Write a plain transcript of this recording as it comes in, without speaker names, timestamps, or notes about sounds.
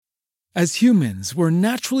As humans, we're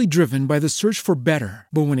naturally driven by the search for better.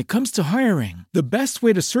 But when it comes to hiring, the best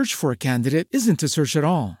way to search for a candidate isn't to search at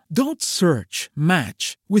all. Don't search,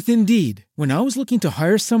 match with Indeed. When I was looking to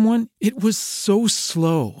hire someone, it was so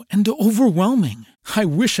slow and overwhelming. I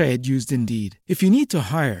wish I had used Indeed. If you need to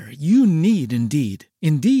hire, you need Indeed.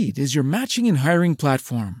 Indeed is your matching and hiring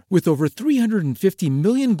platform with over 350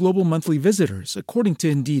 million global monthly visitors, according to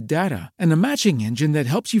Indeed data, and a matching engine that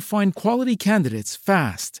helps you find quality candidates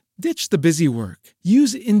fast. Ditch the busy work.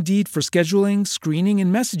 Use Indeed for scheduling, screening,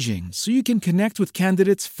 and messaging so you can connect with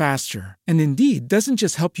candidates faster. And Indeed doesn't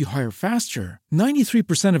just help you hire faster.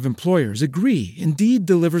 93% of employers agree Indeed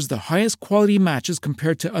delivers the highest quality matches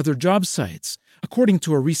compared to other job sites, according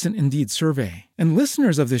to a recent Indeed survey. And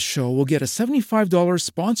listeners of this show will get a $75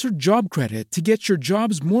 sponsored job credit to get your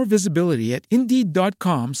jobs more visibility at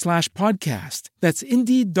Indeed.com/podcast. That's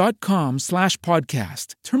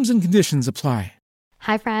Indeed.com/podcast. Terms and conditions apply.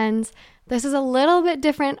 Hi friends, this is a little bit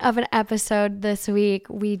different of an episode this week.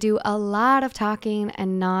 We do a lot of talking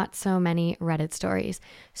and not so many Reddit stories.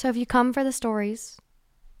 So if you come for the stories,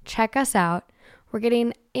 check us out. We're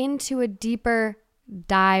getting into a deeper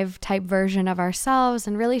dive type version of ourselves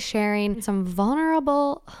and really sharing some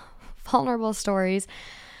vulnerable stories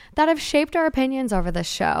that have shaped our opinions over the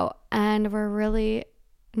show. And we're really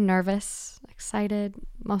nervous, excited,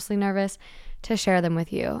 mostly nervous to share them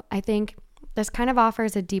with you. I think this kind of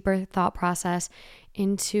offers a deeper thought process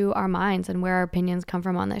into our minds and where our opinions come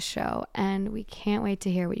from on this show. And we can't wait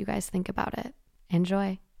to hear what you guys think about it.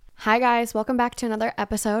 Enjoy. Hi guys, welcome back to another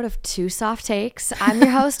episode of Two Soft Takes. I'm your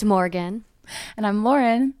host, Morgan. And I'm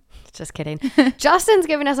Lauren. Just kidding. Justin's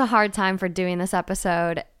giving us a hard time for doing this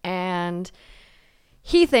episode, and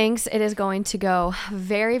he thinks it is going to go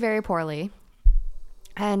very, very poorly.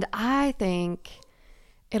 And I think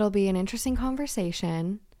it'll be an interesting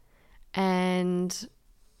conversation. And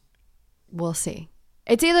we'll see.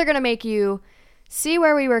 It's either going to make you see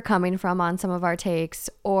where we were coming from on some of our takes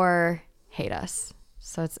or hate us.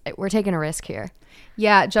 So we're taking a risk here.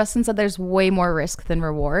 Yeah, Justin said there's way more risk than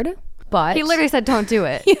reward, but he literally said don't do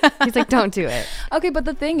it. Yeah. He's like, don't do it. Okay, but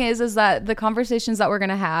the thing is that the conversations that we're going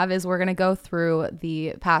to have is we're going to go through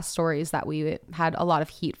the past stories that we had a lot of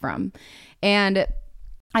heat from. And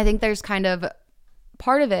I think there's kind of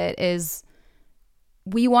part of it is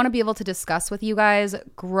we want to be able to discuss with you guys,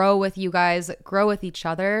 grow with each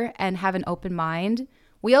other, and have an open mind.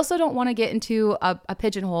 We also don't want to get into a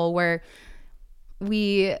pigeonhole where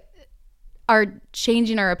we are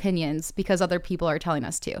changing our opinions because other people are telling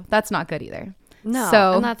us to. That's not good either.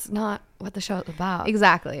 No, and that's not what the show is about.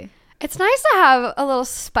 Exactly. It's nice to have a little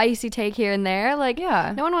spicy take here and there. Like,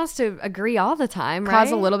 yeah, no one wants to agree all the time, right?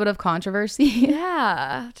 Cause a little bit of controversy.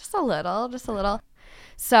 Yeah, just a little.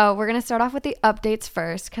 So we're going to start off with the updates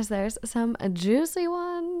first because there's some juicy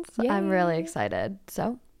ones. Yay. I'm really excited.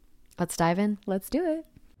 So let's dive in. Let's do it.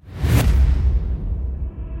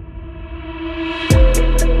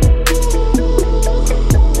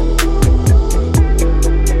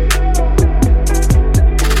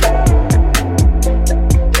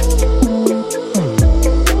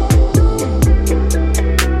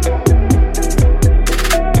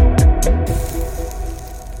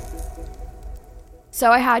 So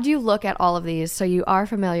I had you look at all of these so you are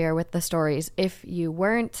familiar with the stories if you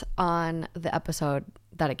weren't on the episode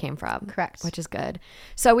that it came from. Correct. Which is good.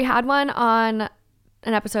 So we had one on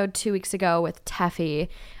an episode 2 weeks ago with Teffy,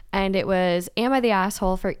 and it was, am I the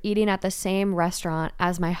asshole for eating at the same restaurant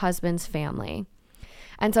as my husband's family?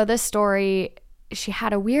 And so this story, she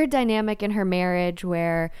had a weird dynamic in her marriage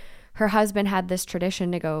where her husband had this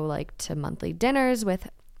tradition to go like to monthly dinners with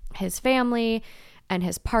his family and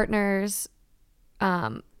his partners,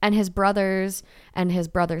 and his brothers and his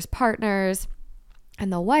brothers' partners.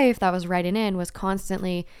 And the wife that was writing in was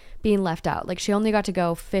constantly being left out. Like she only got to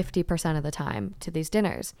go 50% of the time to these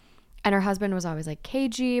dinners. And her husband was always like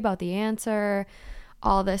cagey about the answer,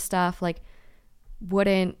 all this stuff, like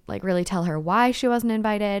wouldn't like really tell her why she wasn't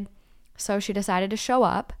invited. So she decided to show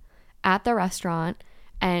up at the restaurant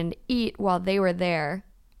and eat while they were there.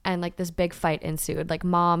 And like this big fight ensued. Like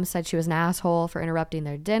mom said she was an asshole for interrupting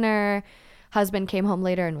their dinner. Husband came home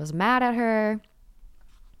later and was mad at her.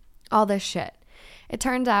 All this shit. It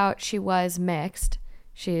turns out she was mixed.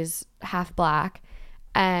 She's half black.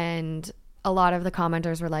 And a lot of the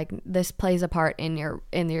commenters were like, this plays a part in your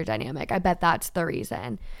dynamic. I bet that's the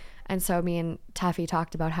reason. And so me and Teffy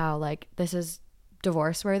talked about how like this is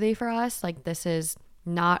divorce worthy for us. Like this is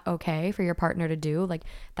not okay for your partner to do. Like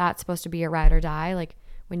that's supposed to be a ride or die. Like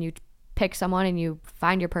when you pick someone and you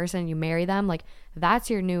find your person and you marry them, like that's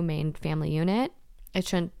your new main family unit.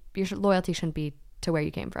 Your loyalty shouldn't be to where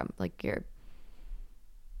you came from. Like your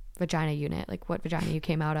vagina unit, like what vagina you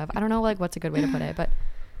came out of. I don't know like what's a good way to put it, but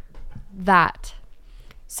that.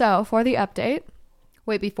 So for the update.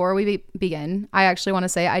 Wait, before we begin, I actually want to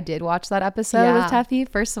say I did watch that episode with Teffy.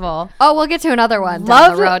 First of all, we'll get to another one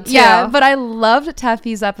down the road too. Yeah, but I loved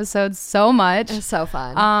Teffy's episode so much. It's so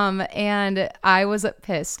fun. And I was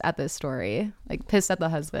pissed at this story, like pissed at the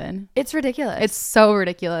husband. It's ridiculous. It's so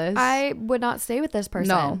ridiculous. I would not stay with this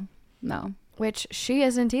person. No. Which she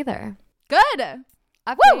isn't either. Good.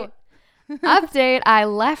 Update. Update. I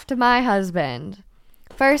left my husband.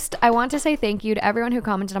 First, I want to say thank you to everyone who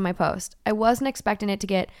commented on my post. I wasn't expecting it to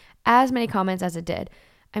get as many comments as it did.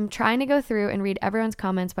 I'm trying to go through and read everyone's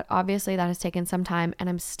comments, but obviously that has taken some time and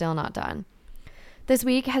I'm still not done. This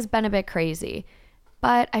week has been a bit crazy,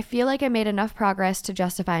 but I feel like I made enough progress to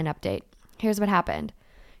justify an update. Here's what happened.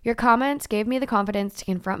 Your comments gave me the confidence to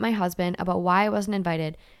confront my husband about why I wasn't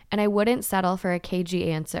invited, and I wouldn't settle for a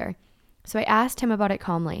cagey answer. So I asked him about it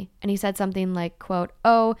calmly, and he said something like, quote,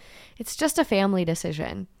 "Oh, it's just a family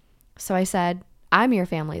decision." So I said, "I'm your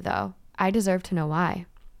family, though. I deserve to know why."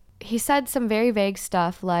 He said some very vague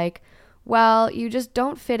stuff like, "Well, you just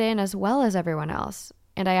don't fit in as well as everyone else."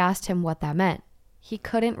 And I asked him what that meant. He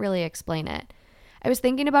couldn't really explain it. I was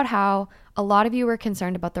thinking about how a lot of you were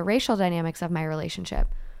concerned about the racial dynamics of my relationship.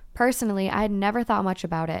 Personally, I had never thought much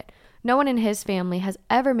about it. No one in his family has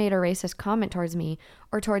ever made a racist comment towards me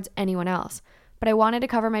or towards anyone else, but I wanted to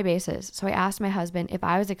cover my bases, so I asked my husband if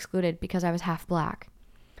I was excluded because I was half black.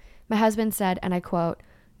 My husband said, and I quote,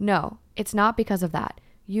 "No, it's not because of that.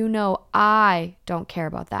 You know I don't care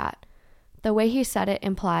about that." The way he said it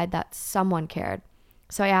implied that someone cared.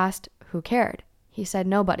 So I asked, who cared? He said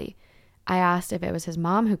nobody. I asked if it was his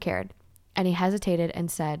mom who cared, and he hesitated and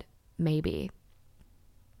said, maybe.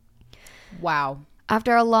 Wow.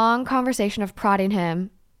 After a long conversation of prodding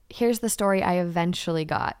him, here's the story I eventually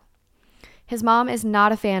got. His mom is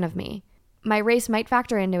not a fan of me. My race might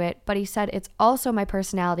factor into it, but he said it's also my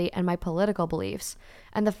personality and my political beliefs,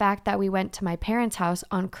 and the fact that we went to my parents' house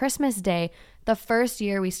on Christmas Day, the first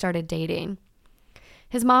year we started dating.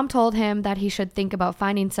 His mom told him that he should think about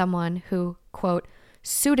finding someone who, quote,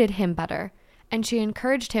 suited him better, and she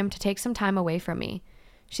encouraged him to take some time away from me.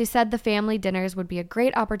 She said the family dinners would be a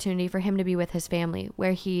great opportunity for him to be with his family,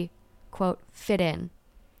 where he, quote, fit in.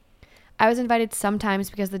 I was invited sometimes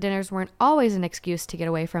because the dinners weren't always an excuse to get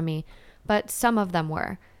away from me, but some of them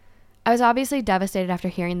were. I was obviously devastated after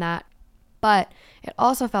hearing that, but it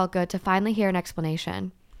also felt good to finally hear an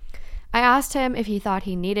explanation. I asked him if he thought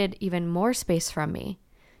he needed even more space from me.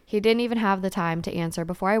 He didn't even have the time to answer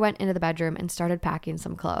before I went into the bedroom and started packing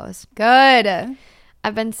some clothes. Good.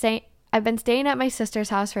 I've been staying at my sister's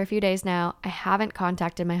house for a few days now. I haven't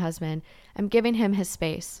contacted my husband. I'm giving him his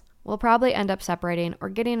space. We'll probably end up separating or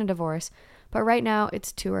getting a divorce, but right now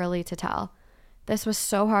it's too early to tell. This was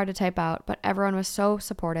so hard to type out, but everyone was so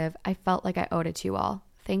supportive. I felt like I owed it to you all.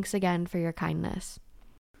 Thanks again for your kindness.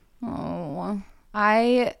 Oh,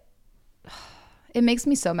 it makes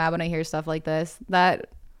me so mad when I hear stuff like this. That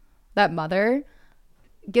mother,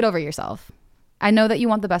 get over yourself. I know that you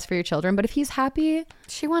want the best for your children, but if he's happy.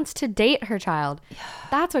 She wants to date her child.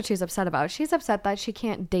 That's what she's upset about. She's upset that she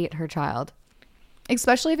can't date her child.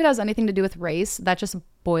 Especially if it has anything to do with race. That just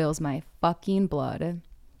boils my fucking blood.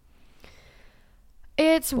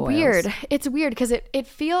 It's weird. It's weird because it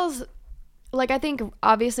feels like, I think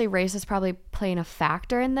obviously race is probably playing a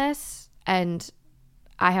factor in this. And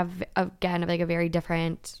I have, again, like a very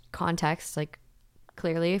different context. Like,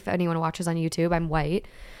 clearly, if anyone watches on YouTube, I'm white.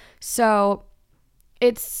 So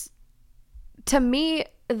it's, to me,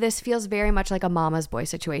 this feels very much like a mama's boy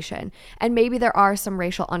situation. And maybe there are some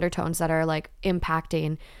racial undertones that are like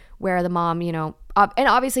impacting where the mom, you know, and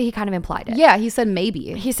obviously he kind of implied it. Yeah, he said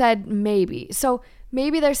maybe. He said maybe. So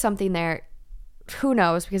maybe there's something there. Who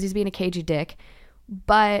knows, because he's being a cagey dick.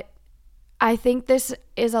 But I think this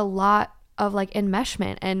is a lot of like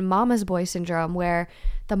enmeshment and mama's boy syndrome, where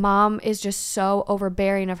the mom is just so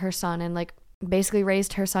overbearing of her son and like basically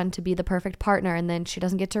raised her son to be the perfect partner, and then she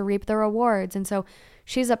doesn't get to reap the rewards. And so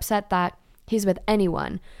she's upset that he's with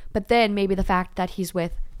anyone. But then maybe the fact that he's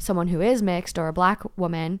with someone who is mixed or a black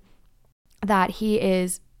woman, that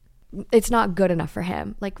it's not good enough for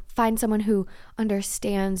him. Like, find someone who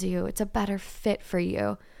understands you. It's a better fit for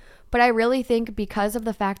you. But I really think because of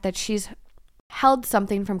the fact that she's held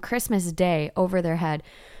something from Christmas Day over their head.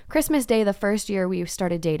 Christmas Day, the first year we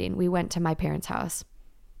started dating, we went to my parents' house.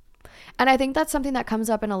 And I think that's something that comes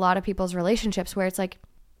up in a lot of people's relationships, where it's like,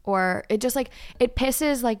 or it just like, it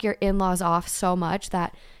pisses like your in-laws off so much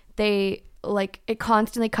that they like, it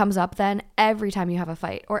constantly comes up then every time you have a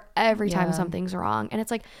fight or every time something's wrong. And it's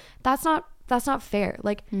like, that's not fair.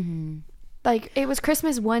 Like, Like, it was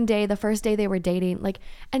Christmas one day, the first day they were dating. Like,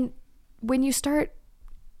 and when you start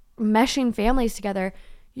meshing families together,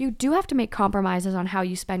 you do have to make compromises on how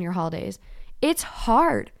you spend your holidays. It's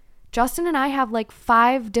hard. Justin and I have like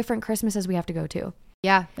 5 different Christmases we have to go to.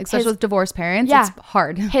 Yeah, especially with divorced parents. Yeah. It's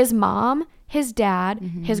hard. His mom, his dad,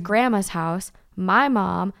 his grandma's house, my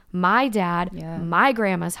mom, my dad, my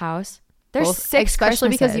grandma's house. There's Both, 6 especially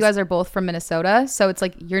because Christmases. you guys are both from Minnesota, so it's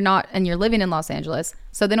like you're not, and you're living in Los Angeles,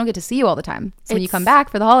 so they don't get to see you all the time. So when you come back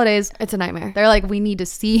for the holidays, It's a nightmare. they're like, we need to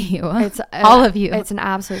see you. It's all of you. It's an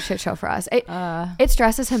absolute shit show for us. It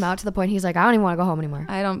stresses him out to the point he's like, I don't even want to go home anymore.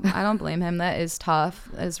 I don't blame him. That is tough.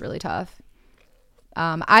 That is really tough.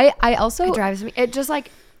 I also It drives me. It just like,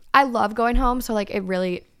 I love going home. So like, it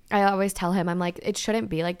really, I always tell him, I'm like, it shouldn't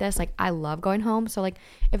be like this. Like, I love going home. So like,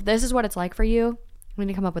 if this is what it's like for you, we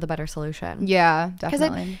need to come up with a better solution. Yeah, Because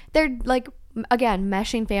definitely. they're like, again,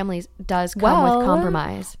 meshing families does come with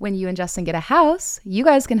compromise. When you and Justin get a house, you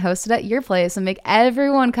guys can host it at your place and make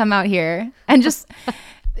everyone come out here. And just,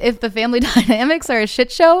 if the family dynamics are a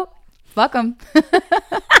shit show, fuck them.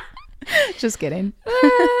 Just kidding.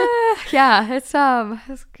 Yeah, it's gonna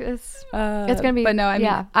be. But no, I mean,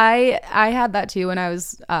 yeah. I had that too when I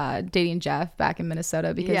was dating Jeff back in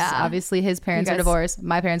Minnesota, because obviously his parents are divorced,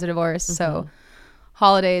 my parents are divorced, so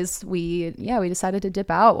holidays we decided to dip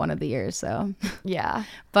out one of the years. So Yeah.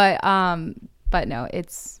 but no,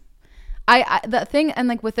 it's I the thing, and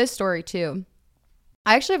like with this story too,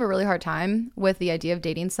 I actually have a really hard time with the idea of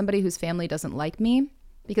dating somebody whose family doesn't like me,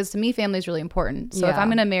 because to me family is really important. So if I'm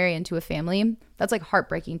going to marry into a family, that's like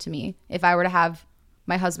heartbreaking to me if I were to have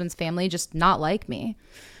my husband's family just not like me.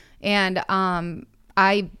 And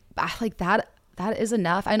I like that is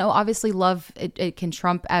enough. I know obviously love, it can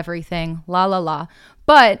trump everything, la la la,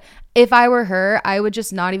 but if I were her, I would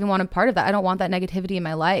just not even want a part of that. I don't want that negativity in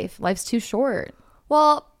my life. Life's too short.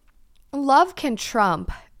 Well, love can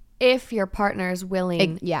trump if your partner is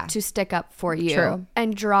willing to stick up for you. True.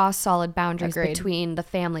 And draw solid boundaries Agreed. between the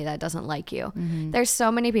family that doesn't like you. There's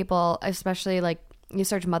so many people, especially like you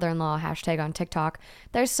search mother-in-law hashtag on TikTok.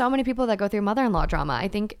 There's so many people that go through mother-in-law drama. I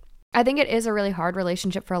think it is a really hard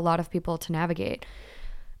relationship for a lot of people to navigate.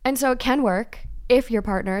 And so it can work if your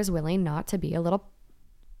partner is willing not to be a little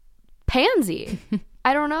pansy.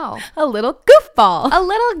 I don't know. A little goofball. A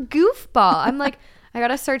little goofball. I'm like, I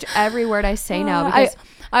gotta search every word I say now because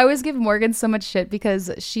I always give Morgan so much shit because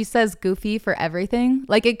she says goofy for everything.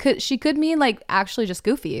 Like she could mean like actually just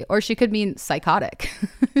goofy, or she could mean psychotic.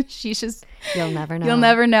 She's just, you'll never know. You'll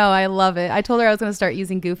never know. I love it. I told her I was going to start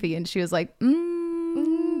using goofy, and she was like,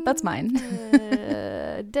 that's mine.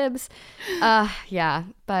 Dibs. Yeah,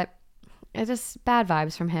 but it's just bad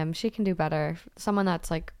vibes from him. She can do better. Someone that's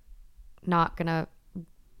like not gonna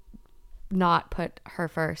not put her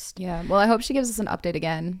first. Yeah. Well, I hope she gives us an update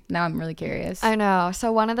again. Now I'm really curious. I know. So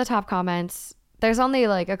one of the top comments, there's only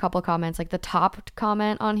like a couple comments. Like the top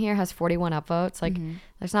comment on here has 41 upvotes. Like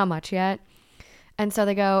there's not much yet. And so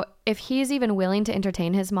they go, if he's even willing to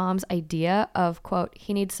entertain his mom's idea of, quote,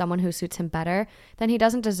 he needs someone who suits him better, then he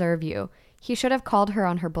doesn't deserve you. He should have called her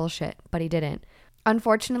on her bullshit, but he didn't.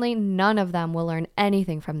 Unfortunately, none of them will learn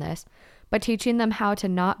anything from this, but teaching them how to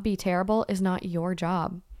not be terrible is not your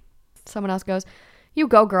job. Someone else goes, you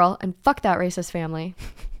go girl and fuck that racist family.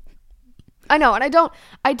 I know. And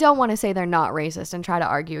I don't want to say they're not racist and try to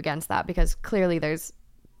argue against that, because clearly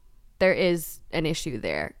there is an issue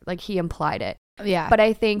there. Like he implied it. Yeah. But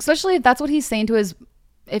I think, especially if that's what he's saying to his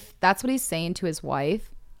wife,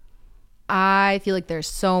 I feel like there's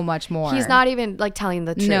so much more. he's not even like telling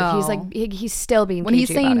the truth. No. He's like, he's still being when he's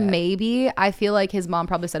cagey about saying it. maybe, I feel like his mom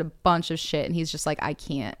probably said a bunch of shit, and he's just like, I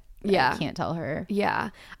can't tell her. Yeah.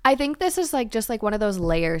 I think this is like just like one of those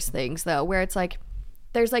layers things though, where it's like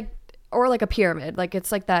there's like, or like a pyramid, like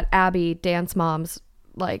it's like that Abby Dance Moms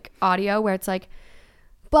like audio where it's like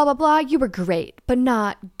blah blah blah, you were great but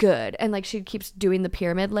not good, and like she keeps doing the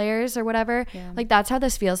pyramid layers or whatever. Like that's how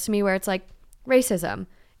this feels to me, where it's like racism,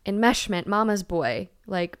 enmeshment, mama's boy,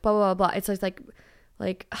 like blah blah blah blah. It's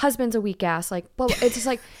like husband's a weak ass, like blah, blah. It's just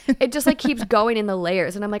like it just like keeps going in the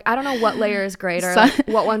layers, and I'm like, I don't know what layer is greater, like,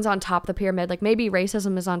 what one's on top of the pyramid. Like maybe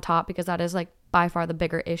racism is on top because that is like by far the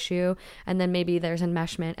bigger issue, and then maybe there's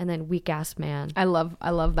enmeshment, and then weak ass man. I love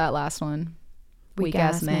that last one. Weak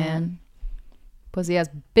ass man. Pussy ass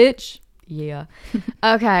bitch. Yeah.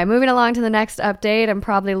 Okay, moving along to the next update, and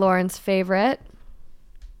probably Lauren's favorite.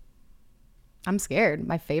 I'm scared.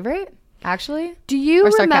 My favorite, actually? Do you or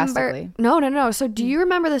remember? sarcastically? No. So do you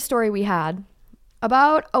remember the story we had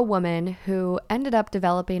about a woman who ended up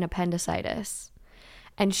developing appendicitis,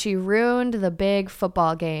 and she ruined the big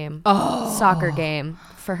football game, soccer game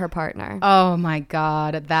for her partner. Oh my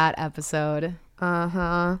God, that episode.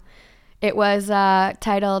 Uh-huh. It was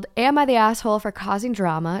titled, Am I the Asshole for Causing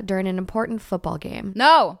Drama During an Important Football Game?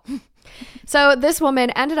 No. So this woman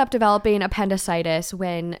ended up developing appendicitis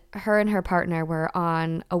when her and her partner were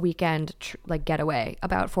on a weekend getaway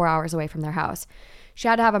about 4 hours away from their house. She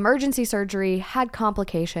had to have emergency surgery, had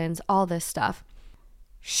complications, all this stuff.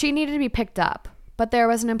 She needed to be picked up, but there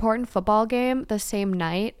was an important football game the same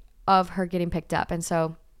night of her getting picked up. And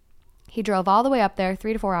so he drove all the way up there,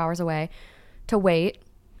 3 to 4 hours away, to wait.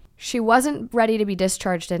 She wasn't ready to be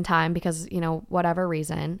discharged in time because, whatever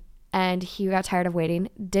reason. And he got tired of waiting,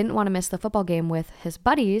 didn't want to miss the football game with his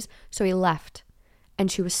buddies, so he left. And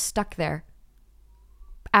she was stuck there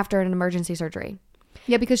after an emergency surgery.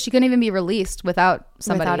 Yeah, because she couldn't even be released without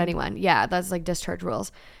somebody. Without anyone. Yeah, that's like discharge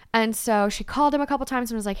rules. And so she called him a couple times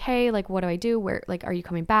and was like, hey, what do I do? Where, are you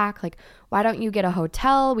coming back? Why don't you get a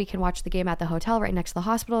hotel? We can watch the game at the hotel right next to the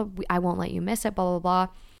hospital. I won't let you miss it, blah, blah,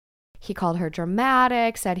 blah. He called her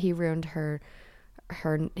dramatic, said he ruined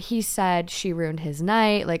he said she ruined his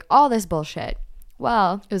night, all this bullshit.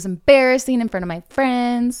 Well, it was embarrassing in front of my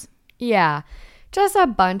friends. Yeah, just a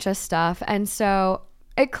bunch of stuff. And so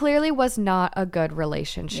it clearly was not a good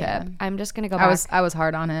relationship. Yeah. I'm just going to go back. I was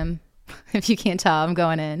hard on him. If you can't tell, I'm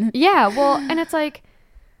going in. Yeah, well, and it's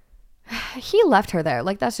he left her there.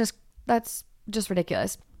 That's just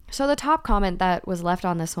ridiculous. So the top comment that was left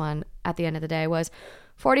on this one at the end of the day was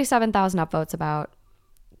 47,000 upvotes about,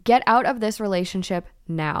 get out of this relationship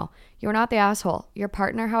now. You're not the asshole. Your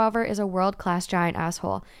partner, however, is a world-class giant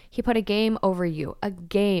asshole. He put a game over you. A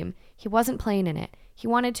game. He wasn't playing in it. He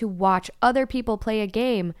wanted to watch other people play a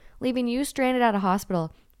game, leaving you stranded at a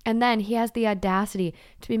hospital. And then he has the audacity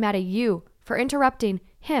to be mad at you for interrupting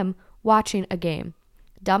him watching a game.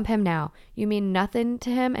 Dump him now. You mean nothing to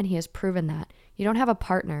him, and he has proven that. You don't have a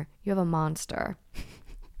partner. You have a monster.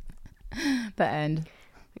 The end.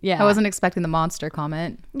 Yeah. I wasn't expecting the monster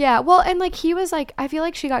comment. Yeah. Well, and he was I feel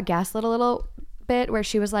like she got gaslit a little bit where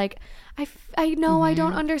she was I know I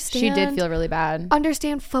don't understand. She did feel really bad.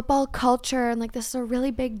 Understand football culture and this is a really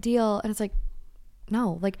big deal. And it's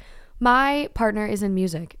no, my partner is in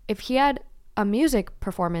music. If he had a music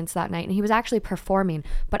performance that night and he was actually performing,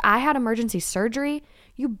 but I had emergency surgery,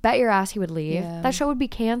 you bet your ass he would leave. Yeah. That show would be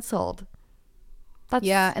canceled.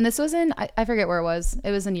 Yeah. And this was in, I forget where it was.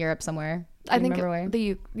 It was in Europe somewhere. I think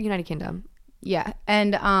the United Kingdom. Yeah.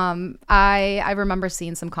 And I remember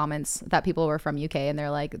seeing some comments that people were from UK and they're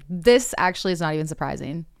like, this actually is not even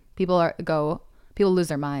surprising. People lose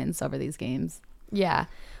their minds over these games. Yeah.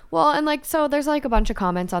 Well, and so there's a bunch of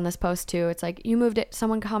comments on this post too. It's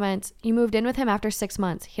someone comments, you moved in with him after 6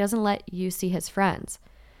 months. He doesn't let you see his friends.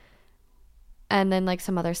 And then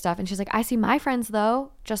some other stuff. And she's like, I see my friends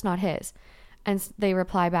though, just not his. And they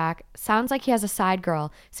reply back, sounds like he has a side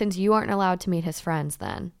girl since you aren't allowed to meet his friends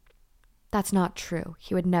then. That's not true.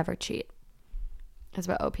 He would never cheat. That's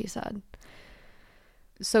what OP said.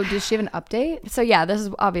 So does she have an update? So yeah, this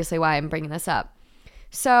is obviously why I'm bringing this up.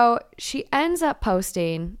 So she ends up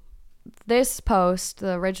posting this post.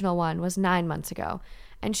 The original one was 9 months ago.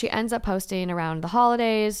 And she ends up posting around the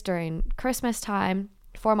holidays during Christmas time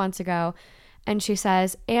 4 months ago. And she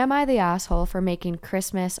says, am I the asshole for making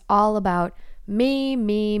Christmas all about me,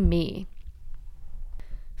 me, me?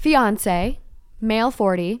 Fiance, male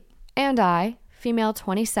 40, and I, female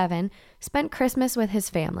 27, spent Christmas with his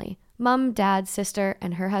family, mom, dad, sister,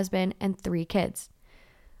 and her husband, and 3 kids.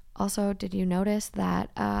 Also, did you notice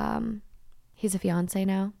that he's a fiance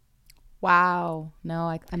now? Wow. No,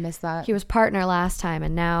 I missed that. He was partner last time,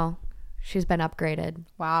 and now she's been upgraded.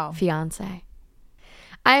 Wow. Fiance.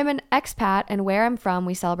 I am an expat, and where I'm from,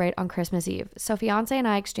 we celebrate on Christmas Eve. So fiance and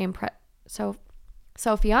I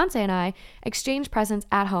exchange presents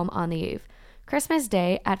at home on the eve. Christmas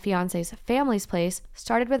Day at fiance's family's place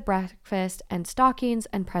started with breakfast and stockings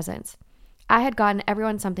and presents. I had gotten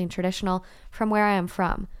everyone something traditional from where I am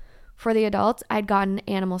from. For the adults, I'd gotten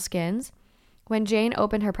animal skins. When Jane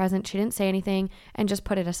opened her present, she didn't say anything and just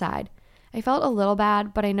put it aside. I felt a little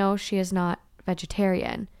bad, but I know she is not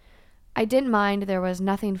vegetarian. I didn't mind there was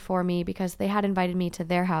nothing for me because they had invited me to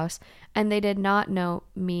their house and they did not know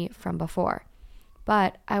me from before.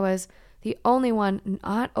 But I was the only one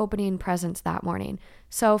not opening presents that morning,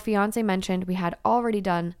 so fiance mentioned we had already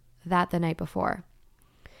done that the night before.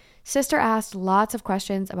 Sister asked lots of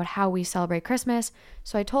questions about how we celebrate Christmas,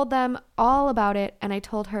 so I told them all about it and I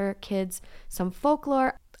told her kids some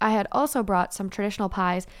folklore. I had also brought some traditional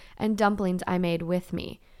pies and dumplings I made with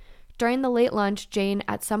me. During the late lunch, Jane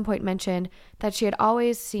at some point mentioned that she had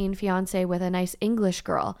always seen fiance with a nice English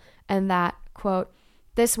girl and that, quote,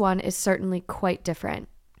 this one is certainly quite different,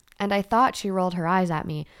 and I thought she rolled her eyes at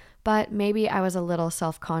me, but maybe I was a little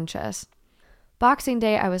self-conscious. Boxing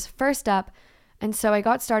Day, I was first up, and so I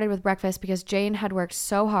got started with breakfast because Jane had worked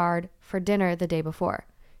so hard for dinner the day before.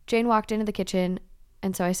 Jane walked into the kitchen,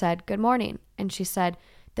 and so I said, "Good morning," and she said,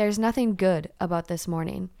 "There's nothing good about this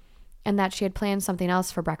morning," and that she had planned something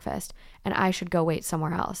else for breakfast, and I should go wait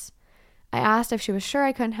somewhere else. I asked if she was sure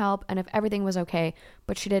I couldn't help and if everything was okay,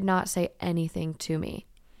 but she did not say anything to me.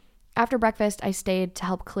 After breakfast, I stayed to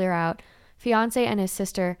help clear out. Fiancé and his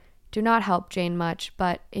sister do not help Jane much,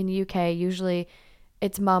 but in UK, usually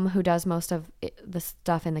it's mom who does most of the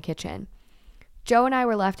stuff in the kitchen. Joe and I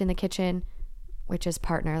were left in the kitchen, which is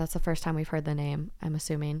partner. That's the first time we've heard the name, I'm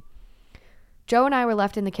assuming. Joe and I were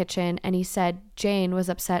left in the kitchen, and he said Jane was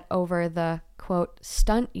upset over the, quote,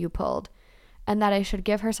 stunt you pulled, and that I should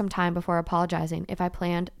give her some time before apologizing if I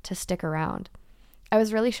planned to stick around. I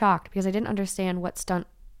was really shocked because I didn't understand what stunt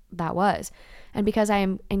that was, and because I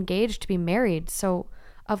am engaged to be married, so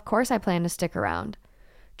of course I plan to stick around.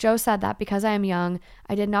 Joe said that because I am young,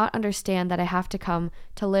 I did not understand that I have to come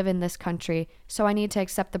to live in this country, so I need to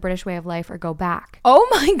accept the British way of life or go back. Oh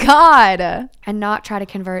my God. And not try to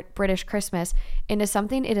convert British Christmas into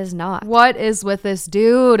something it is not. What is with this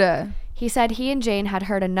dude? He said he and Jane had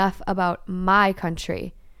heard enough about my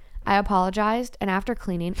country. I apologized, and after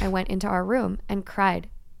cleaning, I went into our room and cried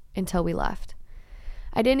until we left.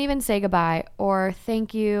 I didn't even say goodbye or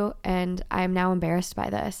thank you, and I am now embarrassed by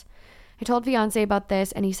this. I told fiancé about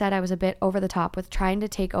this, and he said I was a bit over the top with trying to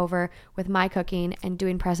take over with my cooking and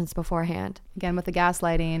doing presents beforehand. Again, with the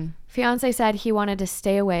gaslighting. Fiancé said he wanted to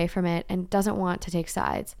stay away from it and doesn't want to take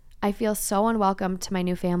sides. I feel so unwelcome to my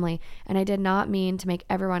new family, and I did not mean to make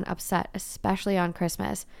everyone upset, especially on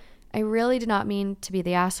Christmas. I really did not mean to be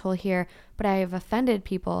the asshole here, but I have offended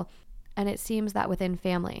people, and it seems that within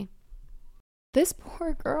family. This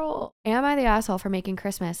poor girl. Am I the asshole for making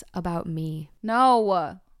Christmas about me?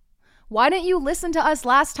 No. Why didn't you listen to us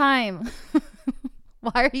last time?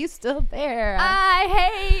 Why are you still there? I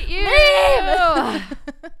hate you.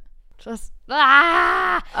 Leave! Just,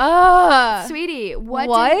 Sweetie, what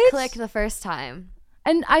didn't click the first time?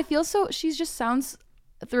 And I feel so, she just sounds,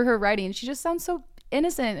 through her writing, she just sounds so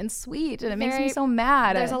innocent and sweet, and it makes me so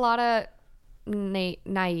mad. There's a lot of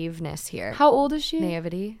naiveness here. How old is she?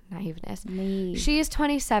 Naiveness. She is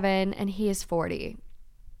 27 and he is 40,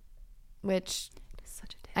 which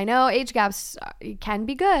such a I know age gaps can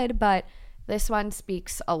be good, but this one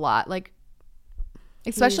speaks a lot. Like,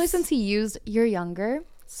 especially since he used "you're younger,"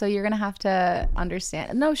 so you're gonna have to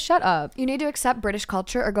understand. No, shut up. You need to accept British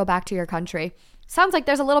culture or go back to your country. Sounds like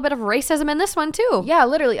there's a little bit of racism in this one too. Yeah,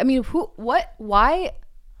 literally. I mean, why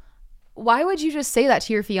would you just say that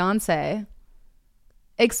to your fiance?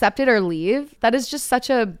 Accept it or leave? That's such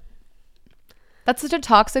a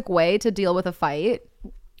toxic way to deal with a fight.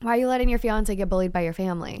 Why are you letting your fiance get bullied by your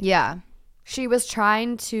family? Yeah. She was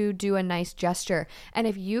trying to do a nice gesture. And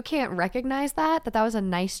if you can't recognize that was a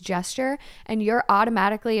nice gesture, and you're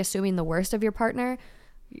automatically assuming the worst of your partner,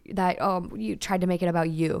 that, you tried to make it about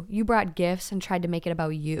you. You brought gifts and tried to make it about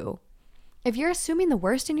you. If you're assuming the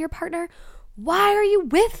worst in your partner, why are you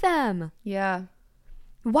with them? Yeah.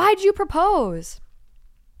 Why'd you propose?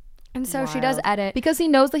 And so she does edit. Because he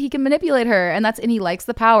knows that he can manipulate her, and he likes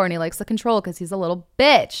the power and he likes the control because he's a little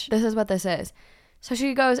bitch. This is what this is. So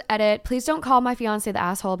she goes, edit, please don't call my fiance the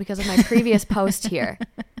asshole because of my previous post here.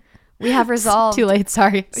 We have resolved. Too late.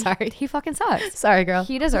 Sorry. He fucking sucks. Sorry, girl.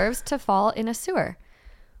 He deserves to fall in a sewer.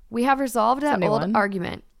 We have resolved that old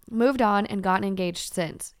argument, moved on, and gotten engaged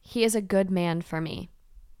since. He is a good man for me.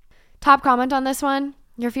 Top comment on this one.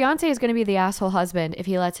 Your fiance is going to be the asshole husband if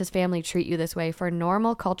he lets his family treat you this way for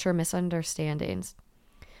normal culture misunderstandings.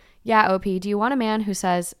 Yeah, OP, do you want a man who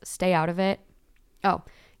says, stay out of it? Oh,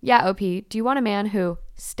 yeah, OP, do you want a man who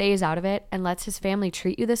stays out of it and lets his family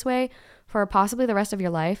treat you this way for possibly the rest of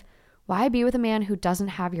your life? Why be with a man who doesn't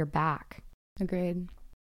have your back? Agreed.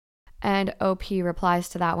 And OP replies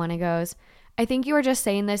to that one and goes, I think you were just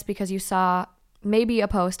saying this because you saw maybe a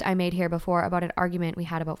post I made here before about an argument we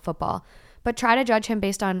had about football. But try to judge him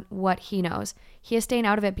based on what he knows. He is staying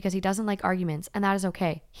out of it because he doesn't like arguments, and that is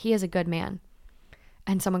okay. He is a good man.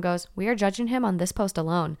 And someone goes, we are judging him on this post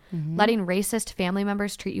alone. Mm-hmm. Letting racist family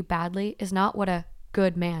members treat you badly is not what a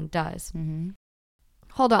good man does. Mm-hmm.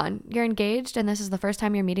 Hold on. You're engaged, and this is the first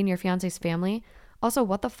time you're meeting your fiance's family? Also,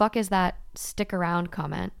 what the fuck is that stick around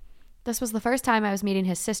comment? This was the first time I was meeting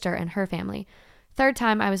his sister and her family. Third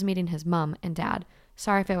time I was meeting his mom and dad.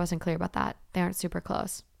 Sorry if I wasn't clear about that. They aren't super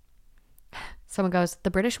close. Someone goes, the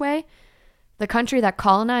British way? The country that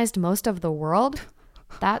colonized most of the world?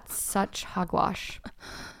 That's such hogwash.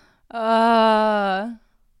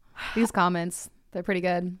 These comments, they're pretty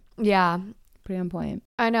good. Yeah. Pretty on point.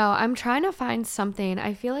 I know. I'm trying to find something.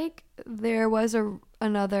 I feel like there was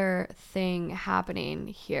another thing happening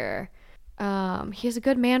here. He's a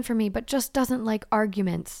good man for me, but just doesn't like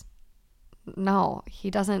arguments. No, he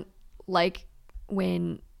doesn't like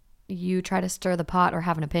when you try to stir the pot or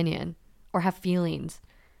have an opinion or have feelings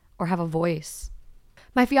or have a voice.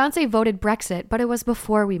 My fiance voted Brexit, but it was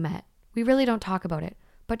before we met. We really don't talk about it,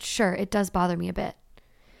 but sure, it does bother me a bit.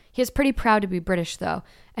 He is pretty proud to be British, though,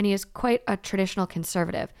 and he is quite a traditional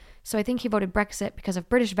conservative, so I think he voted Brexit because of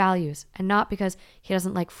British values and not because he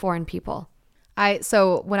doesn't like foreign people.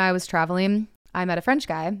 So when I was traveling, I met a French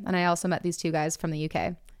guy, and I also met these two guys from the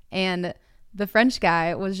UK. And the French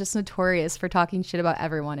guy was just notorious for talking shit about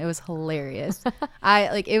everyone. It was hilarious.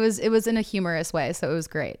 It was in a humorous way, so it was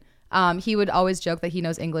great. He would always joke that he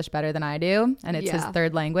knows English better than I do, and it's his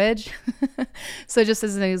third language. So just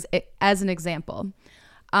as an example.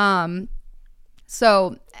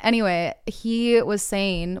 So anyway, he was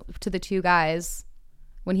saying to the two guys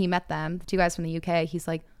when he met them, the two guys from the UK, he's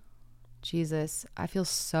like, Jesus, I feel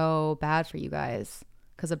so bad for you guys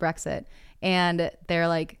because of Brexit. And they're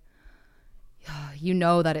like, you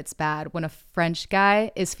know that it's bad when a French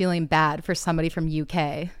guy is feeling bad for somebody from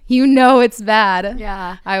UK. You know it's bad.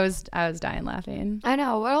 Yeah. I was dying laughing. I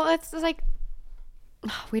know. Well, it's like,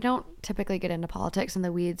 we don't typically get into politics and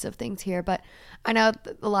the weeds of things here, but I know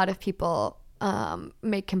a lot of people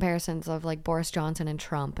make comparisons of like Boris Johnson and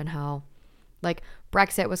Trump and how like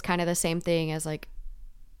Brexit was kind of the same thing as like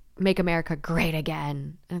make America great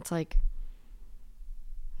again. And it's like,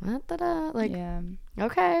 like, yeah.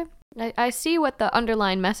 Okay. I see what the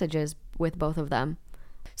underlying message is with both of them.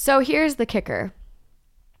 So here's the kicker.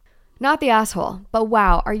 Not the asshole, but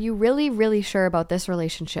wow, are you really, really sure about this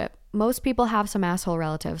relationship? Most people have some asshole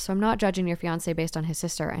relatives, so I'm not judging your fiance based on his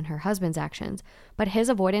sister and her husband's actions, but his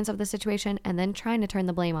avoidance of the situation and then trying to turn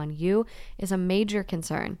the blame on you is a major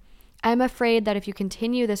concern. I'm afraid that if you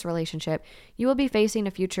continue this relationship, you will be facing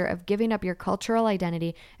a future of giving up your cultural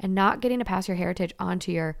identity and not getting to pass your heritage on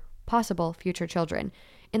to your possible future children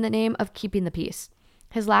in the name of keeping the peace.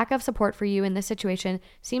 His lack of support for you in this situation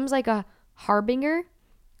seems like a harbinger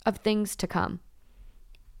of things to come.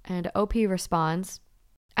 And OP responds,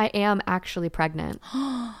 I am actually pregnant.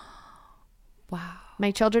 Wow. My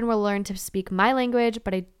children will learn to speak my language,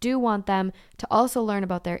 but I do want them to also learn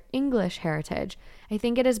about their English heritage. I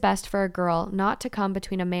think it is best for a girl not to come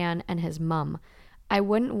between a man and his mum. I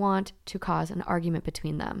wouldn't want to cause an argument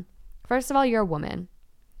between them. First of all, you're a woman.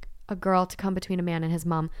 A girl to come between a man and his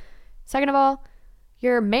mum. Second of all,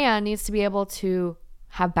 your man needs to be able to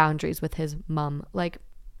have boundaries with his mum. Like,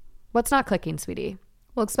 what's not clicking, sweetie?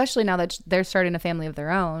 Well, especially now that they're starting a family of their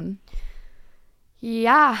own.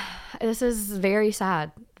 Yeah, this is very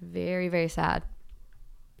sad. Very, very sad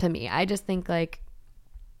to me. I just think like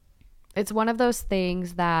it's one of those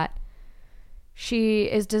things that she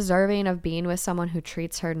is deserving of being with someone who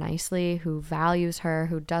treats her nicely, who values her,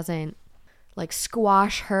 who doesn't like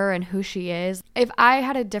squash her and who she is. If I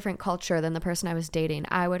had a different culture than the person I was dating,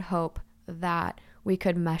 I would hope that we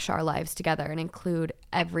could mesh our lives together and include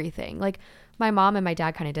everything. Like my mom and my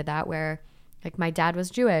dad kind of did that where like my dad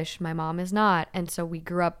was Jewish, my mom is not. And so we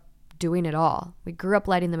grew up doing it all. We grew up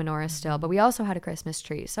lighting the menorah still, but we also had a Christmas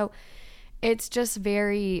tree. So it's just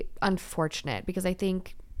very unfortunate because I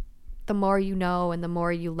think the more you know and the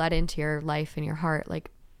more you let into your life and your heart,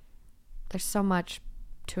 like there's so much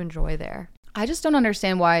to enjoy there. I just don't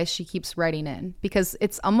understand why she keeps writing in because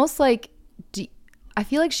it's almost like I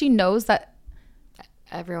feel like she knows that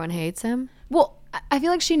everyone hates him. Well, I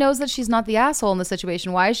feel like she knows that she's not the asshole in the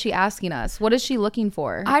situation. Why is she asking us? What is she looking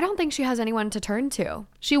for? I don't think she has anyone to turn to.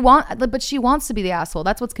 But she wants to be the asshole.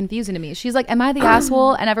 That's what's confusing to me. She's like, am I the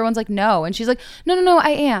asshole? And everyone's like, no. And she's like, no, I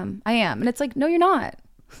am. And it's like, no, you're not.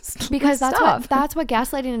 Because that's what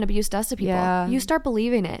gaslighting and abuse does to people. Yeah. You start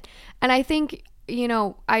believing it. And I think,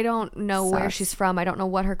 I don't know where she's from. I don't know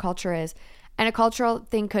what her culture is. And a cultural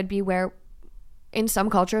thing could be where in some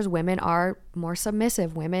cultures, women are more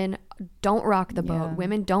submissive. Women don't rock the boat. Yeah.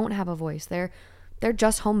 Women don't have a voice. They're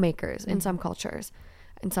just homemakers in some cultures,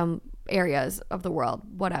 in some areas of the world,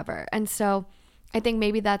 whatever. And so I think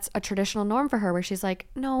maybe that's a traditional norm for her where she's like,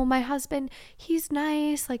 no, my husband, he's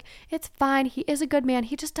nice. Like, it's fine. He is a good man.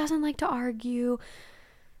 He just doesn't like to argue.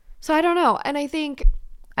 So I don't know. And I think...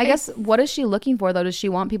 I guess what is she looking for, though? Does she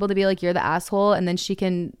want people to be like, you're the asshole, and then she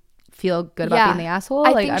can feel good about being the asshole?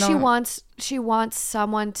 I think she wants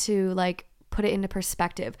someone to like put it into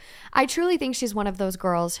perspective. I truly think she's one of those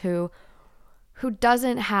girls who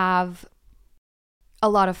doesn't have a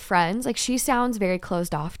lot of friends. Like she sounds very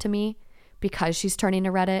closed off to me, because she's turning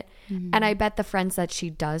to Reddit. And I bet the friends that she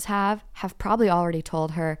does have probably already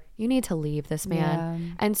told her, you need to leave this man. Yeah.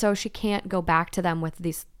 And so she can't go back to them with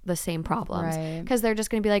the same problems, Right. because they're just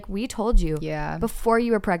going to be like, we told you Yeah. before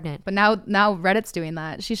you were pregnant. But now Reddit's doing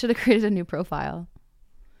that. She should have created a new profile.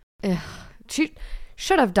 Ugh. She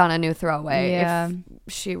should have done a new throwaway. Yeah.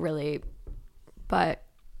 If she really, but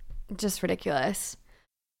just ridiculous.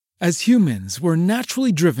 As humans, we're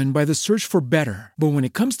naturally driven by the search for better. But when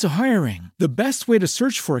it comes to hiring, the best way to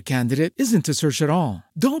search for a candidate isn't to search at all.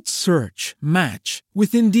 Don't search, match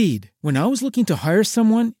with Indeed. When I was looking to hire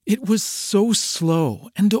someone, it was so slow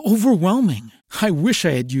and overwhelming. I wish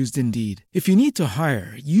I had used Indeed. If you need to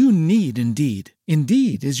hire, you need Indeed.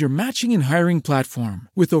 Indeed is your matching and hiring platform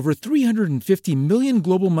with over 350 million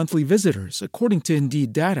global monthly visitors, according to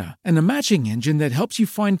Indeed data, and a matching engine that helps you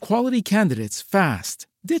find quality candidates fast.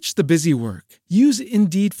 Ditch the busy work. Use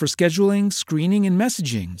Indeed for scheduling, screening, and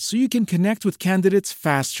messaging so you can connect with candidates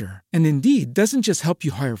faster. And Indeed doesn't just help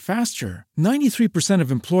you hire faster. 93%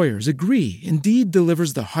 of employers agree Indeed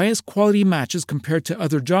delivers the highest quality matches compared to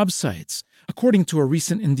other job sites, according to a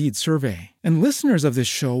recent Indeed survey. And listeners of this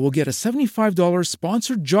show will get a $75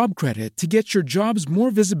 sponsored job credit to get your jobs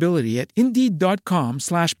more visibility at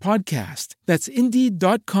Indeed.com/podcast. That's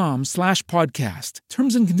Indeed.com/podcast.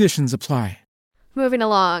 Terms and conditions apply. Moving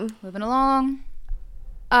along.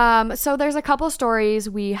 So there's a couple stories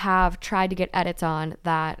we have tried to get edits on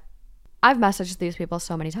that I've messaged these people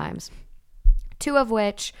so many times. Two of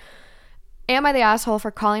which, am I the asshole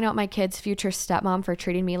for calling out my kid's future stepmom for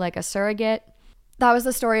treating me like a surrogate? That was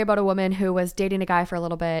the story about a woman who was dating a guy for a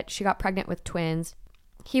little bit. She got pregnant with twins.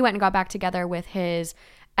 He went and got back together with his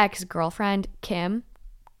ex-girlfriend, Kim,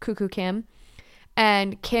 Cuckoo Kim.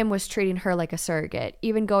 And Kim was treating her like a surrogate,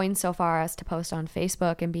 even going so far as to post on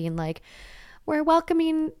Facebook and being like, we're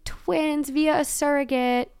welcoming twins via a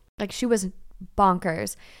surrogate. Like, she was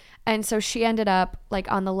bonkers. And so she ended up,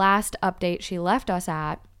 like, on the last update she left us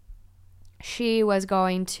at, she was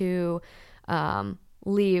going to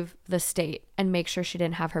leave the state and make sure she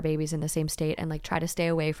didn't have her babies in the same state and, like, try to stay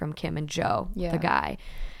away from Kim and Joe, the guy.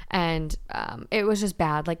 And it was just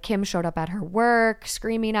bad. Like, Kim showed up at her work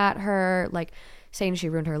screaming at her, like, saying she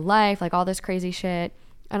ruined her life, like all this crazy shit.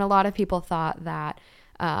 And a lot of people thought that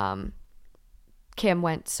Kim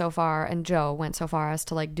went so far and Joe went so far as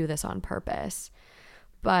to, like, do this on purpose.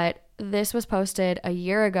 But this was posted a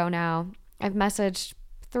year ago now. I've messaged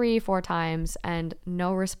 3-4 times and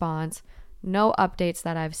no response, no updates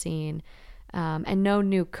that I've seen, and no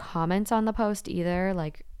new comments on the post either,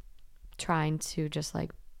 like trying to just,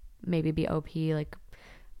 like, maybe be OP, like,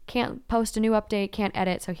 can't post a new update, can't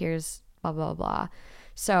edit, so here's blah, blah, blah.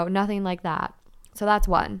 So nothing like that. So that's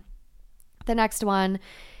one. The next one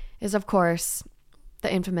is, of course,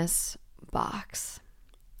 the infamous box.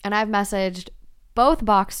 And I've messaged both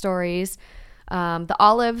box stories, the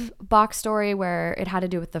olive box story where it had to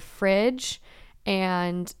do with the fridge,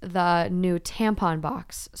 and the new tampon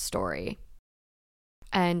box story.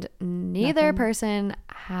 And neither person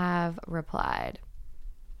have replied.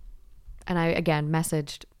 And I, again,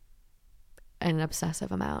 messaged an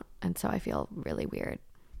obsessive amount. And so I feel really weird.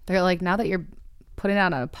 They're like, now that you're putting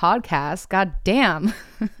out a podcast, god damn.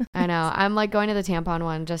 I know. I'm, like, going to the tampon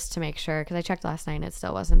one just to make sure, because I checked last night and it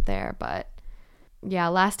still wasn't there. But yeah,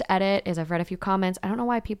 last edit is I've read a few comments. I don't know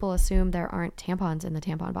why people assume there aren't tampons in the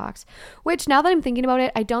tampon box, which, now that I'm thinking about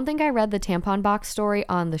it, I don't think I read the tampon box story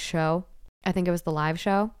on the show. I think it was the live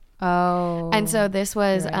show. Oh. And so this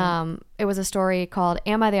was, right. It was a story called,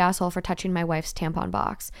 Am I the Asshole for Touching My Wife's Tampon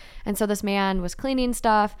Box? And so this man was cleaning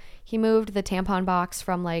stuff. He moved the tampon box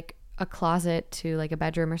from, like, a closet to, like, a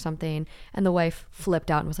bedroom or something. And the wife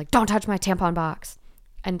flipped out and was like, don't touch my tampon box.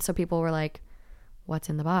 And so people were like, what's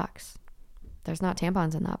in the box? There's not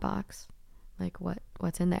tampons in that box. Like,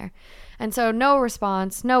 what's in there? And so no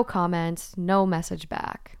response, no comments, no message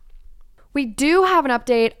back. We do have an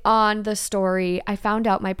update on the story. I found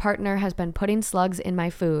out my partner has been putting slugs in my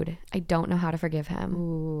food. I don't know how to forgive him.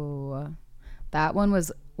 Ooh, that one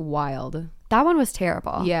was wild. That one was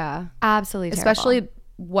terrible. Yeah. Absolutely terrible. Especially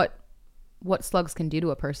what slugs can do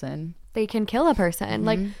to a person. They can kill a person. Mm-hmm.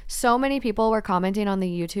 Like, so many people were commenting on the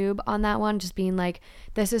YouTube on that one, just being like,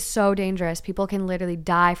 this is so dangerous. People can literally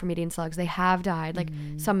die from eating slugs. They have died. Like,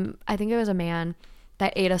 I think it was a man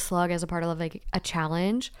that ate a slug as a part of, like, a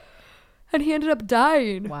challenge, and he ended up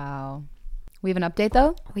dying. Wow. We have an update,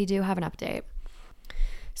 though? We do have an update.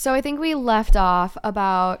 So I think we left off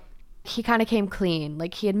about, he kind of came clean.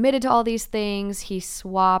 Like, he admitted to all these things. He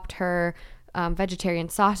swapped her vegetarian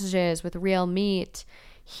sausages with real meat.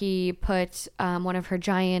 He put one of her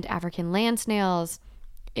giant African land snails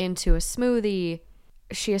into a smoothie.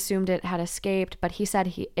 she assumed it had escaped, but he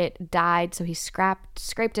said it died, so he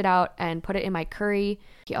scraped it out and put it in my curry.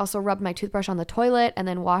 He also rubbed my toothbrush on the toilet and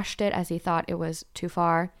then washed it as he thought it was too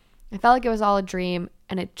far. I felt like it was all a dream,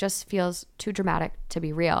 and it just feels too dramatic to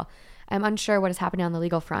be real. I'm unsure what is happening on the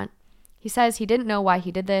legal front. He says he didn't know why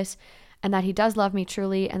he did this, and that he does love me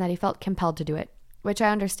truly, and that he felt compelled to do it, which I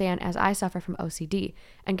understand as I suffer from OCD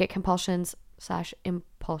and get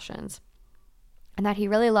compulsions/impulsions. And that he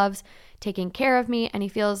really loves taking care of me, and he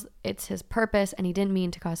feels it's his purpose, and he didn't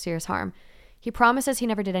mean to cause serious harm. He promises he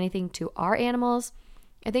never did anything to our animals.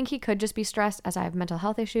 I think he could just be stressed, as I have mental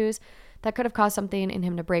health issues that could have caused something in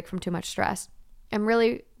him to break from too much stress. I'm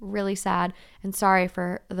really, really sad and sorry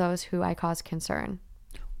for those who I cause concern.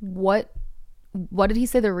 What did he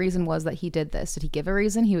say the reason was that he did this? Did he give a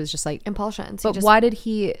reason? He was just like impulsions. But why did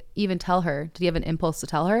he even tell her? Did he have an impulse to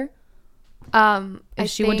tell her? If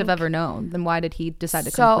she wouldn't have ever known, then why did he decide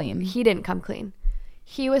to come clean? He didn't come clean.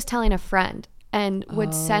 He was telling a friend and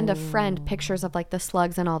would send a friend pictures of like the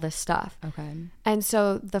slugs and all this stuff. Okay. And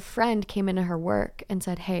so the friend came into her work and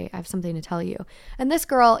said, hey, I have something to tell you. And this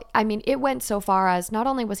girl, I mean, it went so far as not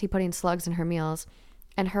only was he putting slugs in her meals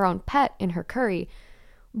and her own pet in her curry,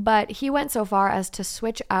 but he went so far as to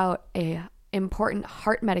switch out a important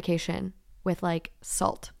heart medication with like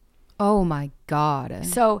salt. Oh my God.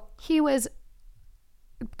 So he was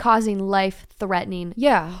causing life-threatening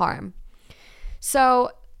harm.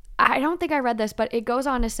 So I don't think I read this, but it goes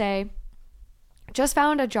on to say, just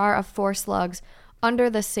found a jar of 4 slugs under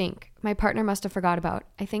the sink. My partner must have forgot about.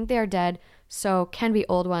 I think they are dead, so can be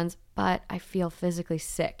old ones, but I feel physically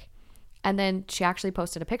sick. And then she actually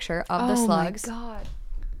posted a picture of the slugs. Oh my God.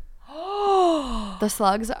 The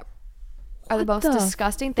slugs are the most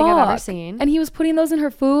disgusting thing I've ever seen. And he was putting those in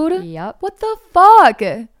her food? Yep. What the fuck?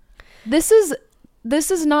 This is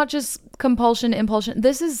not just compulsion, impulsion.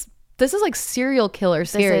 This is like serial killer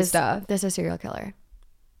scary stuff. This is serial killer.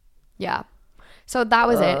 Yeah. So that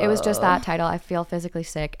was it. It was just that title. I feel physically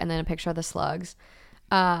sick. And then a picture of the slugs.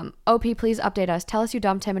 OP, please update us. Tell us you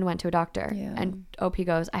dumped him and went to a doctor. Yeah. And OP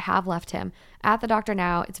goes, I have left him at the doctor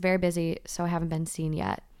now. It's very busy, so I haven't been seen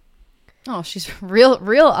yet. Oh, she's real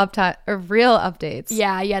updates.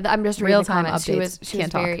 Yeah. I'm just reading the comments. Updates. She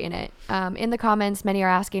was very in it. In the comments, many are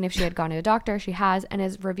asking if she had gone to a doctor. She has, and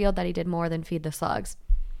has revealed that he did more than feed the slugs.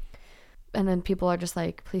 And then people are just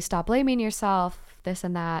like, please stop blaming yourself, this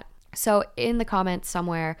and that. So in the comments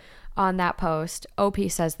somewhere on that post, OP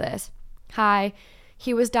says this. Hi,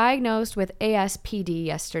 he was diagnosed with ASPD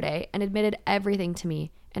yesterday and admitted everything to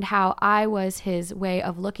me and how I was his way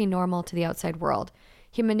of looking normal to the outside world.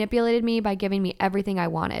 He manipulated me by giving me everything I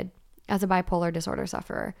wanted as a bipolar disorder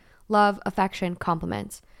sufferer. Love, affection,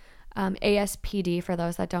 compliments. ASPD, for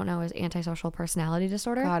those that don't know, is antisocial personality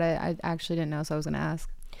disorder. Got it. I actually didn't know, so I was going to ask.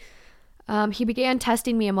 He began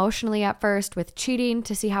testing me emotionally at first with cheating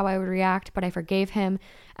to see how I would react, but I forgave him,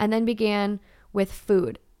 and then began with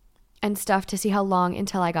food and stuff to see how long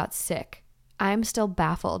until I got sick. I'm still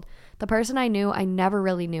baffled. The person I knew, I never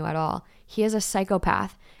really knew at all. He is a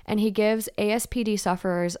psychopath, and he gives ASPD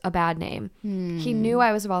sufferers a bad name. He knew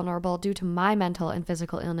I was vulnerable due to my mental and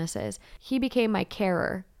physical illnesses. He became my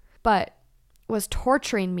carer, but was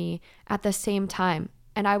torturing me at the same time,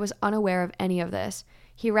 and I was unaware of any of this.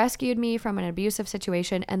 He rescued me from an abusive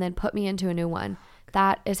situation and then put me into a new one.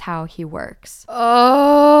 That is how he works.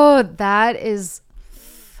 Oh, that is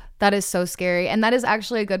so scary. And that is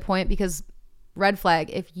actually a good point, because red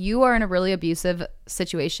flag, if you are in a really abusive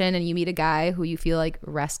situation and you meet a guy who you feel like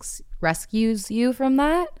rescues you from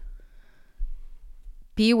that,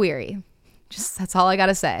 be wary. Just, that's all I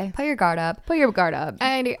gotta say. Put your guard up.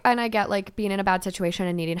 And I get like being in a bad situation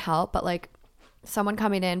and needing help, but like someone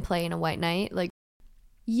coming in playing a white knight, like,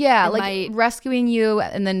 yeah, like rescuing you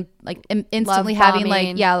and then like instantly having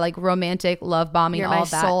like romantic love bombing, you're all my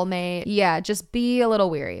that soulmate. Yeah, just be a little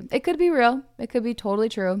weary. It could be real. It could be totally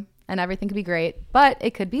true. And everything could be great, but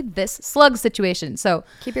it could be this slug situation. So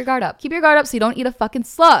keep your guard up. Keep your guard up so you don't eat a fucking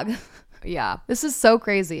slug. Yeah. This is so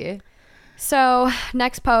crazy. So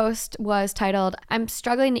next post was titled, I'm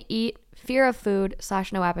struggling to eat, fear of food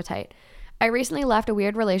 / no appetite. I recently left a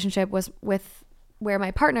weird relationship with where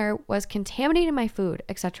my partner was contaminating my food,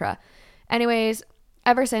 etc. Anyways,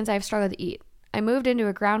 ever since I've struggled to eat. I moved into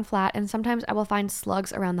a ground flat and sometimes I will find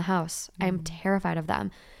slugs around the house. I'm terrified of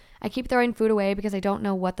them. I keep throwing food away because I don't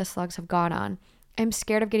know what the slugs have gone on. I'm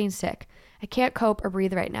scared of getting sick. I can't cope or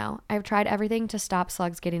breathe right now. I've tried everything to stop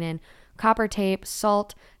slugs getting in. Copper tape,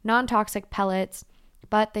 salt, non-toxic pellets,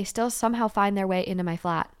 but they still somehow find their way into my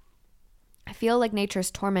flat. I feel like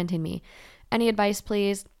nature's tormenting me. Any advice,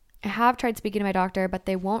 please? I have tried speaking to my doctor, but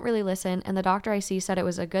they won't really listen, and the doctor I see said it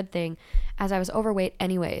was a good thing as I was overweight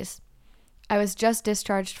anyways. I was just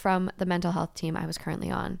discharged from the mental health team I was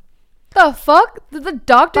currently on. The fuck? Did the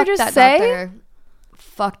doctor Fuck just that say? doctor.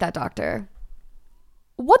 Fuck that doctor.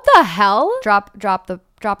 What the hell? Drop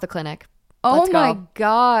the clinic. Oh Let's my go.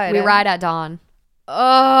 God. We ride at dawn.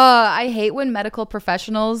 I hate when medical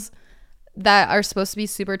professionals that are supposed to be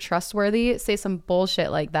super trustworthy say some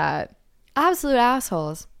bullshit like that. Absolute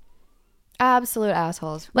assholes. Absolute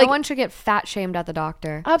assholes. Like, no one should get fat shamed at the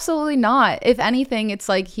doctor. Absolutely not. If anything, it's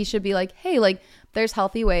like he should be like, hey, like there's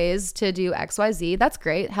healthy ways to do XYZ. That's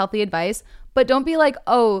great. Healthy advice. But don't be like,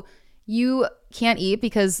 oh, you can't eat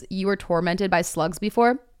because you were tormented by slugs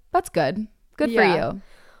before. That's good. Good for you.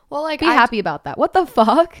 Well, like Be happy about that. What the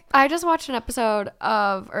fuck? I just watched an episode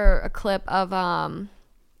or a clip of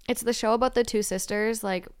it's the show about the two sisters,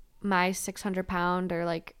 like My 600-pound or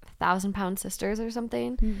like 1,000-pound sisters or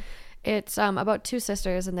something. It's about two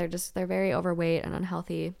sisters, and they're very overweight and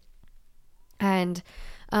unhealthy. And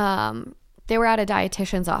they were at a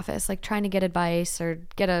dietitian's office, like trying to get advice or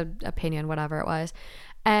get an opinion, whatever it was.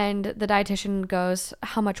 And the dietitian goes,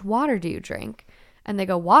 "How much water do you drink?" And they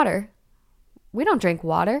go, "Water? We don't drink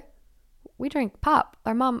water. We drink pop.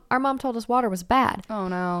 Our mom told us water was bad." Oh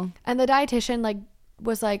no. And the dietitian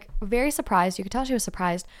was very surprised. You could tell she was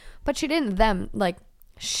surprised, but she didn't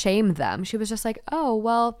shame them. She was just like, "Oh,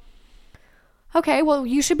 well, okay, well,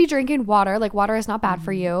 you should be drinking water. Like, water is not bad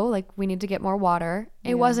for you. Like, we need to get more water."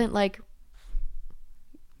 It wasn't like,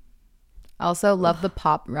 I also love the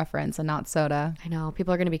pop reference and not soda. I know,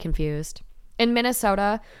 people are going to be confused. In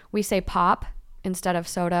Minnesota, we say pop instead of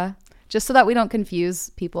soda. Just so that we don't confuse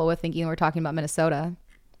people with thinking we're talking about Minnesota.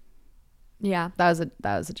 Yeah. That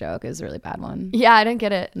was a joke. It was a really bad one. Yeah, I didn't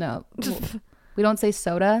get it. No. We don't say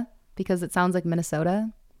soda because it sounds like Minnesota.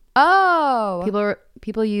 Oh.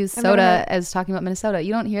 People use I've never soda as talking about Minnesota.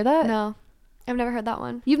 You don't hear that? No. I've never heard that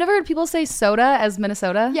one. You've never heard people say soda as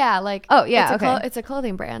Minnesota? Yeah, like, oh yeah, it's a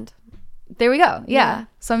clothing brand. There we go. Yeah. Yeah.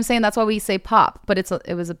 So I'm saying that's why we say pop, but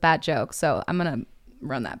it was a bad joke. So I'm gonna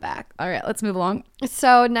run that back. All right, let's move along.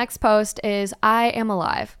 So next post is I am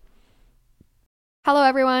alive. Hello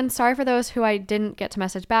everyone. Sorry for those who I didn't get to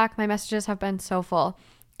message back. My messages have been so full.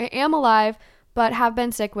 I am alive, but have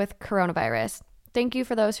been sick with coronavirus. Thank you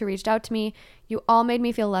for those who reached out to me. You all made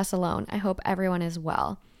me feel less alone. I hope everyone is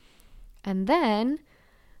well. And then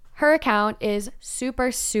her account is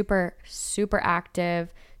super, super, super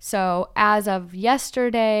active. So as of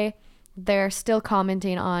yesterday, they're still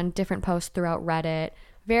commenting on different posts throughout Reddit,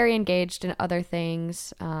 very engaged in other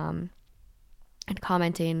things, and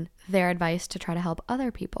commenting their advice to try to help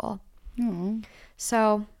other people. Mm.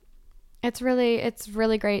 So it's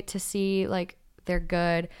really great to see, like, they're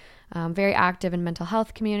good, very active in mental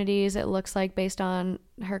health communities, it looks like, based on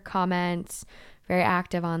her comments, very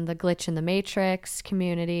active on the Glitch in the Matrix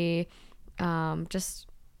community, just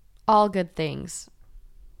all good things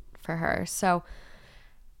for her. So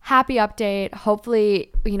happy update.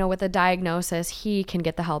 Hopefully, with a diagnosis, he can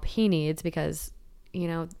get the help he needs, because,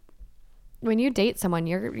 when you date someone,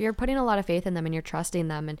 you're putting a lot of faith in them and you're trusting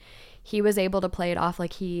them. And he was able to play it off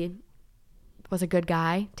like he was a good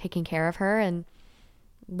guy taking care of her, and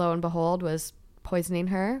lo and behold was poisoning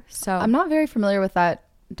her. So I'm not very familiar with that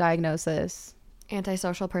diagnosis.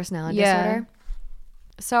 Antisocial personality disorder.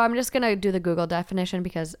 So I'm just going to do the Google definition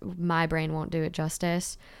because my brain won't do it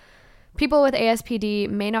justice. People with ASPD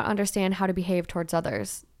may not understand how to behave towards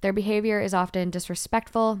others. Their behavior is often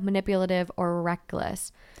disrespectful, manipulative, or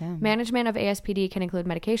reckless. Damn. Management of ASPD can include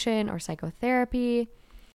medication or psychotherapy.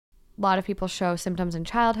 A lot of people show symptoms in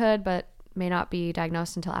childhood, but may not be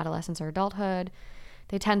diagnosed until adolescence or adulthood.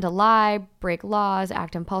 They tend to lie, break laws,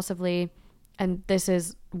 act impulsively, and this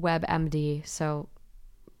is WebMD, so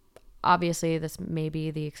obviously this may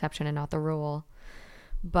be the exception and not the rule.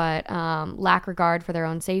 But lack regard for their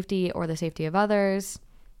own safety or the safety of others.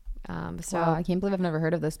 So wow, I can't believe I've never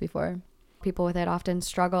heard of this before. People with it often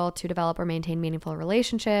struggle to develop or maintain meaningful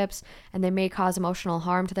relationships, and they may cause emotional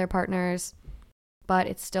harm to their partners. But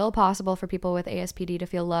it's still possible for people with ASPD to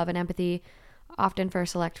feel love and empathy, often for a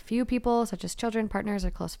select few people, such as children, partners,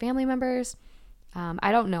 or close family members.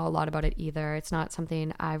 I don't know a lot about it either. It's not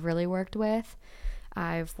something I've really worked with.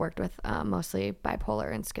 I've worked with mostly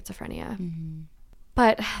bipolar and schizophrenia. Mm-hmm.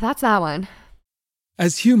 But that's that one.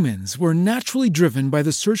 As humans, we're naturally driven by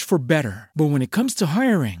the search for better. But when it comes to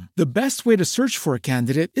hiring, the best way to search for a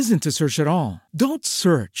candidate isn't to search at all. Don't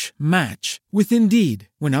search, match with Indeed.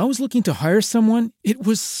 When I was looking to hire someone, it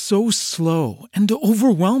was so slow and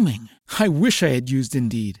overwhelming. I wish I had used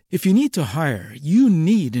Indeed. If you need to hire, you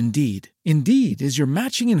need Indeed. Indeed is your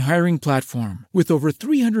matching and hiring platform with over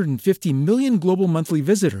 350 million global monthly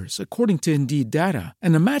visitors, according to Indeed data,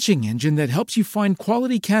 and a matching engine that helps you find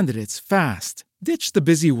quality candidates fast. Ditch the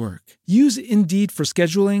busy work. Use Indeed for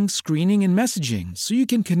scheduling, screening, and messaging so you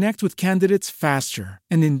can connect with candidates faster.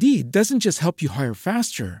 And Indeed doesn't just help you hire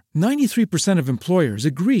faster. 93% of employers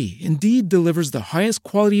agree Indeed delivers the highest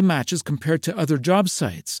quality matches compared to other job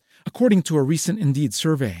sites, according to a recent Indeed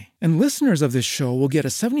survey. And listeners of this show will get a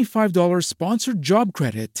 $75 sponsored job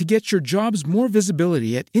credit to get your jobs more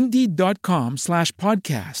visibility at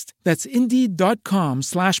Indeed.com/podcast. That's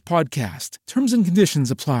Indeed.com/podcast. Terms and conditions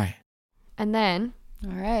apply. And then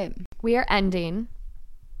All right. we are ending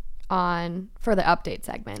for the update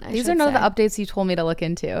segment. These are none of the updates you told me to look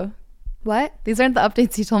into. What? These aren't the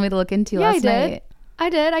updates you told me to look into last night. I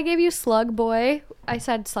did. I gave you Slug Boy. I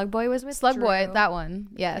said Slug Boy was with Slug Drew. Boy, that one.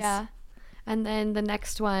 Yes. Yeah. And then the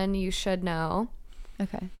next one you should know.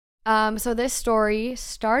 Okay. So this story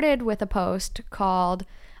started with a post called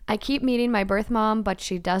I keep meeting my birth mom, but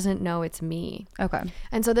she doesn't know it's me. Okay.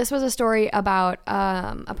 And so this was a story about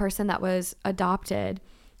a person that was adopted,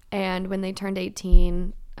 and when they turned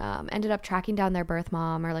 18, ended up tracking down their birth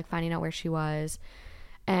mom or like finding out where she was.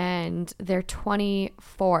 And they're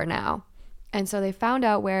 24 now. And so they found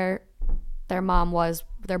out where their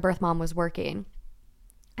birth mom was working.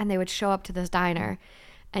 And they would show up to this diner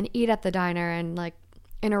and eat at the diner and like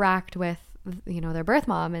interact with, their birth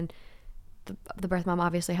mom. And the birth mom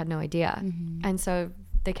obviously had no idea. Mm-hmm. And so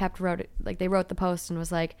they wrote the post and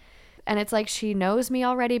was like, and it's like, she knows me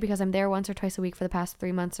already because I'm there once or twice a week for the past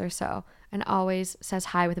 3 months or so and always says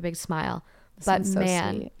hi with a big smile. But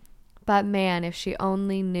man, if she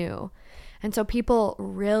only knew. And so people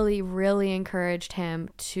really, really encouraged him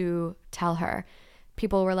to tell her.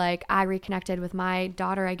 People were like, I reconnected with my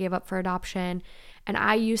daughter I gave up for adoption, and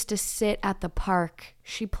I used to sit at the park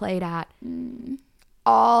she played at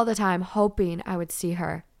all the time, hoping I would see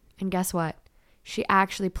her. And guess what? She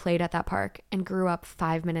actually played at that park and grew up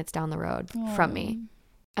 5 minutes down the road from me.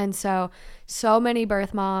 And so many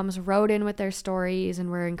birth moms wrote in with their stories and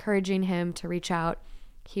were encouraging him to reach out.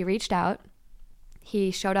 He reached out.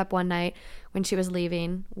 He showed up one night when she was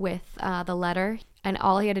leaving with the letter, and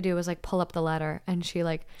all he had to do was like pull up the letter, and she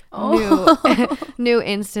knew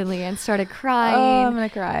instantly and started crying. Oh, I'm gonna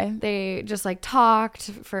cry. They just like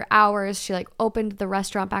talked for hours. She like opened the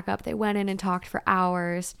restaurant back up. They went in and talked for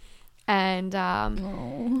hours, and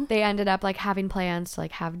they ended up like having plans to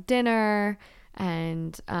like have dinner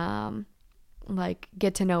and like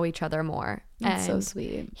get to know each other more. That's and so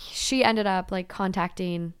sweet. She ended up like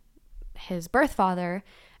contacting his birth father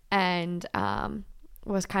and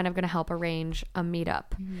was kind of going to help arrange a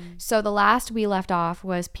meetup. Mm-hmm. So the last we left off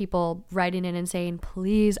was people writing in and saying,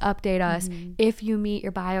 please update us if you meet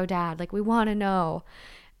your bio dad. Like, we want to know.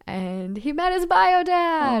 And he met his bio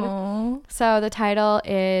dad. Aww. So the title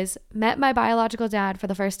is Met My Biological Dad for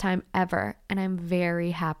the First Time Ever, and I'm very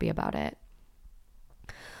happy about it.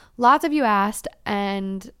 Lots of you asked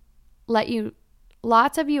to let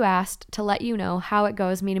you know how it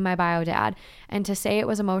goes meeting my bio dad, and to say it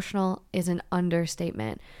was emotional is an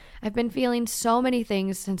understatement. I've been feeling so many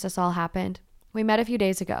things since this all happened. We met a few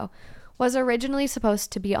days ago. Was originally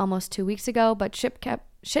supposed to be almost 2 weeks ago, but shit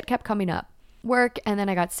kept coming up. Work, and then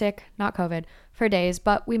I got sick, not COVID, for days,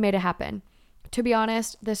 but we made it happen. To be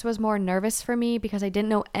honest, this was more nervous for me because I didn't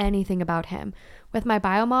know anything about him. With my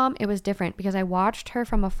bio mom, it was different because I watched her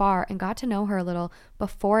from afar and got to know her a little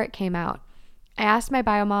before it came out. I asked my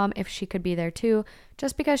bio mom if she could be there too,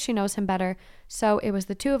 just because she knows him better, so it was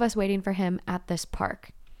the two of us waiting for him at this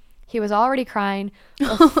park. He was already crying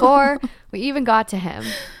before we even got to him.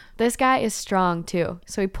 This guy is strong too,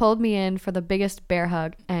 so he pulled me in for the biggest bear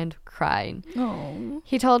hug and crying. Aww.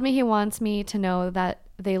 He told me he wants me to know that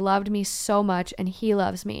they loved me so much and he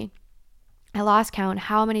loves me. I lost count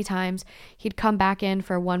how many times he'd come back in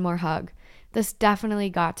for one more hug. This definitely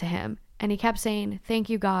got to him. And he kept saying, thank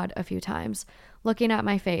you, God, a few times, looking at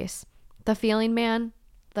my face. The feeling, man,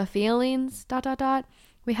 the feelings, ...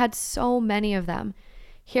 We had so many of them.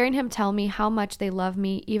 Hearing him tell me how much they love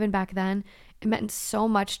me, even back then, it meant so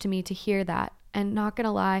much to me to hear that. And not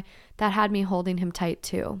gonna lie, that had me holding him tight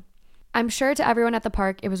too. I'm sure to everyone at the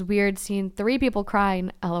park, it was weird seeing 3 people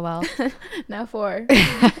crying, LOL. Now 4.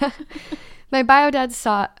 My bio dad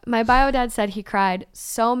said he cried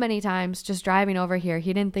so many times just driving over here.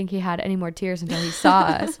 He didn't think he had any more tears until he saw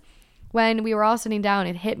us. When we were all sitting down,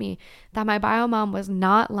 it hit me that my bio mom was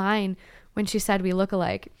not lying when she said we look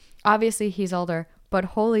alike. Obviously, he's older, but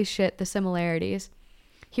holy shit, the similarities.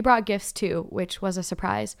 He brought gifts too, which was a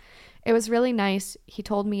surprise. It was really nice. He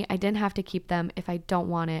told me I didn't have to keep them if I don't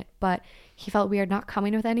want it, but he felt weird not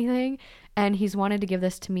coming with anything, and he's wanted to give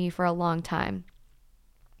this to me for a long time.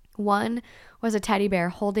 One was a teddy bear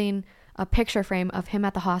holding a picture frame of him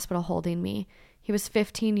at the hospital holding me. He was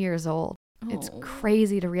 15 years old. It's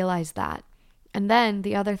crazy to realize that. And then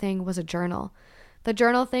the other thing was a journal. The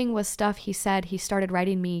journal thing was stuff he said he started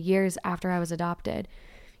writing me years after I was adopted.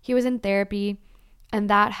 He was in therapy, and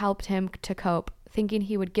that helped him to cope, thinking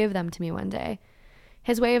he would give them to me one day.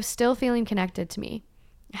 His way of still feeling connected to me.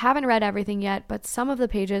 I haven't read everything yet, but some of the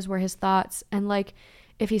pages were his thoughts and like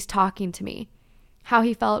if he's talking to me. How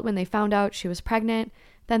he felt when they found out she was pregnant,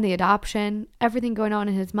 then the adoption, everything going on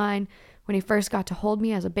in his mind when he first got to hold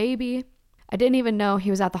me as a baby. I didn't even know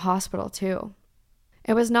he was at the hospital too.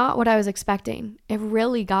 It was not what I was expecting. It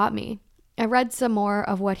really got me. I read some more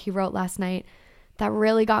of what he wrote last night that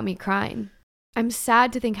really got me crying. I'm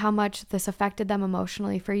sad to think how much this affected them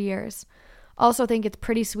emotionally for years. Also think it's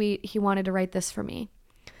pretty sweet he wanted to write this for me.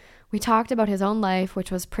 We talked about his own life,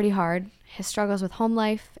 which was pretty hard, his struggles with home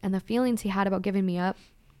life, and the feelings he had about giving me up.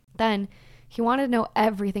 Then, he wanted to know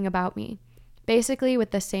everything about me, basically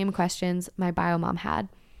with the same questions my bio mom had.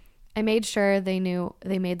 I made sure they knew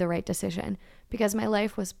they made the right decision, because my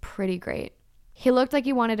life was pretty great. He looked like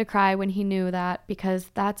he wanted to cry when he knew that, because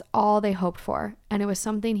that's all they hoped for, and it was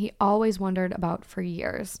something he always wondered about for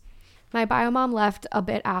years. My bio mom left a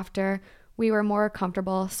bit after we were more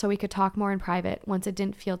comfortable so we could talk more in private once it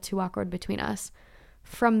didn't feel too awkward between us.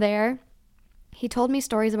 From there, he told me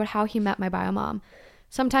stories about how he met my bio mom.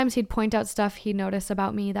 Sometimes he'd point out stuff he'd notice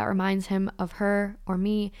about me that reminds him of her or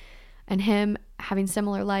me and him having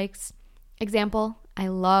similar likes. Example, I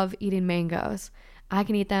love eating mangoes. I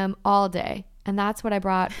can eat them all day, and that's what I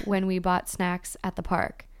brought when we bought snacks at the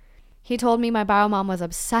park. He told me my bio mom was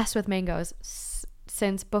obsessed with mangoes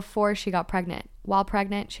since before she got pregnant. While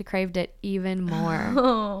pregnant, she craved it even more.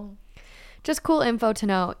 Oh. Just cool info to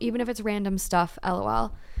know, even if it's random stuff,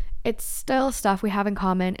 lol. It's still stuff we have in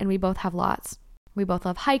common, and we both have lots. We both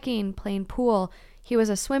love hiking, playing pool. He was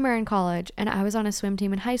a swimmer in college, and I was on a swim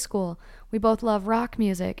team in high school. We both love rock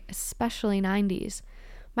music, especially 90s.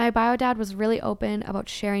 My bio dad was really open about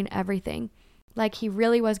sharing everything, like he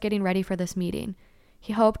really was getting ready for this meeting.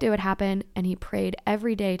 He hoped it would happen, and he prayed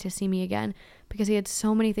every day to see me again because he had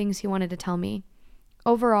so many things he wanted to tell me.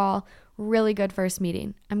 Overall, really good first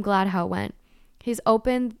meeting. I'm glad how it went. He's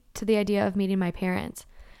open to the idea of meeting my parents.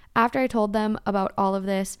 After I told them about all of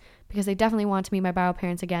this, because they definitely want to meet my bio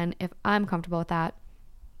parents again if I'm comfortable with that.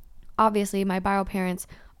 Obviously, my bio parents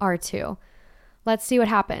are too. Let's see what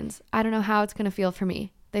happens. I don't know how it's going to feel for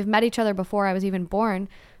me. They've met each other before I was even born,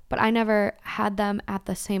 but I never had them at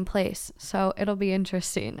the same place, so it'll be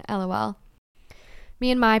interesting, lol. Me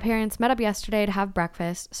and my parents met up yesterday to have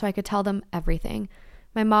breakfast so I could tell them everything.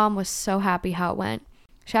 My mom was so happy how it went.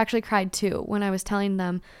 She actually cried too when I was telling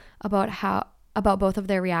them about both of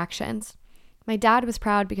their reactions. My dad was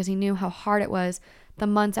proud because he knew how hard it was the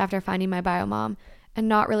months after finding my bio mom and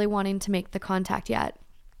not really wanting to make the contact yet.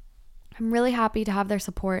 I'm really happy to have their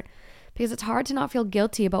support because it's hard to not feel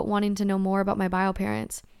guilty about wanting to know more about my bio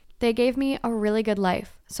parents. They gave me a really good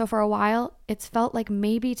life, so for a while, it's felt like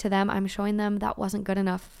maybe to them I'm showing them that wasn't good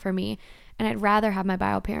enough for me, and I'd rather have my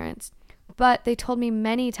bio parents. But they told me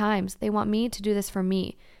many times they want me to do this for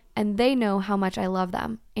me, and they know how much I love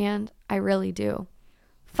them, and I really do.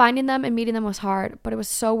 Finding them and meeting them was hard, but it was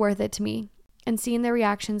so worth it to me, and seeing their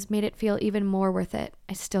reactions made it feel even more worth it.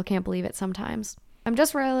 I still can't believe it sometimes. I'm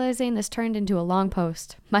just realizing this turned into a long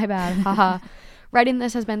post. My bad, haha. Writing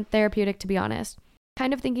this has been therapeutic, to be honest.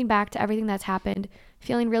 Kind of thinking back to everything that's happened,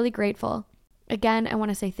 feeling really grateful. Again, I want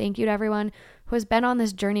to say thank you to everyone who has been on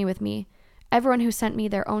this journey with me. Everyone who sent me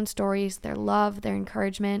their own stories, their love, their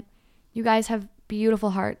encouragement. You guys have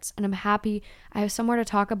beautiful hearts, and I'm happy I have somewhere to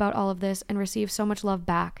talk about all of this and receive so much love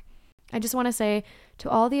back. I just want to say to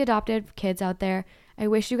all the adopted kids out there, I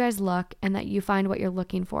wish you guys luck and that you find what you're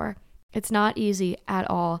looking for. It's not easy at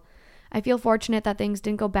all. I feel fortunate that things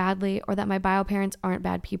didn't go badly or that my bio parents aren't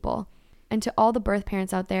bad people. And to all the birth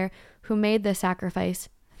parents out there who made this sacrifice,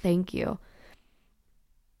 thank you.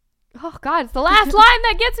 Oh God, it's the last line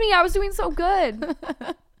that gets me. I was doing so good.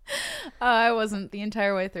 I wasn't the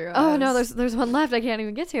entire way through. Oh no, there's one left I can't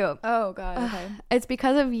even get to. Oh God, okay. It's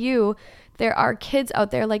because of you. There are kids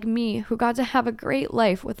out there like me who got to have a great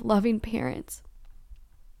life with loving parents.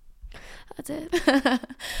 That's it.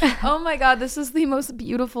 Oh my God, this is the most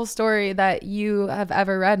beautiful story that you have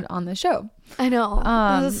ever read on the show. I know.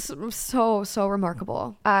 This is so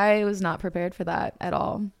remarkable. I was not prepared for that at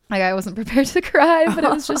all. Like, I wasn't prepared to cry, but it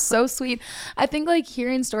was just so sweet. I think like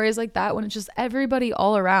hearing stories like that when it's just everybody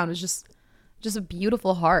all around is just a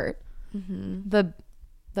beautiful heart.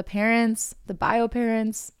 The parents, the bio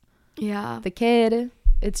parents, the kid,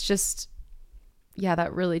 it's just, yeah,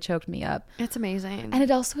 that really choked me up. It's amazing. And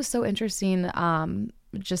it also is so interesting,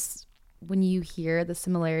 just when you hear the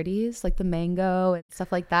similarities, like the mango and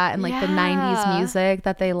stuff like that, and like the 90s music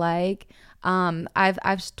that they like.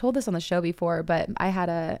 I've told this on the show before, but I had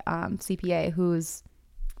a CPA who's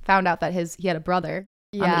found out that he had a brother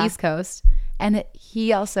on the East Coast, and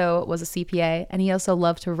he also was a CPA, and he also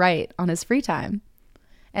loved to write on his free time.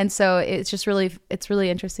 And so it's really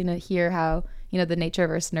interesting to hear how, you know, the nature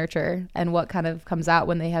versus nurture and what kind of comes out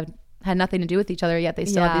when they have had nothing to do with each other, yet they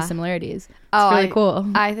still have these similarities. It's really cool.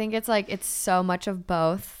 I think it's so much of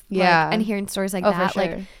both. Yeah. Like, and hearing stories like that, for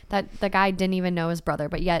sure. like that the guy didn't even know his brother,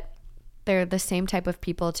 but yet they're the same type of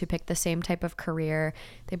people to pick the same type of career.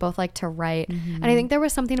 They both like to write. And I think there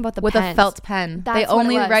was something about the with pens. a felt pen. That's they what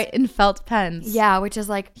only it was. write in felt pens. Yeah, which is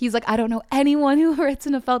like, He's like, I don't know anyone who writes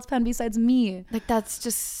in a felt pen besides me. like that's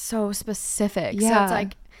just so specific. So Yeah. it's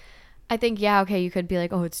like, I think, okay, you could be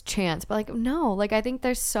like, oh, it's chance, but like, no, like I think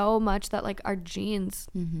there's so much that like our genes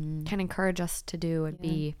can encourage us to do and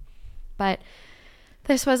be. But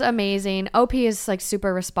this was amazing. OP is like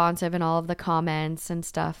super responsive in all of the comments and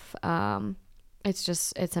stuff.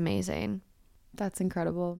 It's amazing. That's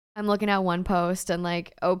incredible. I'm looking at one post and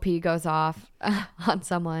like OP goes off on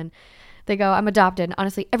someone. They go, I'm adopted.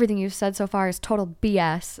 Honestly, everything you've said so far is total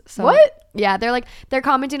BS. So, What? Yeah, they're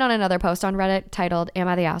commenting on another post on Reddit titled, Am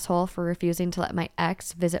I the asshole for refusing to let my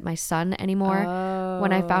ex visit my son anymore?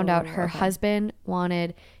 When I found out her husband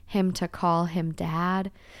wanted him to call him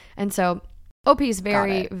dad. And so OP is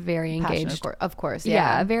very, very engaged. Of course.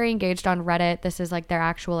 Yeah, very engaged on Reddit. This is like their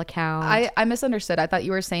actual account. I misunderstood. I thought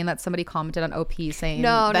you were saying that somebody commented on OP saying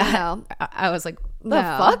No. I was like, the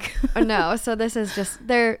fuck? No. So this is just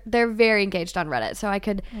they're very engaged on Reddit. So I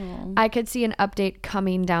could see an update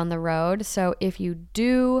coming down the road. So if you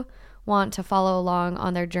do want to follow along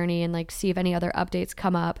on their journey and like see if any other updates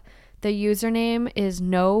come up, the username is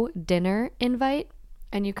No Dinner Invite,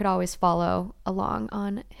 and you could always follow along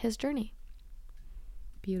on his journey.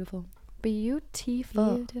 Beautiful.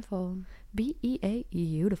 Beautiful. B-E-A,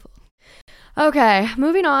 beautiful. Okay,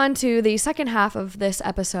 moving on to the second half of this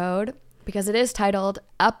episode, because it is titled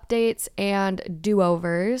Updates and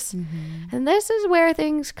Do-Overs. And this is where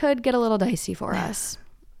things could get a little dicey for us.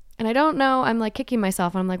 And I don't know, I'm like kicking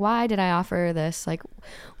myself. I'm like, why did I offer this? Like,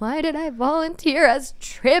 why did I volunteer as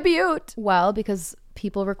tribute? Well, because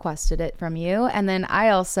people requested it from you. And then I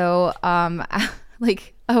also,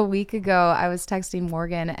 like a week ago, I was texting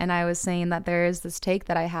Morgan and I was saying that there is this take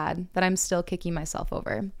that I had that I'm still kicking myself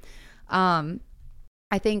over.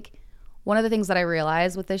 I think one of the things that I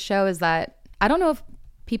realized with this show is that I don't know if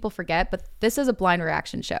people forget, but this is a blind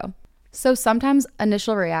reaction show. So sometimes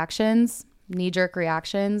initial reactions, knee-jerk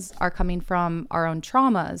reactions, are coming from our own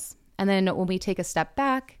traumas. And then when we take a step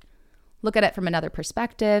back, look at it from another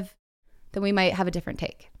perspective, then we might have a different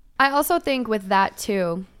take. I also think with that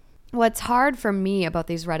too, what's hard for me about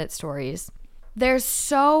these Reddit stories, there's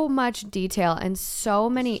so much detail and so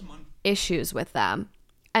many issues with them.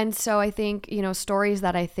 And so I think, you know, stories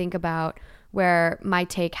that I think about where my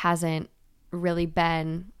take hasn't really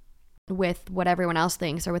been with what everyone else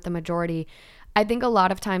thinks or with the majority, I think a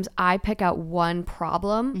lot of times I pick out one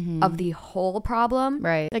problem of the whole problem.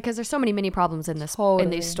 Right. Because there's so many mini problems in this Totally. in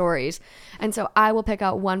these stories. And so I will pick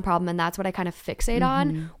out one problem and that's what I kind of fixate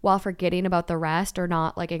on while forgetting about the rest or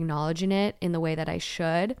not like acknowledging it in the way that I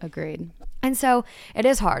should. Agreed. And so it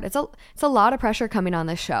is hard. It's a lot of pressure coming on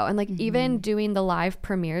this show. And like even doing the live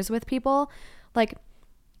premieres with people, like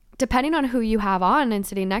depending on who you have on and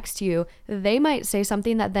sitting next to you, they might say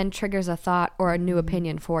something that then triggers a thought or a new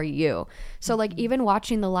opinion for you. So like even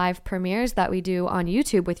watching the live premieres that we do on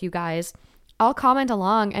YouTube with you guys, I'll comment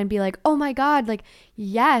along and be like, oh my God, like,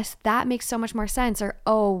 yes, that makes so much more sense. Or,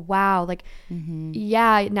 oh, wow, like,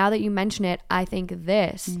 yeah, now that you mention it, I think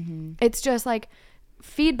this. It's just like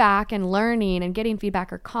feedback and learning and getting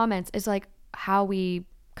feedback or comments is like how we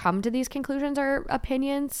come to these conclusions or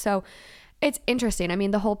opinions. So it's interesting. I mean,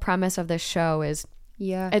 the whole premise of this show is,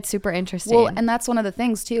 it's super interesting. Well, and that's one of the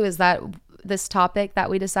things too, is that this topic that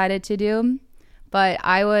we decided to do, but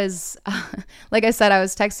I was, like I said, I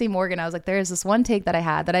was texting Morgan. I was like, there is this one take that I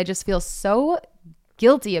had that I just feel so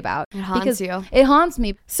guilty about. It haunts you. It haunts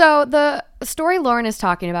me. So the story Lauren is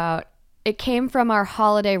talking about it came from our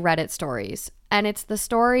holiday Reddit stories. And it's the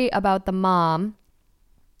story about the mom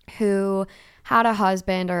who had a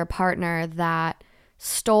husband or a partner that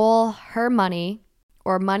stole her money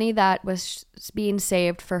or money that was being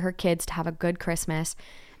saved for her kids to have a good Christmas.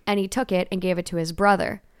 And he took it and gave it to his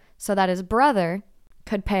brother so that his brother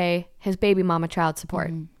could pay his baby mama child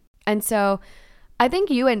support. And so I think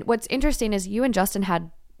what's interesting is you and Justin had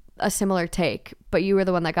a similar take, but you were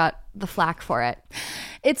the one that got the flack for it.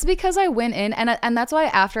 It's because I went in and that's why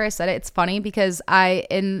after I said it, it's funny because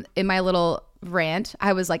in my little rant,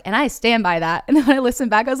 I was like, and I stand by that. And then when I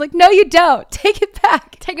listened back, I was like, no, you don't. Take it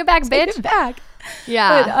back. Take it back, bitch. Take it back.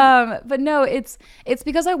 Yeah. But no, it's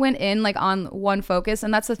because I went in like on one focus.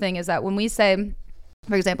 And that's the thing is that when we say,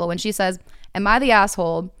 for example, when she says, am I the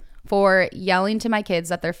asshole for yelling to my kids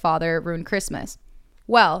that their father ruined Christmas?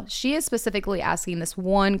 Well, she is specifically asking this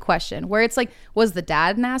one question where it's like, was the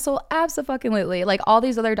dad an asshole? Absolutely. Like all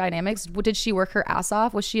these other dynamics, did she work her ass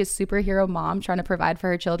off? Was she a superhero mom trying to provide for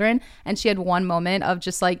her children? And she had one moment of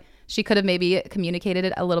just like, she could have maybe communicated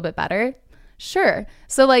it a little bit better. Sure.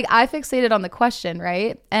 So like I fixated on the question,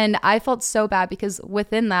 right? And I felt so bad because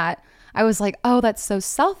within that, I was like, oh, that's so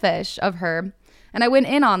selfish of her. And I went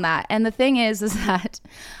in on that. And the thing is that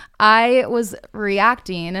I was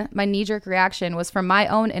reacting, my knee-jerk reaction was from my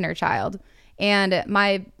own inner child. And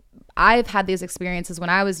I've had these experiences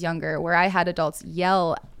when I was younger where I had adults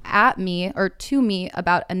yell at me or to me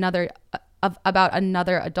about another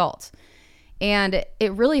adult. And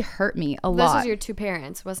it really hurt me a lot. This is your two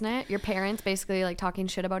parents, wasn't it? Your parents basically like talking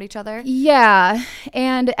shit about each other? Yeah.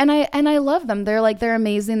 And I love them. They're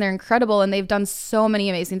amazing, they're incredible, and they've done so many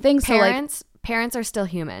amazing things. Parents are still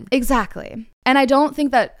human. Exactly. And I don't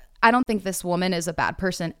think this woman is a bad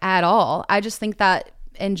person at all. I just think that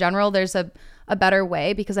in general, there's a better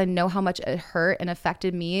way because I know how much it hurt and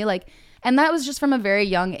affected me. And that was just from a very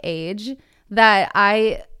young age that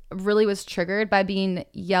I really was triggered by being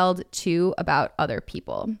yelled to about other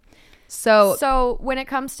people. So when it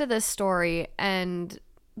comes to this story and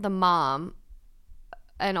the mom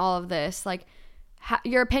and all of this, like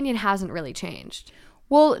your opinion hasn't really changed.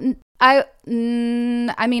 Well, I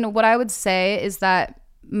mean, what I would say is that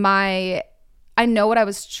I know what I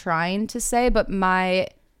was trying to say, but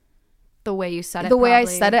the way you said it, I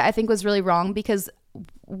said it, I think was really wrong because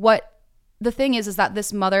the thing is that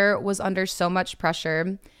this mother was under so much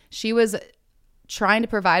pressure. She was trying to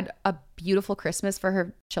provide a beautiful Christmas for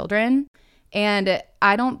her children. And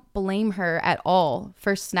I don't blame her at all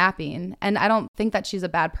for snapping. And I don't think that she's a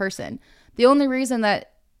bad person. The only reason that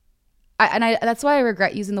that's why I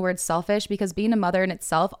regret using the word selfish, because being a mother in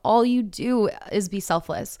itself, all you do is be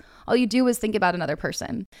selfless. All you do is think about another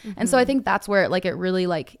person. Mm-hmm. And so I think that's where it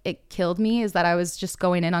really it killed me, is that I was just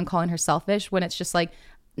going in on calling her selfish when it's just like,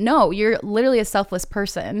 no, you're literally a selfless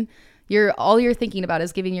person. All you're thinking about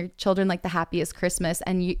is giving your children the happiest Christmas,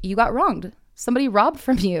 and you got wronged. Somebody robbed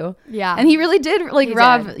from you. Yeah. And he really did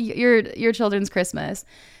rob your children's Christmas.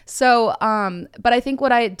 So, but I think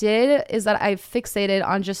what I did is that I fixated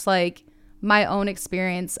on just my own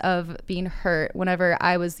experience of being hurt whenever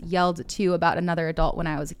I was yelled to about another adult when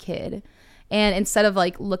I was a kid. And instead of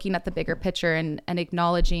looking at the bigger picture and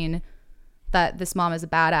acknowledging that this mom is a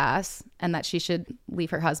badass and that she should leave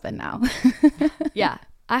her husband now. Yeah.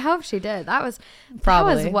 I hope she did. That was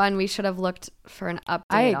one we should have looked for an update.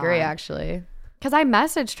 I agree, actually. Because I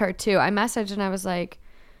messaged her too. I messaged and I was like,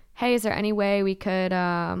 hey, is there any way we could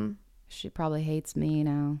She probably hates me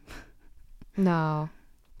now. No.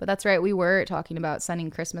 But that's right. We were talking about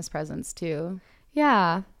sending Christmas presents too.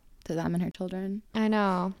 Yeah. To them and her children. I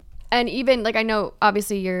know. And even I know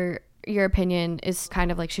obviously your opinion is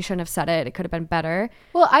kind of she shouldn't have said it. It could have been better.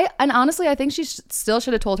 Well, honestly, I think she still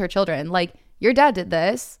should have told her children, your dad did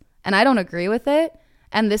this and I don't agree with it.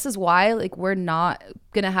 And this is why we're not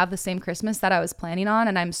going to have the same Christmas that I was planning on.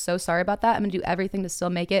 And I'm so sorry about that. I'm going to do everything to still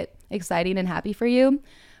make it exciting and happy for you.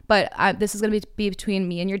 But this is going to be between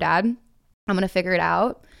me and your dad. I'm going to figure it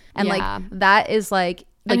out. And that is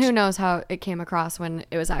and who knows how it came across when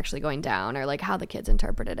it was actually going down, or how the kids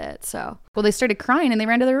interpreted it. So, well, they started crying and they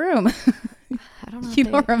ran to their room. I don't know. You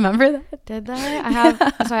don't remember that? Did they? I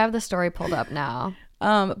have the story pulled up now.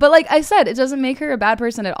 But I said, it doesn't make her a bad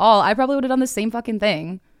person at all. I probably would have done the same fucking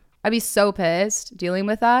thing. I'd be so pissed dealing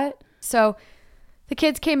with that. So the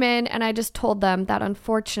kids came in and I just told them that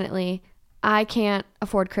unfortunately I can't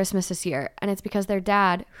afford Christmas this year. And it's because their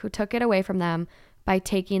dad, who took it away from them by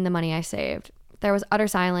taking the money I saved. There was utter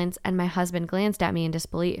silence and my husband glanced at me in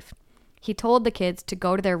disbelief. He told the kids to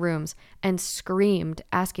go to their rooms and screamed,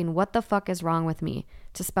 asking what the fuck is wrong with me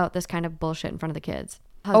to spout this kind of bullshit in front of the kids.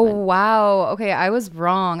 husband. Oh, wow. Okay, I was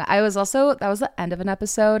wrong. I was also, that was the end of an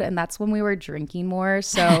episode, and that's when we were drinking more.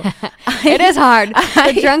 So it is hard.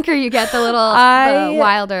 The drunker you get, the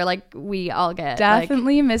wilder, like we all get.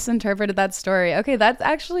 Definitely misinterpreted that story. Okay, that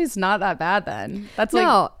actually is not that bad then. That's like,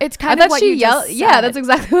 no, it's kind of what you just said. Yeah, that's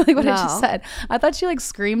exactly like what I just said. I thought she like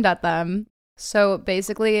screamed at them. So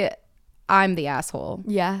basically, I'm the asshole.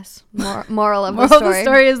 Yes. Moral of the story. Moral of the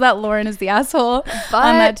story is that Lauren is the asshole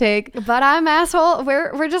on that take. But I'm asshole.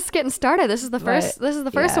 We're just getting started. This is the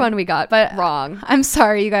first one we got wrong. I'm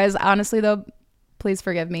sorry, you guys. Honestly, though, please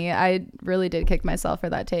forgive me. I really did kick myself for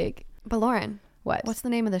that take. But Lauren, what? What's the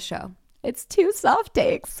name of the show? It's 2 soft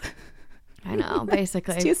takes. I know,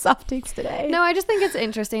 basically. It's 2 soft takes today. No, I just think it's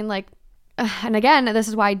interesting. Like, and again, this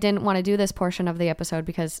is why I didn't want to do this portion of the episode,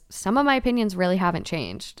 because some of my opinions really haven't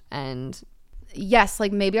changed. And yes,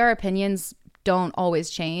 like maybe our opinions don't always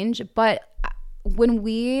change, but when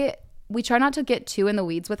we try not to get too in the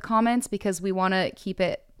weeds with comments, because we want to keep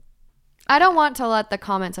it. I don't want to let the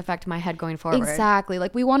comments affect my head going forward. Exactly.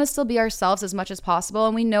 Like we want to still be ourselves as much as possible.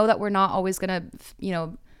 And we know that we're not always going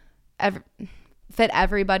to, fit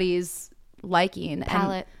everybody's liking.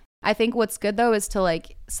 Palette. And I think what's good though is to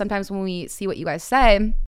like, sometimes when we see what you guys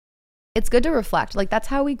say, it's good to reflect. Like that's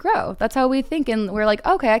how we grow. That's how we think. And we're like,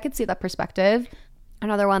 okay, I could see that perspective.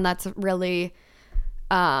 Another one that's really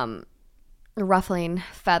ruffling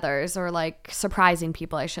feathers, or like surprising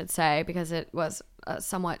people, I should say, because it was a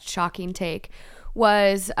somewhat shocking take,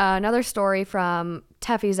 was another story from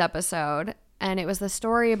Teffy's episode. And it was the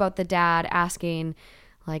story about the dad asking,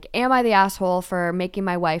 like, am I the asshole for making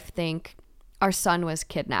my wife think our son was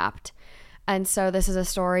kidnapped? And so this is a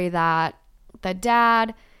story that the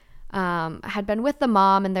dad had been with the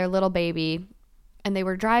mom and their little baby, and they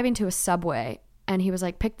were driving to a Subway, and he was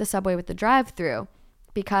like, pick the Subway with the drive-through,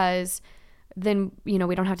 because then, we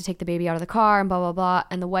don't have to take the baby out of the car and blah, blah, blah.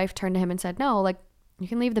 And the wife turned to him and said, no, like, you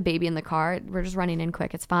can leave the baby in the car. We're just running in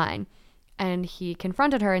quick. It's fine. And he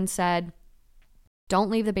confronted her and said, don't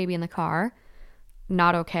leave the baby in the car.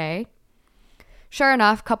 Not okay. Sure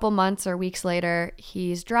enough, a couple months or weeks later,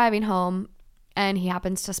 he's driving home and he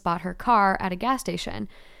happens to spot her car at a gas station.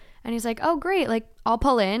 And he's like, oh, great. Like, I'll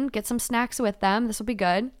pull in, get some snacks with them. This will be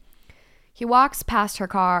good. He walks past her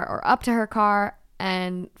car, or up to her car,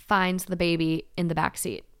 and finds the baby in the back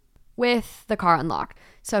seat with the car unlocked.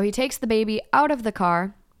 So he takes the baby out of the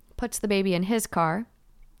car, puts the baby in his car,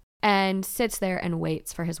 and sits there and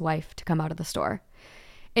waits for his wife to come out of the store.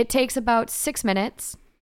 It takes about 6 minutes,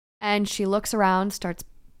 and she looks around, starts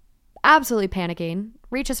absolutely panicking,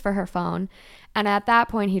 reaches for her phone, and at that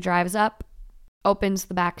point he drives up, opens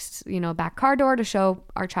the back car door to show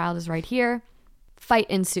our child is right here. Fight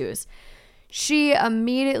ensues. She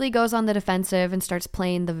immediately goes on the defensive and starts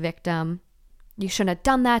playing the victim. You shouldn't have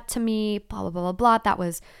done that to me, blah, blah, blah, blah, blah. That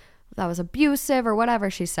was abusive, or whatever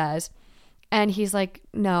she says. And he's like,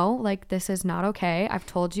 no, like, this is not okay. I've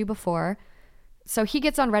told you before. So he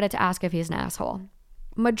gets on Reddit to ask if he's an asshole.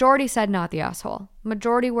 Majority said not the asshole.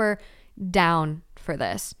 Majority were down for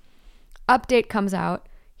this. Update comes out.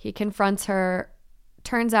 He confronts her.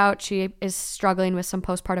 Turns out she is struggling with some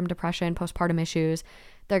postpartum depression, postpartum issues.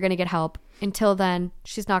 They're going to get help. Until then,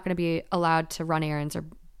 she's not going to be allowed to run errands or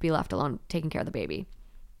be left alone taking care of the baby.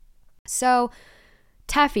 So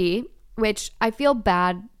Teffy, which I feel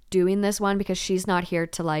bad doing this one because she's not here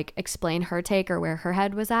to like explain her take or where her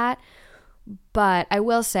head was at. But I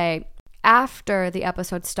will say, after the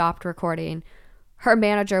episode stopped recording, her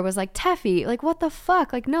manager was like, Teffy, like, what the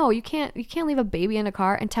fuck? Like, no, you can't leave a baby in a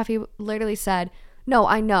car. And Teffy literally said, no,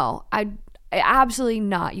 I know. I absolutely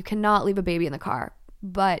not. You cannot leave a baby in the car.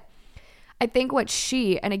 But I think what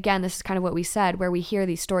and again, this is kind of what we said, where we hear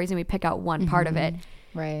these stories and we pick out one part of it.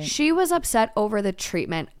 Right. She was upset over the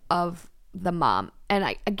treatment of the mom.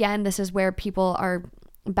 And again, this is where people are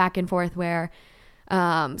back and forth, where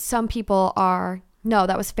some people are, no,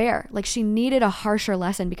 that was fair. Like, she needed a harsher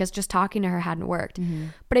lesson because just talking to her hadn't worked. Mm-hmm.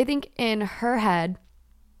 But I think in her head,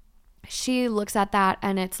 she looks at that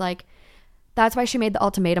and it's like, that's why she made the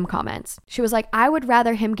ultimatum comments. She was like, I would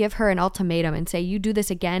rather him give her an ultimatum and say, you do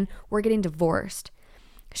this again, we're getting divorced.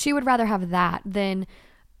 She would rather have that than,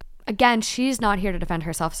 again, she's not here to defend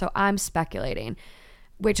herself, so I'm speculating,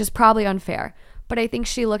 which is probably unfair. But I think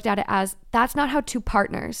she looked at it as, that's not how two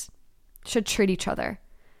partners should treat each other.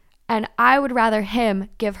 And I would rather him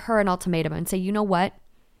give her an ultimatum and say, you know what?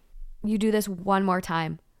 You do this one more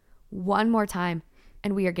time,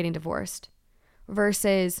 and we are getting divorced,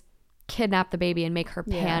 versus kidnap the baby and make her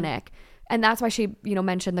panic. Yeah. And that's why she,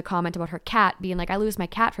 mentioned the comment about her cat being like, I lose my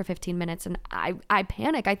cat for 15 minutes and I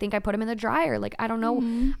panic. I think I put him in the dryer. Like, I don't know.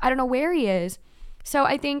 Mm-hmm. I don't know where he is. So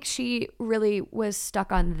I think she really was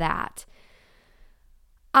stuck on that.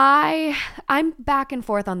 I'm back and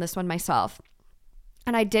forth on this one myself.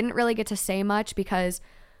 And I didn't really get to say much because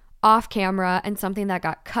off camera and something that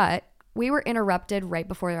got cut, we were interrupted right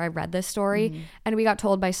before I read this story. And we got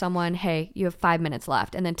told by someone, hey, you have 5 minutes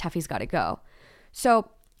left. And then Teffy's got to go. So,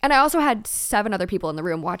 and I also had 7 other people in the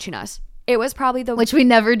room watching us. It was probably which we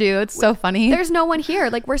never do. It's so funny. There's no one here.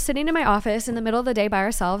 Like, we're sitting in my office in the middle of the day by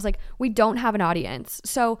ourselves. Like, we don't have an audience.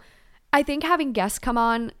 So I think having guests come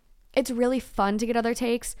on, it's really fun to get other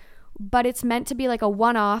takes, but it's meant to be like a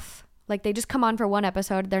one-off. Like, they just come on for one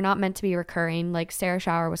episode. They're not meant to be recurring. Like, Sarah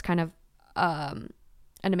Shower was kind of an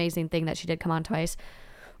amazing thing that she did come on twice.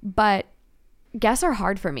 But guests are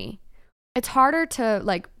hard for me. It's harder to,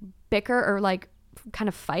 like, bicker or, like, kind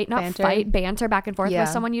of banter back and forth with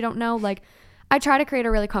someone you don't know. Like, I try to create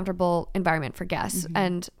a really comfortable environment for guests.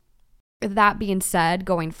 And that being said,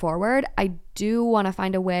 going forward, I do want to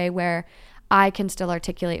find a way where I can still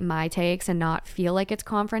articulate my takes and not feel like it's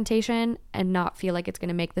confrontation and not feel like it's going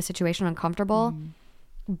to make the situation uncomfortable.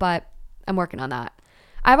 But I'm working on that.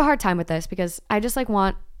 I have a hard time with this because I just I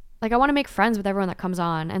want to make friends with everyone that comes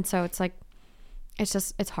on. And so it's like,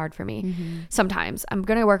 it's hard for me sometimes. I'm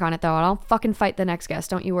going to work on it though. I'll fucking fight the next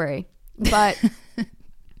guest. Don't you worry. But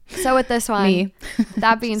so with this one,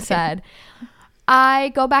 that being said,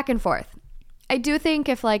 I go back and forth. I do think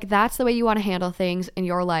if like that's the way you want to handle things in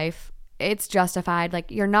your life, it's justified.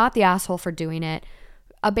 Like, you're not the asshole for doing it.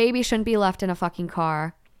 A baby shouldn't be left in a fucking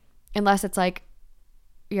car unless it's like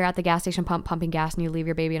you're at the gas station pumping gas and you leave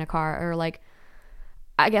your baby in a car. Or like,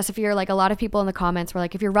 I guess if you're like, a lot of people in the comments were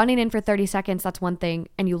like, if you're running in for 30 seconds, that's one thing,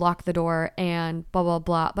 and you lock the door and blah, blah,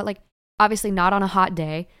 blah. But like, obviously not on a hot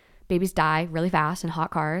day. Babies die really fast in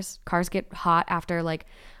hot cars. Cars get hot after like,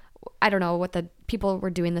 I don't know what the people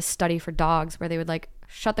were doing this study for dogs where they would like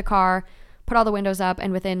shut the car, put all the windows up,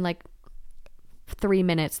 and within like 3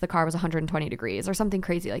 minutes, the car was 120 degrees or something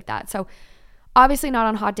crazy like that. So obviously not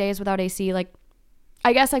on hot days without AC. Like,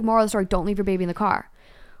 I guess like moral of the story, don't leave your baby in the car.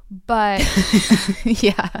 But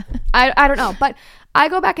yeah, I don't know. But I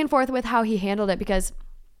go back and forth with how he handled it because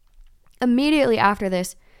immediately after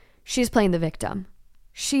this, she's playing the victim.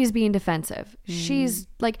 She's being defensive. She's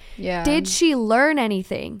like, did she learn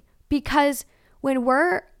anything? Because when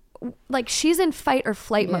we're like, she's in fight or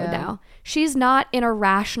flight mode now. She's not in a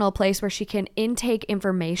rational place where she can intake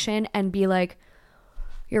information and be like,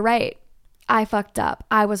 you're right. I fucked up.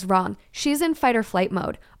 I was wrong. She's in fight or flight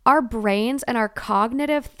mode. Our brains and our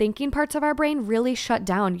cognitive thinking parts of our brain really shut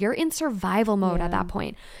down. You're in survival mode at that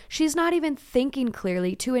point. She's not even thinking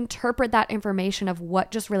clearly to interpret that information of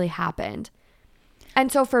what just really happened.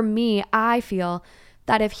 And so for me, I feel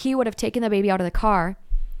that if he would have taken the baby out of the car,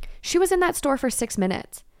 she was in that store for 6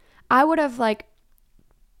 minutes. I would have like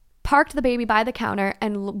parked the baby by the counter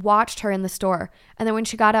and watched her in the store. And then when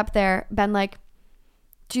she got up there, been like,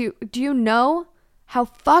 do you know how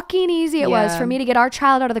fucking easy it was for me to get our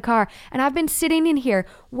child out of the car? And I've been sitting in here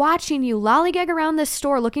watching you lollygag around this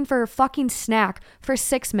store looking for a fucking snack for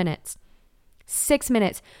 6 minutes. 6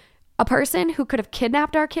 minutes. A person who could have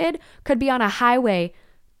kidnapped our kid could be on a highway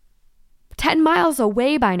 10 miles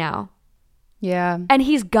away by now. Yeah. And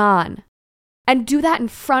he's gone. And do that in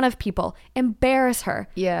front of people. Embarrass her.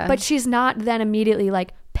 Yeah. But she's not then immediately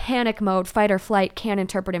like panic mode, fight or flight, can't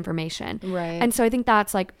interpret information. Right. And so I think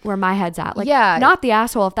that's like where my head's at. Like, not the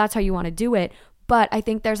asshole if that's how you want to do it, but I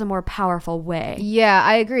think there's a more powerful way. Yeah,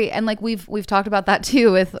 I agree. And like we've talked about that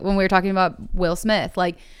too with when we were talking about Will Smith.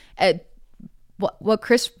 Like what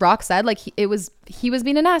Chris Rock said, like he was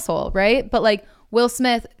being an asshole, right? But like Will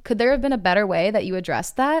Smith, could there have been a better way that you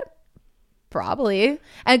addressed that? Probably.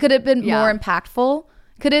 And could it have been more impactful?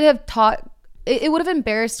 Could it have taught? It would have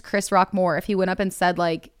embarrassed Chris Rock more if he went up and said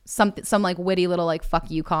like some like witty little like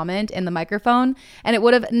fuck you comment in the microphone, and it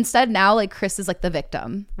would have instead now like Chris is like the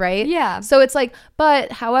victim, right? Yeah. So it's like,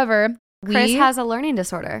 but however, Chris has a learning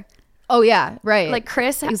disorder. Oh yeah, right. Like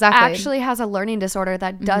Chris actually has a learning disorder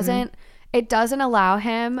that doesn't it doesn't allow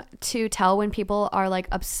him to tell when people are like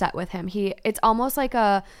upset with him. It's almost like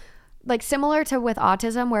similar to with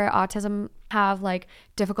autism, where autism have like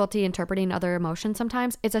difficulty interpreting other emotions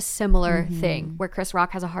sometimes. It's a similar thing where Chris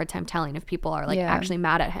Rock has a hard time telling if people are like actually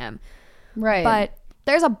mad at him. Right. But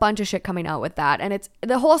there's a bunch of shit coming out with that, and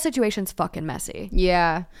the whole situation's fucking messy.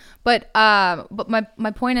 Yeah. But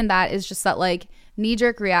my point in that is just that like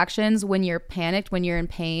knee-jerk reactions when you're panicked, when you're in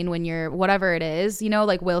pain, when you're whatever it is, you know,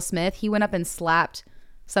 like Will Smith, he went up and slapped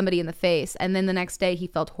somebody in the face, and then the next day he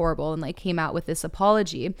felt horrible and like came out with this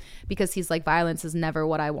apology because he's like, violence is never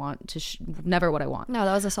what I want never what I want. No,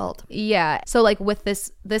 that was assault. Yeah. So like with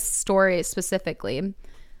this story specifically,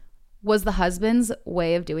 Was the husband's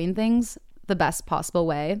way of doing things the best possible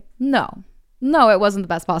way? No, it wasn't the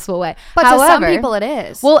best possible way. But to some people it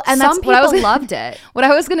is. Well, and some people loved it. What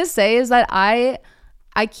I was going to say is that I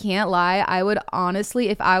can't lie. I would honestly,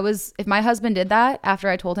 if my husband did that after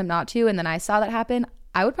I told him not to, and then I saw that happen,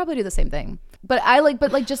 I would probably do the same thing. But I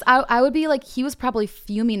would be like, he was probably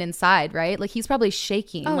fuming inside, right? Like he's probably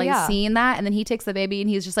shaking, seeing that. And then he takes the baby and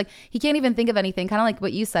he's just like, he can't even think of anything. Kind of like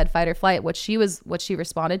what you said, fight or flight. What she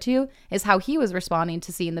responded to is how he was responding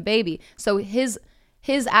to seeing the baby. So his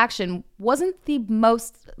action wasn't the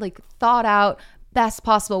most like thought out, best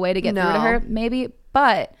possible way to get through to her, maybe.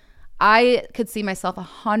 But I could see myself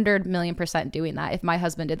 100,000,000% doing that if my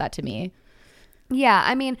husband did that to me. Yeah,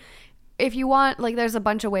 I mean, if you want, like, there's a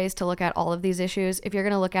bunch of ways to look at all of these issues. If you're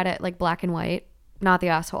going to look at it like black and white, not the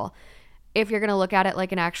asshole. If you're going to look at it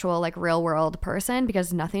like an actual like real world person,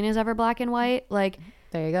 because nothing is ever black and white, like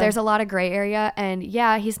there you go. There's a lot of gray area. And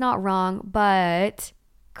yeah, he's not wrong, but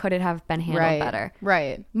could it have been handled better?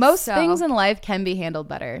 Right. Most things in life can be handled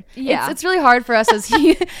better. Yeah. It's really hard for us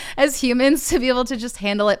as humans to be able to just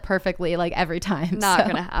handle it perfectly like every time. Not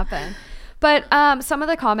going to happen. But some of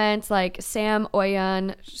the comments, like Sam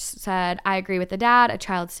Oyan said, I agree with the dad. A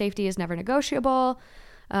child's safety is never negotiable.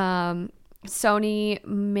 Sony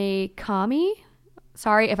Makami,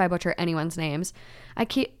 sorry if I butcher anyone's names. I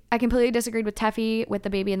completely disagreed with Teffy with the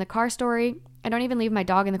baby in the car story. I don't even leave my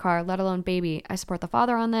dog in the car, let alone baby. I support the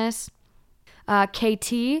father on this.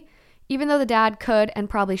 KT, even though the dad could and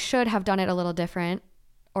probably should have done it a little different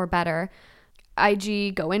or better,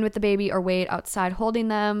 IG, go in with the baby or wait outside holding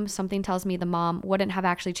them. Something tells me the mom wouldn't have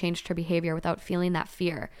actually changed her behavior without feeling that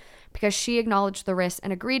fear, because she acknowledged the risk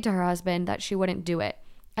and agreed to her husband that she wouldn't do it.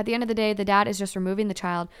 At the end of the day, the dad is just removing the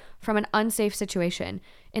child from an unsafe situation.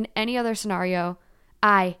 In any other scenario,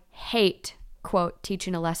 I hate, quote,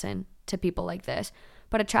 teaching a lesson to people like this,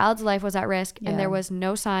 but a child's life was at risk and there was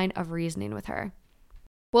no sign of reasoning with her.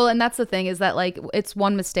 Well, and that's the thing, is that like it's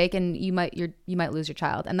one mistake and you might lose your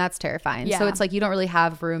child, and that's terrifying. Yeah. So it's like you don't really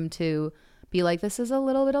have room to be like, this is a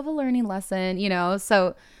little bit of a learning lesson, you know?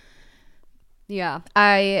 So yeah,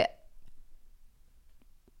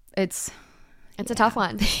 it's a tough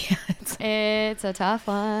one. It's a tough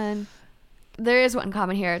one. There is one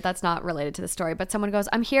comment here that's not related to the story, but someone goes,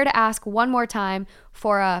 I'm here to ask one more time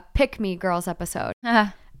for a Pick Me Girls episode.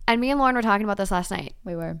 And me and Lauren were talking about this last night.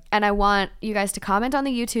 We were. And I want you guys to comment on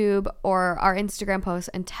the YouTube or our Instagram post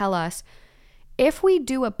and tell us if we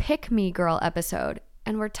do a Pick Me Girl episode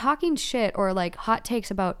and we're talking shit or like hot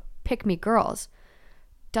takes about Pick Me Girls,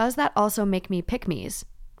 does that also make me pick me's?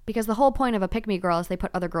 Because the whole point of a Pick Me Girl is they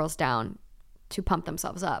put other girls down to pump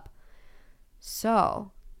themselves up.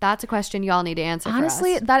 So that's a question y'all need to answer.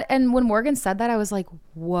 Honestly, for us. And when Morgan said that, I was like,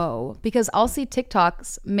 whoa, because I'll see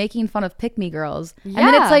TikToks making fun of Pick Me Girls. Yeah. And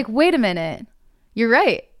then it's like, wait a minute, you're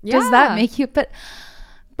right. Yeah. Does that make you, but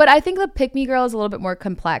I think the Pick Me Girl is a little bit more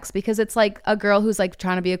complex, because it's like a girl who's like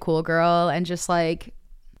trying to be a cool girl and just like,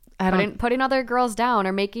 putting other girls down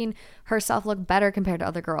or making herself look better compared to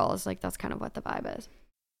other girls. Like that's kind of what the vibe is.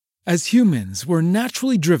 As humans, we're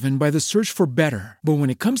naturally driven by the search for better. But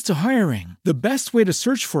when it comes to hiring, the best way to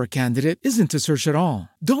search for a candidate isn't to search at all.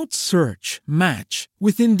 Don't search, match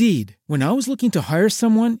with Indeed. When I was looking to hire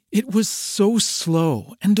someone, it was so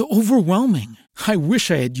slow and overwhelming. I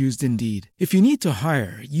wish I had used Indeed. If you need to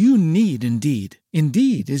hire, you need Indeed.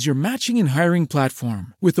 Indeed is your matching and hiring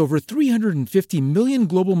platform with over 350 million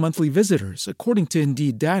global monthly visitors, according to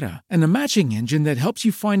Indeed data, and a matching engine that helps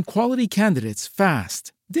you find quality candidates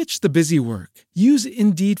fast. Ditch the busy work. Use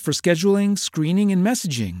Indeed for scheduling, screening, and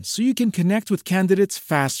messaging so you can connect with candidates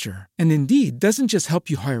faster. And Indeed doesn't just help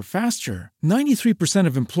you hire faster. 93%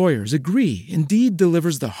 of employers agree Indeed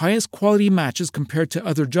delivers the highest quality matches compared to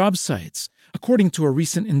other job sites, according to a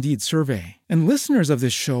recent Indeed survey. And listeners of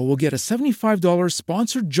this show will get a $75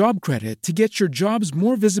 sponsored job credit to get your jobs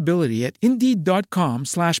more visibility at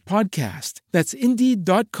Indeed.com/podcast. That's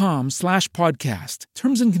Indeed.com/podcast.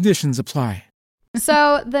 Terms and conditions apply.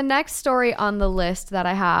 So the next story on the list that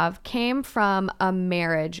I have came from a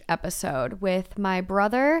marriage episode with my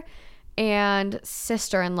brother and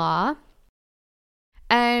sister-in-law.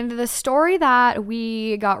 And the story that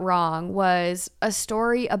we got wrong was a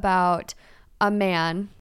story about a man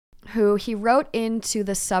who he wrote into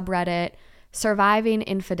the subreddit Surviving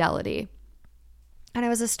Infidelity. And it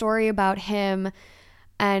was a story about him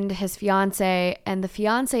and his fiance, and the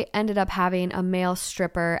fiance ended up having a male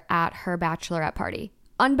stripper at her bachelorette party,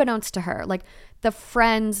 unbeknownst to her. Like the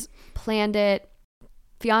friends planned it,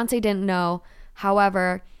 fiance didn't know.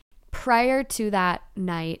 However, prior to that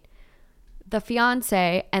night, the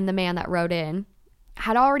fiance and the man that wrote in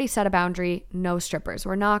had already set a boundary. No strippers.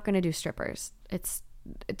 We're not going to do strippers. It's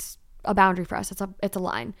a boundary for us. It's a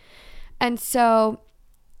line. And so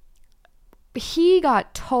he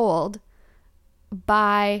got told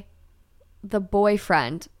by the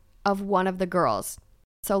boyfriend of one of the girls.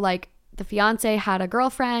 So like the fiance had a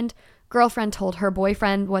girlfriend told her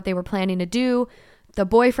boyfriend what they were planning to do. The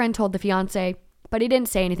boyfriend told the fiance, but he didn't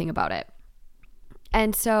say anything about it.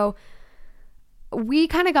 And so we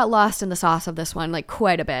kind of got lost in the sauce of this one, like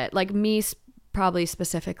quite a bit, like me probably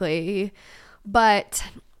specifically. But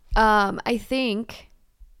I think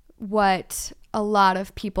what a lot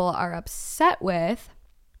of people are upset with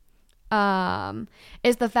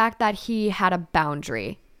is the fact that he had a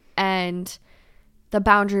boundary and the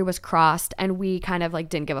boundary was crossed, and we kind of like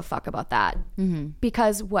didn't give a fuck about that.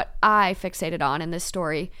 Because what I fixated on in this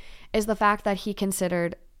story is the fact that he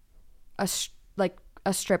considered a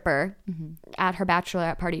stripper at her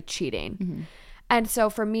bachelorette party cheating. And so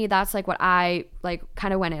for me, that's like what I like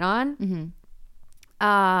kind of went in on.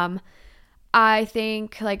 I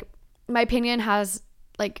think like my opinion has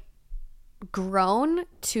like grown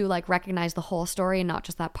to like recognize the whole story and not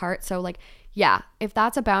just that part. So like, yeah, if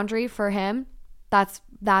that's a boundary for him, that's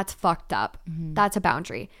fucked up. That's a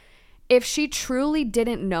boundary. If she truly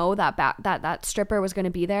didn't know that stripper was going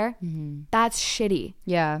to be there, that's shitty.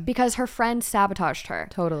 Yeah. Because her friend sabotaged her.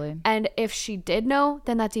 Totally. And if she did know,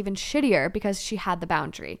 then that's even shittier because she had the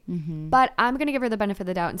boundary. But I'm going to give her the benefit of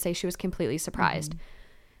the doubt and say she was completely surprised.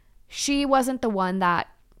 She wasn't the one that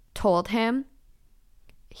told him.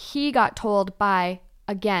 He got told by,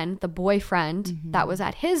 again, the boyfriend that was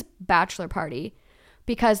at his bachelor party,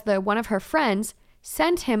 because one of her friends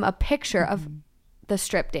sent him a picture of the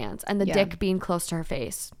strip dance and the dick being close to her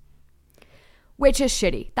face, which is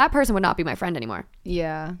shitty. That person would not be my friend anymore.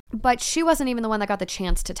 Yeah. But she wasn't even the one that got the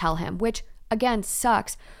chance to tell him, which again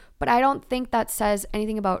sucks. But I don't think that says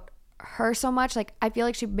anything about her so much. Like, I feel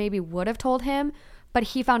like she maybe would have told him, but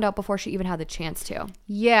he found out before she even had the chance to.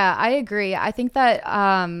 Yeah, I agree. I think that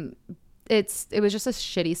it was just a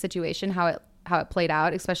shitty situation how it played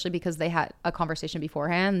out, especially because they had a conversation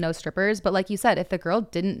beforehand, no strippers. But like you said, if the girl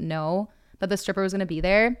didn't know that the stripper was going to be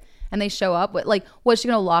there and they show up with, like, was she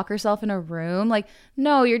going to lock herself in a room? Like,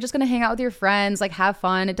 no, you're just going to hang out with your friends, like have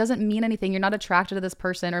fun. It doesn't mean anything. You're not attracted to this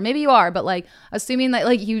person, or maybe you are, but like assuming that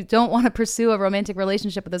like you don't want to pursue a romantic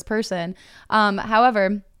relationship with this person.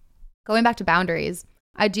 However, going back to boundaries,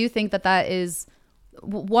 I do think that is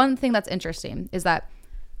one thing that's interesting is that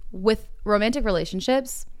with romantic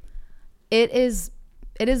relationships, it is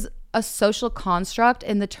a social construct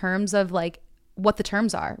in the terms of like what the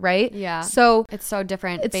terms are, right? Yeah. So it's so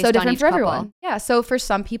different. It's based so different on each for couple. everyone. Yeah. So for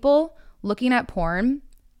some people, looking at porn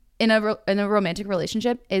in a romantic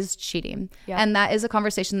relationship is cheating. Yeah. And that is a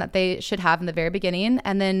conversation that they should have in the very beginning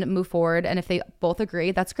and then move forward. And if they both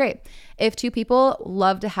agree, that's great. If two people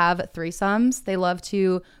love to have threesomes, they love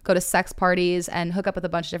to go to sex parties and hook up with a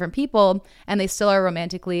bunch of different people, and they still are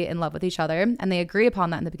romantically in love with each other, and they agree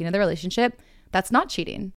upon that in the beginning of the relationship, that's not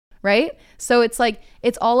cheating, right? So it's like,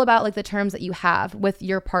 it's all about like the terms that you have with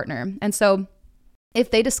your partner. And so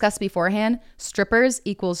if they discuss beforehand, strippers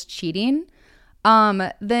equals cheating,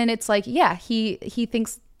 then it's like, yeah, he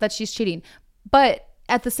thinks that she's cheating. But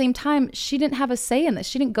at the same time, she didn't have a say in this.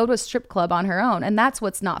 She didn't go to a strip club on her own. And that's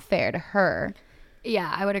what's not fair to her.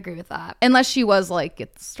 Yeah, I would agree with that. Unless she was like,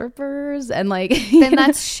 get the strippers and like. Then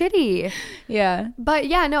that's shitty. Yeah. But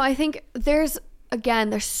yeah, no, I think there's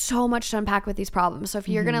so much to unpack with these problems. So if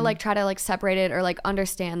you're going to like try to like separate it or like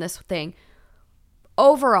understand this thing,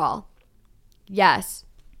 overall, yes,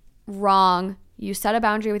 wrong. You set a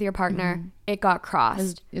boundary with your partner. It got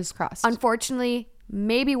crossed. It was crossed. Unfortunately,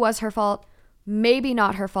 maybe was her fault, maybe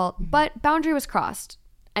not her fault, but boundary was crossed.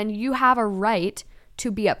 And you have a right to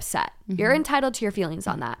be upset. You're entitled to your feelings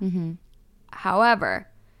on that. However,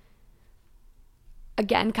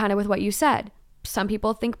 again, kind of with what you said, some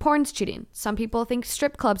people think porn's cheating. Some people think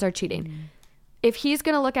strip clubs are cheating. If he's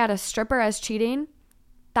going to look at a stripper as cheating,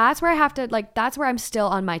 that's where I have to, like, that's where I'm still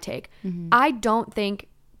on my take. I don't think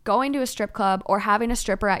going to a strip club or having a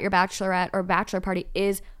stripper at your bachelorette or bachelor party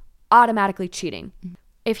is automatically cheating.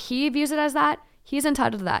 If he views it as that, he's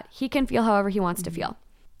entitled to that. He can feel however he wants to feel.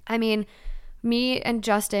 I mean, me and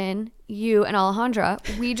Justin, you and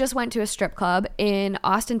Alejandra, we just went to a strip club in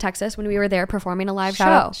Austin, Texas when we were there performing a live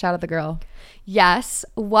show. Shout out the girl. Yes.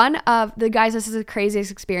 One of the guys, this is the craziest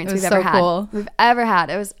experience we've ever had. Cool. We've ever had.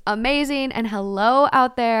 It was amazing. And hello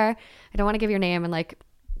out there. I don't want to give your name and like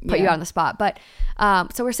put you on the spot. But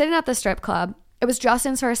so we're sitting at the strip club. It was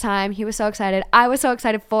Justin's first time. He was so excited. I was so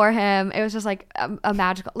excited for him. It was just like a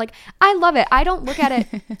magical, like, I love it. I don't look at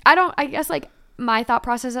it. I guess like my thought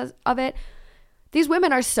process of it, these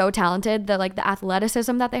women are so talented that like the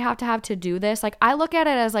athleticism that they have to do this. Like I look at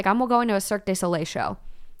it as like I'm going to a Cirque du Soleil show.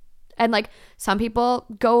 And like some people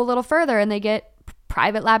go a little further and they get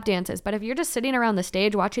private lap dances. But if you're just sitting around the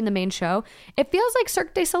stage watching the main show, it feels like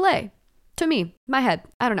Cirque du Soleil to me, my head.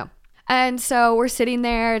 I don't know. And so we're sitting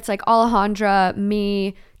there. It's like Alejandra,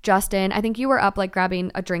 me, Justin. I think you were up like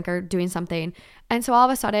grabbing a drink or doing something. And so all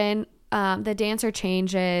of a sudden the dancer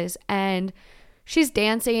changes and she's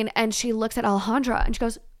dancing and she looks at Alejandra and she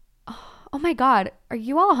goes, oh my God, are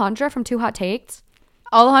you Alejandra from Two Hot Takes?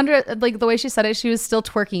 Alejandra, like the way she said it, she was still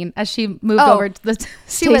twerking as she moved over to the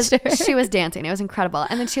stage. She was dancing. It was incredible.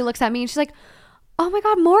 And then she looks at me and she's like, oh my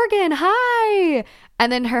God, Morgan, hi.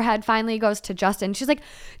 And then her head finally goes to Justin. She's like,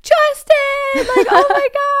 Justin, like, oh my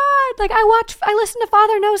God. Like I listen to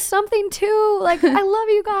Father Knows Something too. Like, I love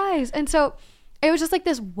you guys. And so it was just like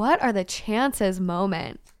this, what are the chances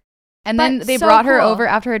moment. And then they brought her over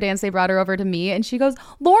after her dance. They brought her over to me and she goes,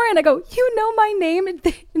 Lauren. I go, you know my name? And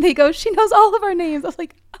they go, she knows all of our names. I was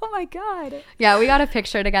like, oh my God. Yeah, we got a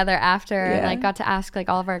picture together after and like got to ask like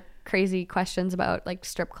all of our crazy questions about like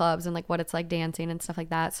strip clubs and like what it's like dancing and stuff like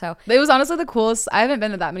that. So it was honestly the coolest. I haven't been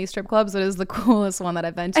to that many strip clubs, but it was the coolest one that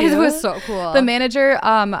I've been to. It was so cool. The manager,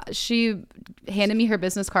 she handed me her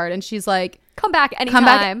business card and she's like, come back anytime. Come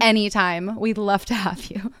back anytime. We'd love to have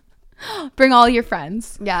you. Bring all your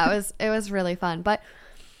friends. Yeah, it was really fun. But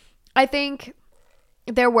I think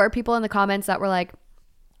there were people in the comments that were like,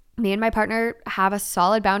 me and my partner have a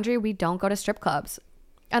solid boundary. We don't go to strip clubs.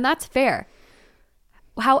 And that's fair.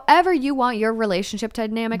 However you want your relationship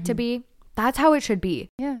dynamic to be, that's how it should be.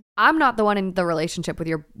 Yeah. I'm not the one in the relationship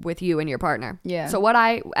with you and your partner. Yeah. So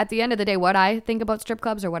at the end of the day, what I think about strip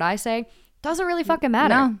clubs or what I say doesn't really fucking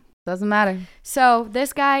matter. No, doesn't matter. So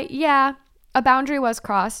this guy, yeah, a boundary was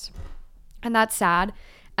crossed. And that's sad.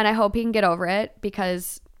 And I hope he can get over it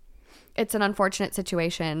because it's an unfortunate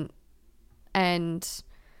situation. And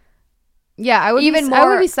yeah, I would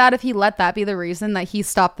be sad if he let that be the reason that he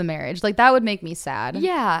stopped the marriage. Like that would make me sad.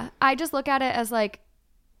 Yeah. I just look at it as like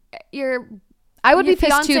I would be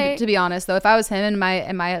pissed too, to be honest, though. If I was him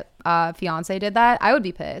and my fiance did that, I would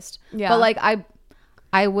be pissed. Yeah. But like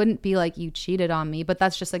I wouldn't be like, you cheated on me. But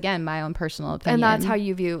that's just, again, my own personal opinion. And that's how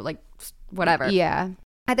you view like whatever. Yeah.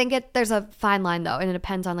 I think there's a fine line though, and it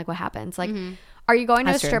depends on like what happens. Like, are you going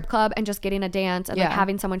to a strip club and just getting a dance and like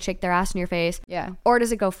having someone shake their ass in your face? Yeah. Or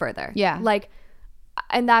does it go further? Yeah. Like,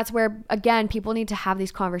 and that's where again people need to have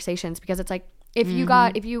these conversations because it's like if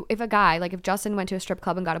a guy like if Justin went to a strip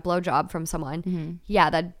club and got a blowjob from someone, yeah,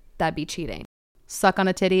 that'd be cheating. Suck on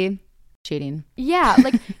a titty, cheating. Yeah,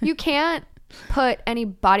 like you can't put any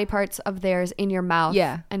body parts of theirs in your mouth.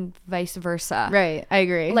 Yeah. And vice versa. Right. I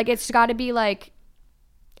agree. Like it's got to be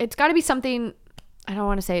something. I don't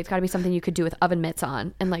want to say it's got to be something you could do with oven mitts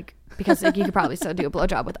on, and like because like, you could probably still do a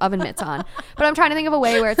blowjob with oven mitts on. But I'm trying to think of a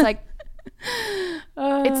way where it's like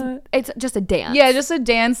it's just a dance. Yeah, just a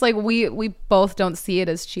dance. Like we both don't see it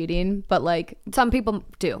as cheating, but like some people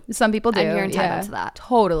do. Some people do. And you're entitled to that.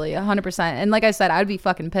 Totally, 100%. And like I said, I'd be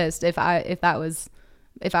fucking pissed if I was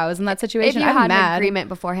in that situation. If you had an agreement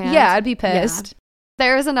beforehand. Yeah, I'd be pissed. Yeah.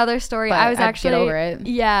 There's another story. But I'd get over it.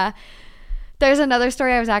 Yeah. There's another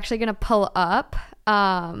story I was actually going to pull up.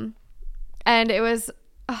 And it was,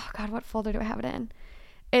 oh God, what folder do I have it in?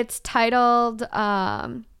 It's titled,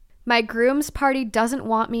 My groom's party doesn't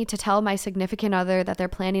want me to tell my significant other that they're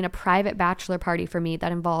planning a private bachelor party for me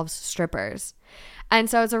that involves strippers. And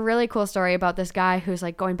so it's a really cool story about this guy who's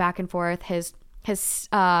like going back and forth. His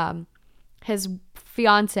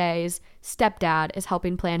fiance's stepdad is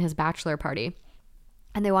helping plan his bachelor party.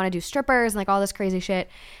 And they want to do strippers and like all this crazy shit.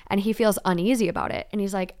 And he feels uneasy about it. And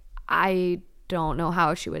he's like, I don't know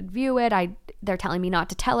how she would view it. They're telling me not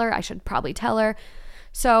to tell her. I should probably tell her.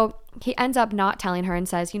 So he ends up not telling her and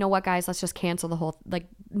says, you know what, guys, let's just cancel the whole, like,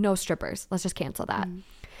 no strippers. Let's just cancel that.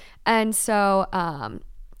 And so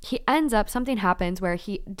something happens where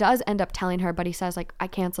he does end up telling her, but he says, like, I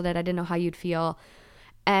canceled it. I didn't know how you'd feel.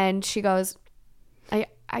 And she goes,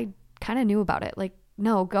 I kind of knew about it. Like,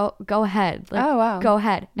 no, go ahead. Like, oh, wow. Go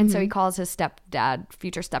ahead. And so he calls his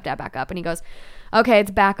future stepdad back up and he goes, okay,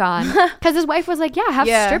 it's back on. Because his wife was like, yeah,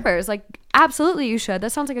 have strippers. Like, absolutely you should.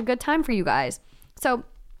 That sounds like a good time for you guys. So,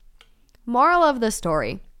 moral of the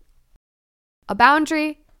story, a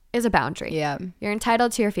boundary is a boundary. Yeah. You're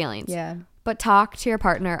entitled to your feelings. Yeah. But talk to your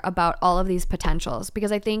partner about all of these potentials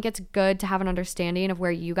because I think it's good to have an understanding of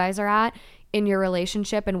where you guys are at in your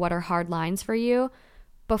relationship and what are hard lines for you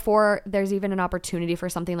before there's even an opportunity for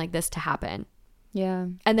something like this to happen. Yeah.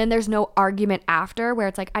 And then there's no argument after where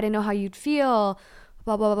it's like, I didn't know how you'd feel,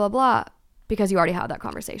 blah, blah, blah, blah, blah. because you already had that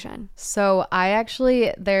conversation? So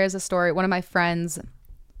there's a story. One of my friends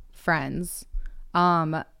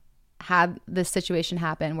had this situation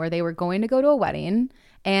happen where they were going to go to a wedding,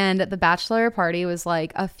 and the bachelor party was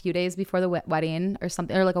like a few days before the wedding or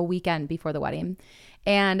something, or like a weekend before the wedding.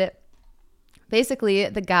 And basically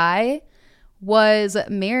the guy was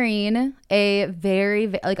marrying a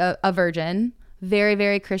a virgin, very,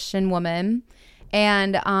 very Christian woman.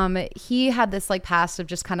 And he had this like past of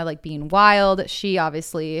just kind of like being wild. She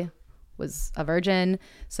obviously was a virgin,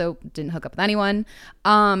 so didn't hook up with anyone.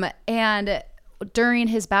 And during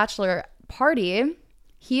his bachelor party,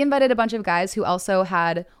 he invited a bunch of guys who also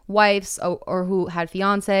had wives or who had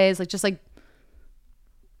fiancés, like just like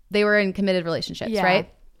they were in committed relationships,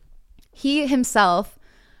 right? He himself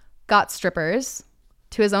got strippers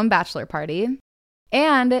to his own bachelor party,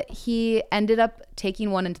 and he ended up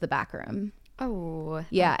taking one into the back room. Oh.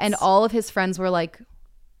 Yeah, and all of his friends were like,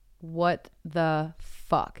 what the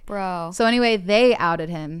fuck? Bro. So anyway, they outed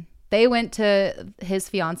him. They went to his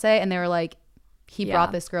fiance and they were like, he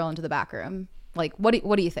brought this girl into the back room. Like, what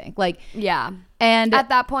do you think? Like, yeah. And at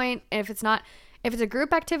that point, if it's a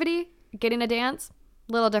group activity, getting a dance,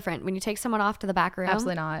 a little different. When you take someone off to the back room.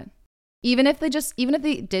 Absolutely not. Even if they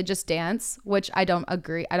did just dance, which I don't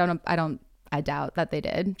agree. I doubt that they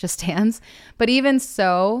did just dance. But even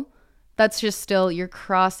so, that's just still, you're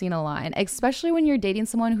crossing a line, especially when you're dating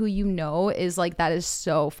someone who you know is like, that is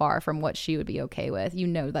so far from what she would be okay with. You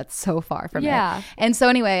know, that's so far from it. And so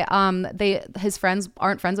anyway, his friends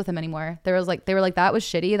aren't friends with him anymore. They were like, that was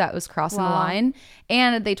shitty. That was crossing the line.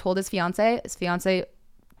 And they told his fiance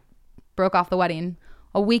broke off the wedding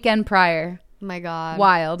a weekend prior. My God.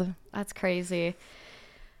 Wild. That's crazy.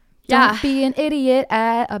 Don't be an idiot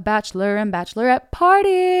at a bachelor and bachelorette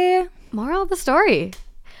party. Moral of the story.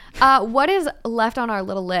 What is left on our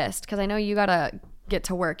little list? Because I know you gotta get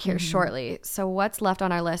to work here shortly. So what's left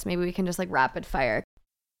on our list? Maybe we can just like rapid fire.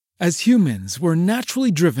 As humans, we're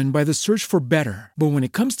naturally driven by the search for better. But when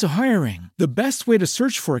it comes to hiring, the best way to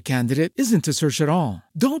search for a candidate isn't to search at all.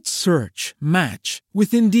 Don't search, match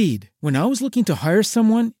with Indeed. When I was looking to hire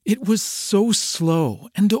someone, it was so slow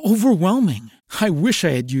and overwhelming. I wish I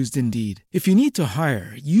had used Indeed. If you need to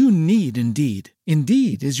hire, you need Indeed.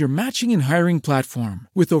 Indeed is your matching and hiring platform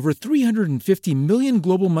with over 350 million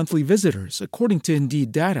global monthly visitors, according to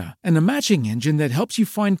Indeed data, and a matching engine that helps you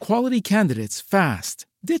find quality candidates fast.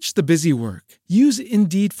 Ditch the busy work. Use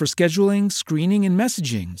Indeed for scheduling, screening, and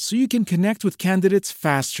messaging so you can connect with candidates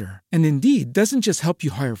faster. And Indeed doesn't just help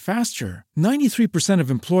you hire faster. 93%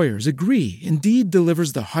 of employers agree Indeed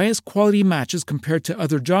delivers the highest quality matches compared to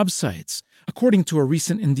other job sites, according to a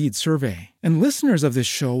recent Indeed survey. And listeners of this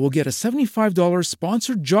show will get a $75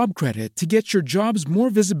 sponsored job credit to get your jobs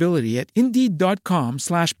more visibility at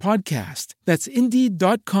Indeed.com/podcast. That's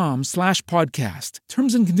Indeed.com/podcast.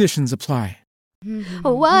 Terms and conditions apply.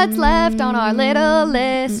 What's left on our little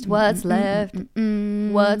list? What's left?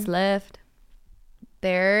 What's left?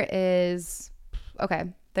 There is, okay,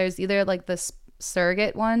 there's either like the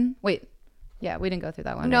surrogate one. Wait, yeah, we didn't go through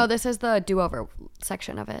that one. No, right? this is the do-over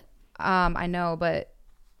section of it. I know, but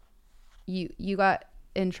you got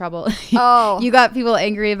in trouble. Oh. You got people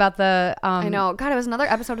angry about the I know. God, it was another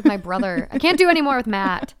episode with my brother. I can't do any more with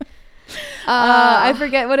Matt. I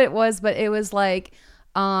forget what it was, but it was like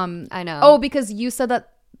I know. Oh, because you said that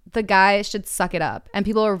the guy should suck it up, and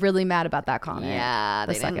people were really mad about that comment. Yeah,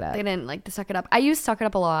 they didn't like the suck it up. I use suck it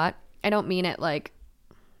up a lot. I don't mean it like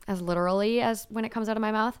as literally as when it comes out of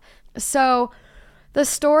my mouth. So the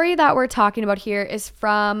story that we're talking about here is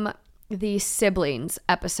from the siblings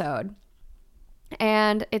episode.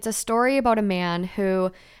 And it's a story about a man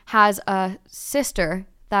who has a sister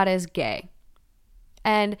that is gay.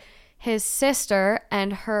 And his sister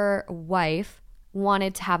and her wife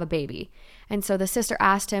wanted to have a baby. And so the sister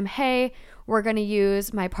asked him, hey, we're going to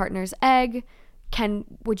use my partner's egg.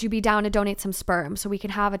 Would you be down to donate some sperm so we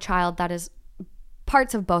can have a child that is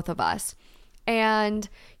parts of both of us? And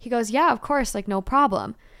he goes, yeah, of course, like no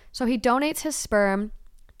problem. So he donates his sperm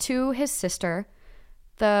to his sister.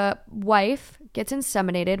 The wife gets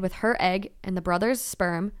inseminated with her egg and the brother's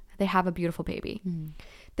sperm. They have a beautiful baby.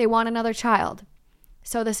 They want another child.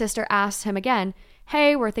 So the sister asks him again,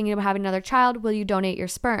 hey, we're thinking about having another child. Will you donate your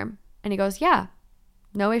sperm? And he goes, yeah,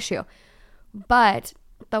 no issue. But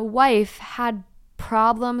the wife had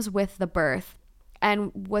problems with the birth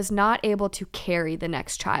and was not able to carry the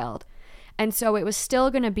next child. And so it was still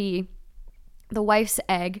going to be the wife's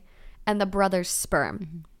egg and the brother's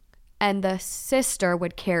sperm. And the sister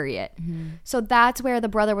would carry it. So that's where the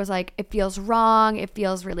brother was like, it feels wrong. It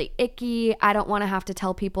feels really icky. I don't want to have to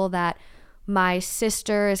tell people that my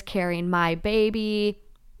sister is carrying my baby.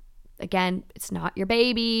 again, it's not your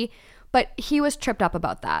baby. But he was tripped up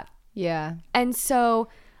about that. Yeah. And so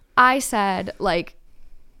I said, like,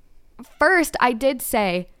 first I did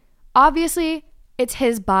say, obviously it's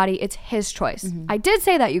his body, it's his choice. I did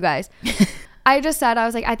say that, you guys. I just said, I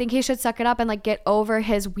was like, I think he should suck it up and like get over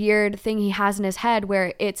his weird thing he has in his head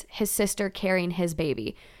where it's his sister carrying his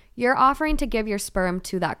baby. You're offering to give your sperm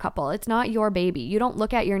to that couple. It's not your baby. You don't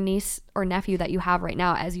look at your niece or nephew that you have right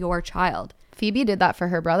now as your child. Phoebe did that for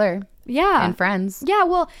her brother. Yeah. And friends. Yeah,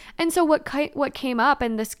 well, and so what came up,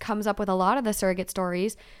 and this comes up with a lot of the surrogate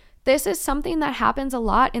stories, this is something that happens a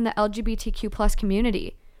lot in the LGBTQ plus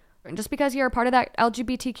community. And just because you're a part of that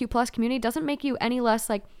LGBTQ plus community doesn't make you any less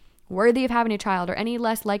like worthy of having a child or any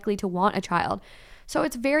less likely to want a child. So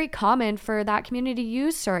it's very common for that community to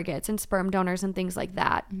use surrogates and sperm donors and things like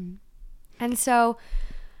that. And so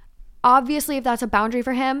obviously if that's a boundary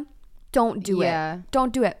for him, don't do it.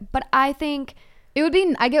 Don't do it. But I think it would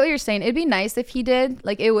be, I get what you're saying. It'd be nice if he did.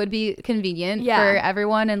 Like, it would be convenient for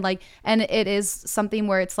everyone. And like, and it is something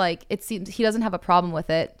where it's like, it seems he doesn't have a problem with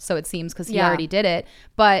it. So it seems, because he already did it.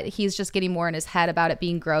 But he's just getting more in his head about it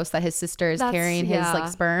being gross that his sister is carrying his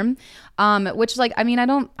like sperm. Which like, I mean,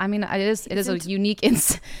 it is a unique,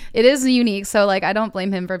 it is unique. So like, I don't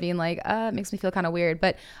blame him for being like, it makes me feel kind of weird.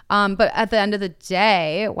 But at the end of the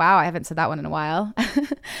day, wow, I haven't said that one in a while.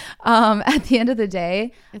 At the end of the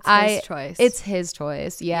day, it's his choice. It's his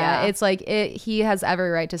choice. Yeah. It's like he has every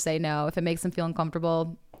right to say no if it makes him feel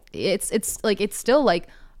uncomfortable. It's like, it's still like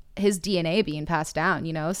his DNA being passed down,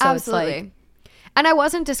 you know? So absolutely. It's like, and I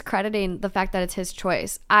wasn't discrediting the fact that it's his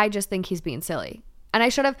choice. I just think he's being silly. And I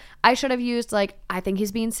should have used like, I think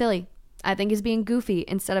he's being silly. I think he's being goofy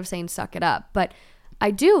instead of saying suck it up. But I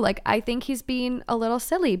do, like, I think he's being a little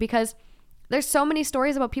silly because there's so many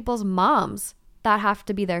stories about people's moms that have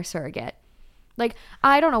to be their surrogate. Like,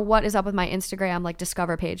 I don't know what is up with my Instagram, like,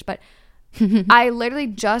 discover page, but I literally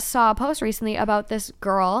just saw a post recently about this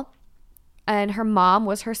girl and her mom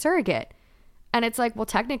was her surrogate. And it's like, well,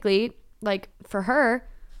 technically, like, for her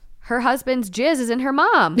husband's jizz is in her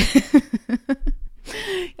mom.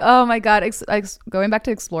 Oh my God. Going back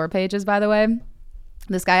to explore pages, by the way,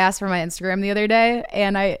 this guy asked for my Instagram the other day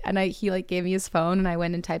and he like gave me his phone and I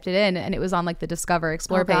went and typed it in and it was on like the discover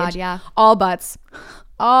explore page. God, yeah. All butts.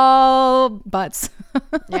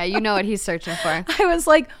 Yeah, you know what he's searching for. I was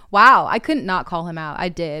like, wow, I couldn't not call him out. I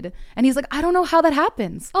did. And he's like, I don't know how that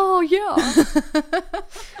happens. Oh yeah.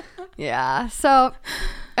 Yeah. So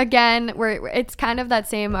again, it's kind of that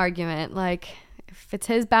same argument. Like, if it's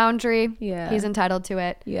his boundary, he's entitled to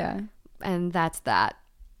it. Yeah. And that's that.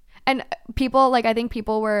 And people, like, I think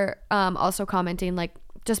people were also commenting, like,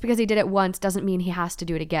 just because he did it once doesn't mean he has to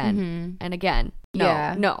do it again and again.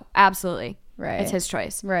 No, absolutely. Right. It's his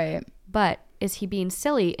choice. Right. But is he being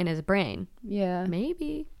silly in his brain? Yeah.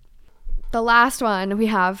 Maybe. The last one we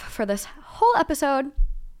have for this whole episode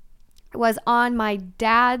was on my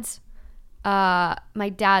dad's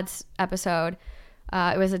episode.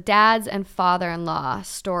 It was a dad's and father-in-law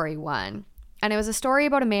story one. And it was a story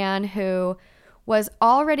about a man who was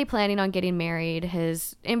already planning on getting married.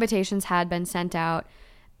 His invitations had been sent out.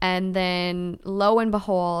 And then lo and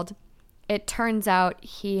behold, it turns out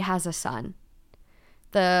he has a son.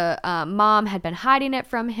 The mom had been hiding it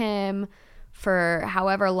from him for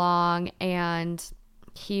however long. And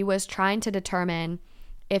he was trying to determine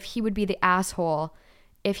if he would be the asshole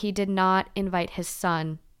if he did not invite his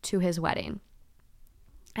son to his wedding.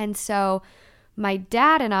 And so my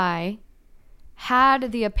dad and I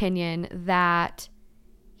had the opinion that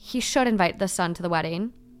he should invite the son to the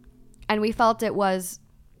wedding, and we felt it was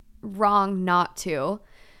wrong not to.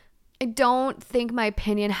 I don't think my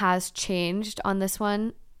opinion has changed on this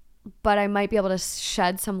one, but I might be able to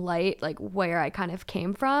shed some light, like where I kind of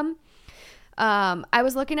came from. I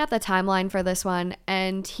was looking at the timeline for this one,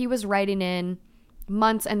 and he was writing in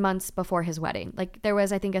months and months before his wedding. Like, there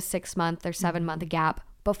was, I think, a 6-month or 7-month gap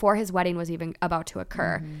before his wedding was even about to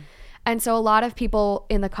occur. And so a lot of people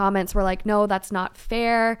in the comments were like, no, that's not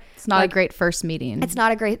fair. It's not like, a great first meeting. It's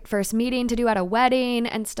not a great first meeting to do at a wedding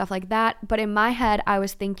and stuff like that. But in my head, I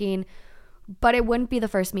was thinking, but it wouldn't be the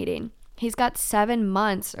first meeting. He's got 7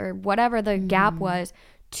 months or whatever the gap was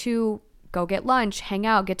to go get lunch, hang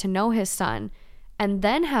out, get to know his son, and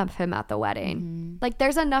then have him at the wedding. Like,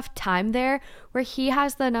 there's enough time there where he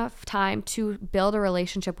has enough time to build a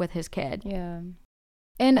relationship with his kid. Yeah.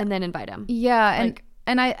 And then invite him. Yeah. Like,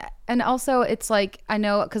 and also it's like, I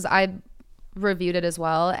know, because I reviewed it as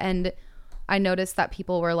well, and I noticed that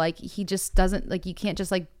people were like, he just doesn't, like, you can't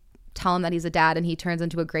just like tell him that he's a dad and he turns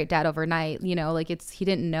into a great dad overnight, you know, like he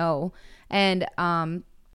didn't know. And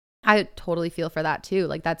I totally feel for that too.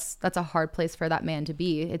 Like that's a hard place for that man to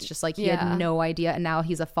be. It's just like he had no idea, and now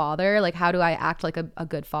he's a father. Like, how do I act like a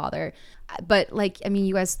good father? But like, I mean,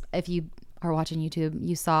 you guys, if you are watching YouTube,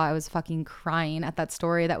 you saw I was fucking crying at that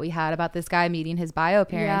story that we had about this guy meeting his bio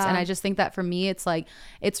parents. And I just think that for me, it's like,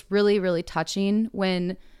 it's really, really touching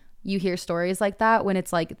when you hear stories like that, when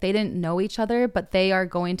it's like they didn't know each other, but they are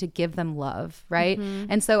going to give them love, right?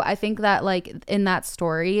 And so I think that like in that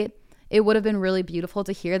story, it would have been really beautiful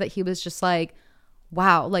to hear that he was just like,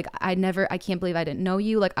 wow, like I can't believe I didn't know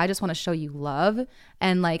you. Like, I just want to show you love,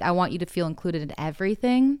 and like I want you to feel included in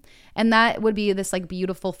everything. And that would be this like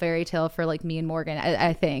beautiful fairy tale for like me and Morgan,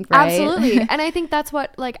 I think, right? Absolutely. And I think that's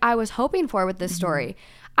what like I was hoping for with this story.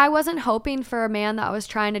 I wasn't hoping for a man that was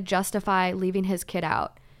trying to justify leaving his kid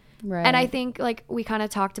out. Right. And I think like we kind of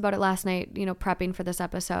talked about it last night, you know, prepping for this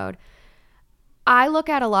episode. I look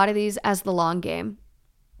at a lot of these as the long game.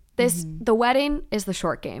 The wedding is the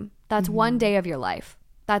short game. That's one day of your life.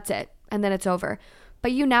 That's it. And then it's over.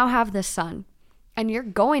 But you now have this son, and you're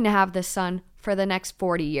going to have this son for the next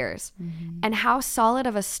 40 years. And how solid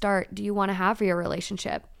of a start do you want to have for your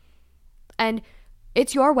relationship? And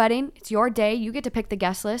it's your wedding. It's your day. You get to pick the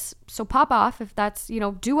guest list. So pop off if that's, you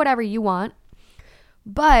know, do whatever you want.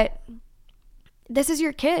 But this is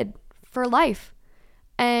your kid for life.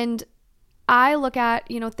 And I look at,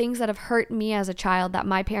 you know, things that have hurt me as a child that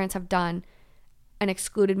my parents have done and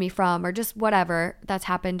excluded me from, or just whatever that's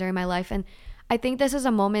happened during my life. And I think this is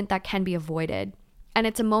a moment that can be avoided. And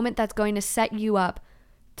it's a moment that's going to set you up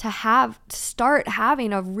to start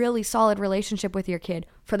having a really solid relationship with your kid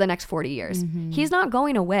for the next 40 years. He's not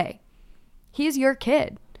going away. He's your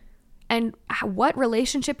kid. And what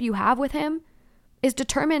relationship you have with him is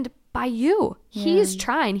determined by you. He's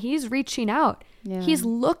trying. He's reaching out. He's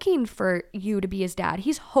looking for you to be his dad.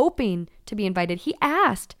 He's hoping to be invited. He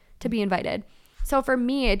asked to be invited. So for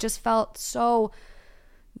me, it just felt so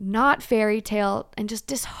not fairy tale and just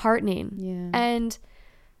disheartening. And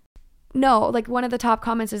no, like one of the top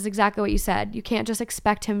comments is exactly what you said. You can't just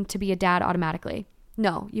expect him to be a dad automatically.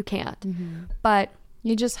 No, you can't. But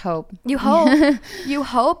you just hope. You hope. You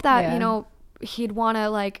hope that, you know, he'd want to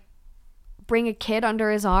like bring a kid under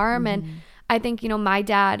his arm. And I think, you know, my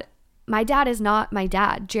dad is not my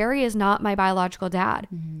dad. Jerry is not my biological dad.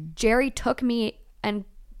 Jerry took me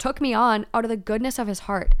on out of the goodness of his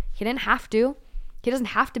heart. He didn't have to. He doesn't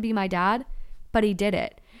have to be my dad, but he did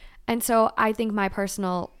it. And so I think my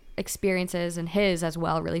personal experiences and his as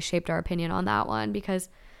well really shaped our opinion on that one, because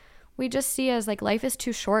we just see as like life is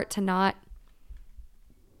too short to not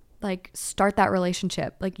like start that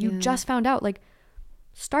relationship. Like you just found out, like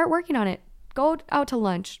start working on it. Go out to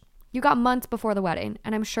lunch. You got months before the wedding,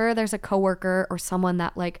 and I'm sure there's a coworker or someone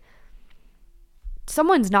that like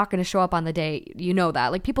someone's not going to show up on the day. You know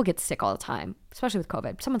that. Like people get sick all the time, especially with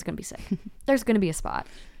COVID. Someone's going to be sick. There's going to be a spot.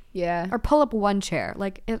 Or pull up one chair.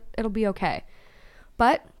 Like it'll be okay.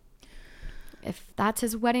 But if that's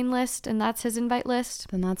his wedding list and that's his invite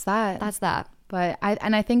list, then that's that. That's that. But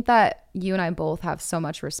I think that you and I both have so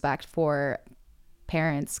much respect for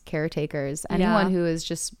parents, caretakers, anyone who is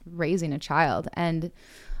just raising a child. And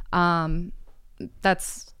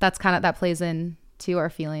that's kind of, that plays in to our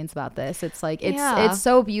feelings about this. It's like it's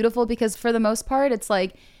so beautiful, because for the most part it's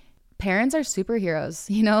like parents are superheroes,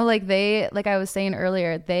 you know, like like I was saying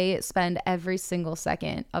earlier, they spend every single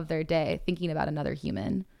second of their day thinking about another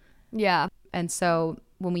human. And so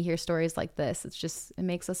when we hear stories like this, it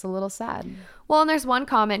makes us a little sad. Well, and there's one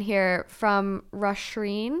comment here from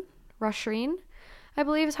Rushreen, I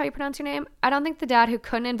believe is how you pronounce your name. I don't think the dad who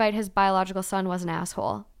couldn't invite his biological son was an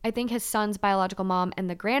asshole. I think his son's biological mom and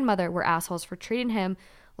the grandmother were assholes for treating him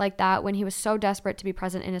like that when he was so desperate to be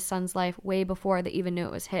present in his son's life way before they even knew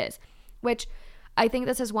it was his. Which I think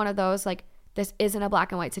this is one of those, like, this isn't a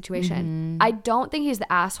black and white situation. I don't think he's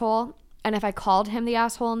the asshole. And if I called him the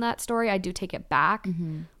asshole in that story, I do take it back.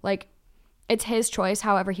 Like, it's his choice.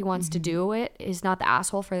 However he wants to do it. He's not the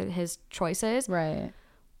asshole for his choices. Right.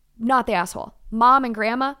 Not the asshole. Mom and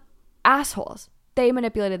grandma, assholes. They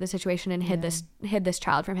manipulated the situation and hid this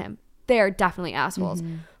child from him. They are definitely assholes.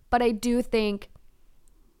 But I do think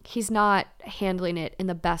he's not handling it in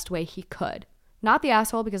the best way he could. Not the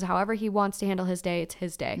asshole, because however he wants to handle his day, it's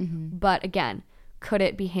his day. But again, could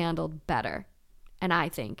it be handled better? And I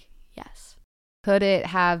think yes. Could it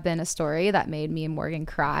have been a story that made me and Morgan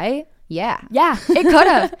cry? Yeah, it could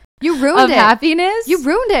have. You ruined it. Of happiness? You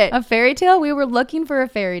ruined it. A fairy tale? We were looking for a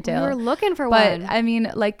fairy tale. We were looking for one. But I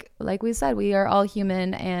mean, like we said, we are all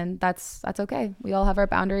human, and that's okay. We all have our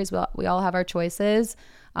boundaries. We all have our choices.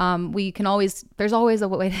 We can always, there's always a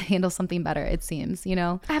way to handle something better, it seems, you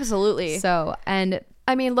know? Absolutely. So, and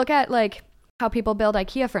I mean, look at like how people build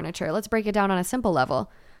IKEA furniture. Let's break it down on a simple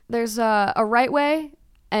level. There's a right way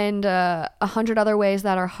and 100 other ways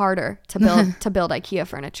that are harder to build IKEA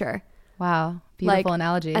furniture. Wow. Beautiful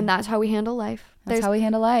analogy. And that's how we handle life. That's how we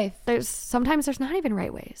handle life. Sometimes there's not even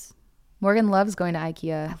right ways. Morgan loves going to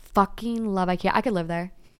IKEA. I fucking love IKEA. I could live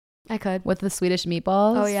there. I could. With the Swedish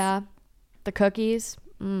meatballs. Oh, yeah. The cookies.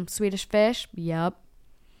 Swedish fish. Yep.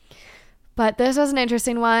 But this was an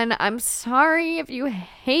interesting one. I'm sorry if you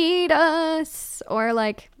hate us or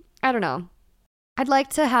like, I don't know. I'd like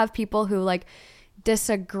to have people who like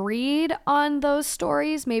disagreed on those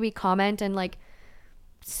stories maybe comment and like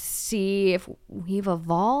see if we've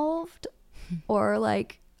evolved or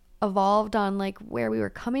like evolved on like where we were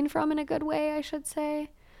coming from in a good way, I should say.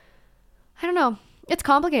 I don't know. It's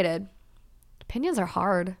complicated. Opinions are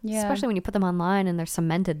hard, especially when you put them online and they're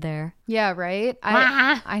cemented there. Yeah, right?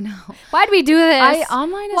 I know. Why do we do this? It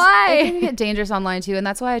can get dangerous online too, and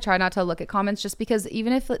that's why I try not to look at comments, just because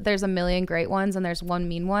even if there's a million great ones and there's one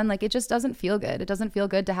mean one, like it just doesn't feel good. It doesn't feel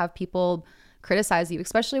good to have people criticize you,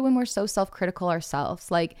 especially when we're so self-critical ourselves.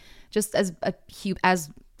 Like just as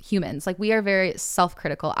humans, like we are very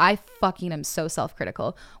self-critical. I fucking am so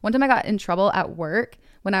self-critical. One time I got in trouble at work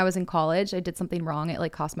when I was in college. I did something wrong. It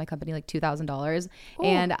like cost my company like $2,000.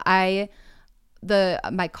 And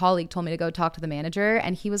my colleague told me to go talk to the manager,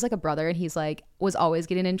 and he was like a brother, and he's like was always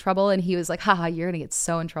getting in trouble, and he was like, haha, you're gonna get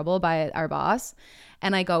so in trouble by our boss.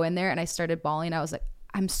 And I go in there and I started bawling. I was like,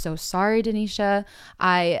 I'm so sorry, Denisha.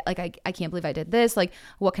 I can't believe I did this. Like,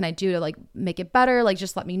 what can I do to like make it better? Like,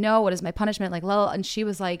 just let me know. What is my punishment? Like, lol. And she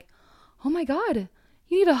was like, oh my God,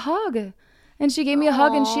 you need a hug. And she gave me a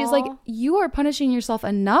hug, and she's like, you are punishing yourself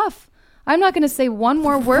enough. I'm not going to say one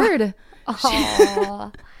more word.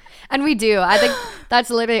 And we do. I think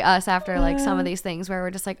that's literally us after like some of these things where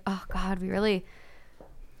we're just like, oh God, we really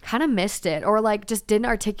kind of missed it, or like just didn't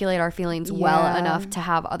articulate our feelings well enough to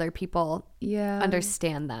have other people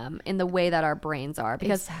understand them in the way that our brains are,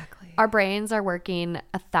 because our brains are working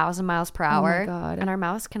 1,000 miles per hour, and our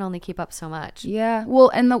mouths can only keep up so much. Yeah. Well,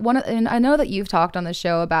 and I know that you've talked on the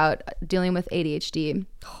show about dealing with ADHD,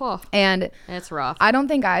 and it's rough. I don't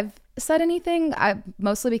think I've said anything.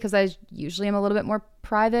 Mostly because I usually am a little bit more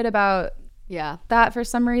private about that for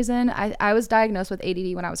some reason. I was diagnosed with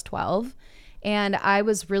ADD when I was 12. And I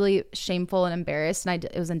was really shameful and embarrassed, and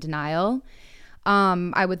it was in denial.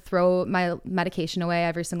 I would throw my medication away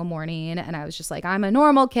every single morning, and I was just like, I'm a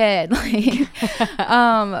normal kid. Like,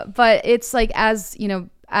 but it's like, as you know,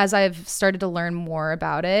 as I've started to learn more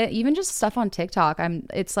about it, even just stuff on TikTok,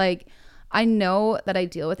 it's like, I know that I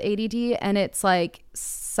deal with ADD, and it's like,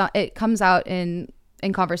 it comes out in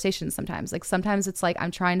conversations sometimes. Like sometimes it's like I'm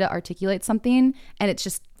trying to articulate something, and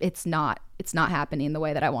it's not happening the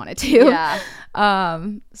way that I want it to. Yeah.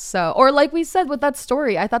 So, or like we said with that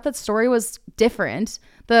story, I thought that story was different,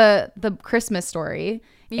 the Christmas story.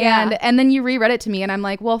 Yeah. And then you reread it to me, and I'm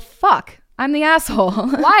like, well, fuck, I'm the asshole.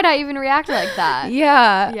 Why'd I even react like that?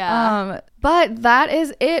 Yeah. Yeah. But that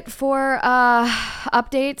is it for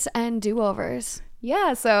updates and do-overs.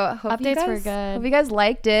 Yeah, so updates were good. Hope you guys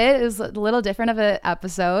liked it. It was a little different of an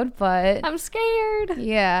episode, but I'm scared.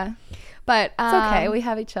 Yeah, but it's okay. We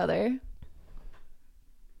have each other.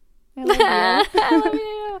 I love you. I love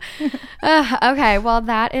you. Okay, well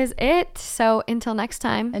that is it. So until next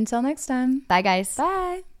time. Bye, guys.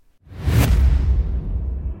 Bye.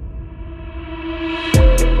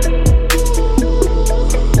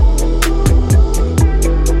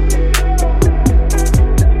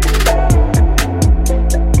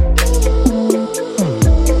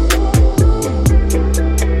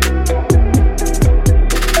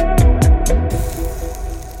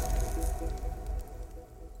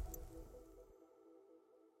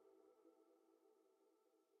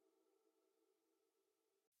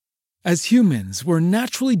 As humans, we're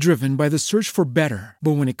naturally driven by the search for better.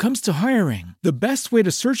 But when it comes to hiring, the best way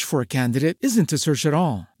to search for a candidate isn't to search at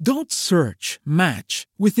all. Don't search, match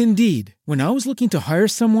with Indeed. When I was looking to hire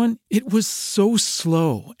someone, it was so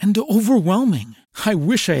slow and overwhelming. I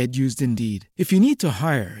wish I had used Indeed. If you need to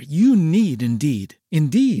hire, you need Indeed.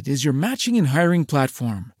 Indeed is your matching and hiring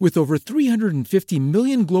platform with over 350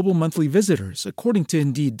 million global monthly visitors, according to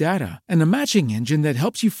Indeed data, and a matching engine that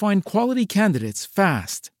helps you find quality candidates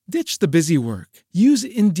fast. Ditch the busy work. Use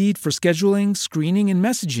Indeed for scheduling, screening, and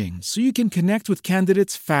messaging so you can connect with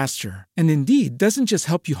candidates faster. And Indeed doesn't just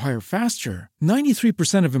help you hire faster.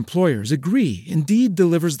 93% of employers agree Indeed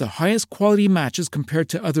delivers the highest quality matches compared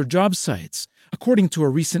to other job sites. according to a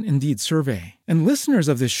recent Indeed survey. And listeners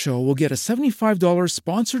of this show will get a $75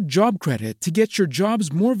 sponsored job credit to get your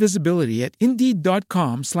jobs more visibility at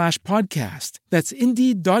Indeed.com/podcast. That's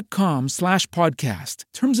Indeed.com/podcast.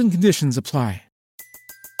 Terms and conditions apply.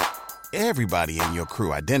 Everybody in your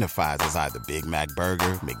crew identifies as either Big Mac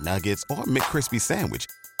Burger, McNuggets, or McCrispy Sandwich.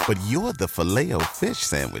 But you're the Filet-O-Fish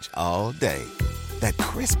Sandwich all day. That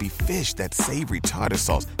crispy fish, that savory tartar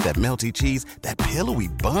sauce, that melty cheese, that pillowy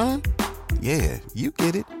bun. Yeah, you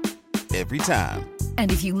get it. Every time.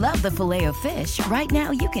 And if you love the Filet-O-Fish, right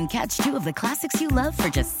now you can catch two of the classics you love for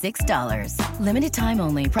just $6. Limited time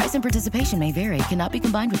only. Price and participation may vary. Cannot be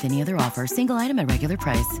combined with any other offer. Single item at regular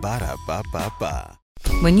price. Ba-da-ba-ba-ba.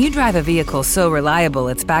 When you drive a vehicle so reliable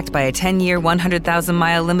it's backed by a 10-year,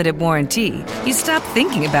 100,000-mile limited warranty, you stop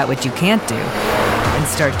thinking about what you can't do and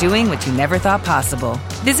start doing what you never thought possible.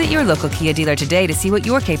 Visit your local Kia dealer today to see what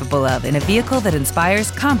you're capable of in a vehicle that inspires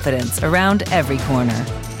confidence around every corner.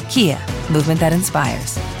 Kia, movement that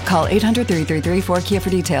inspires. Call 800-333-4KIA for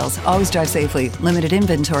details. Always drive safely. Limited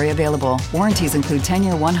inventory available. Warranties include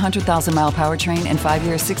 10-year 100,000-mile powertrain and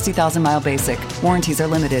 5-year 60,000-mile basic. Warranties are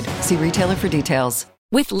limited. See retailer for details.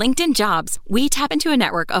 With LinkedIn Jobs, we tap into a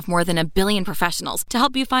network of more than 1 billion professionals to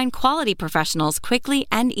help you find quality professionals quickly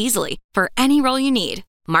and easily for any role you need.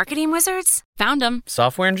 Marketing wizards? Found them.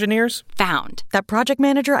 Software engineers? Found. That project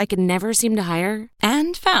manager I could never seem to hire?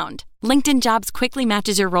 And found. LinkedIn Jobs quickly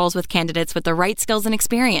matches your roles with candidates with the right skills and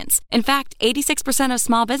experience. In fact, 86% of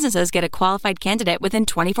small businesses get a qualified candidate within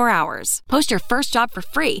 24 hours. Post your first job for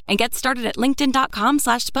free and get started at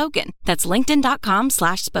linkedin.com/spoken. That's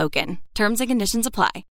linkedin.com/spoken. Terms and conditions apply.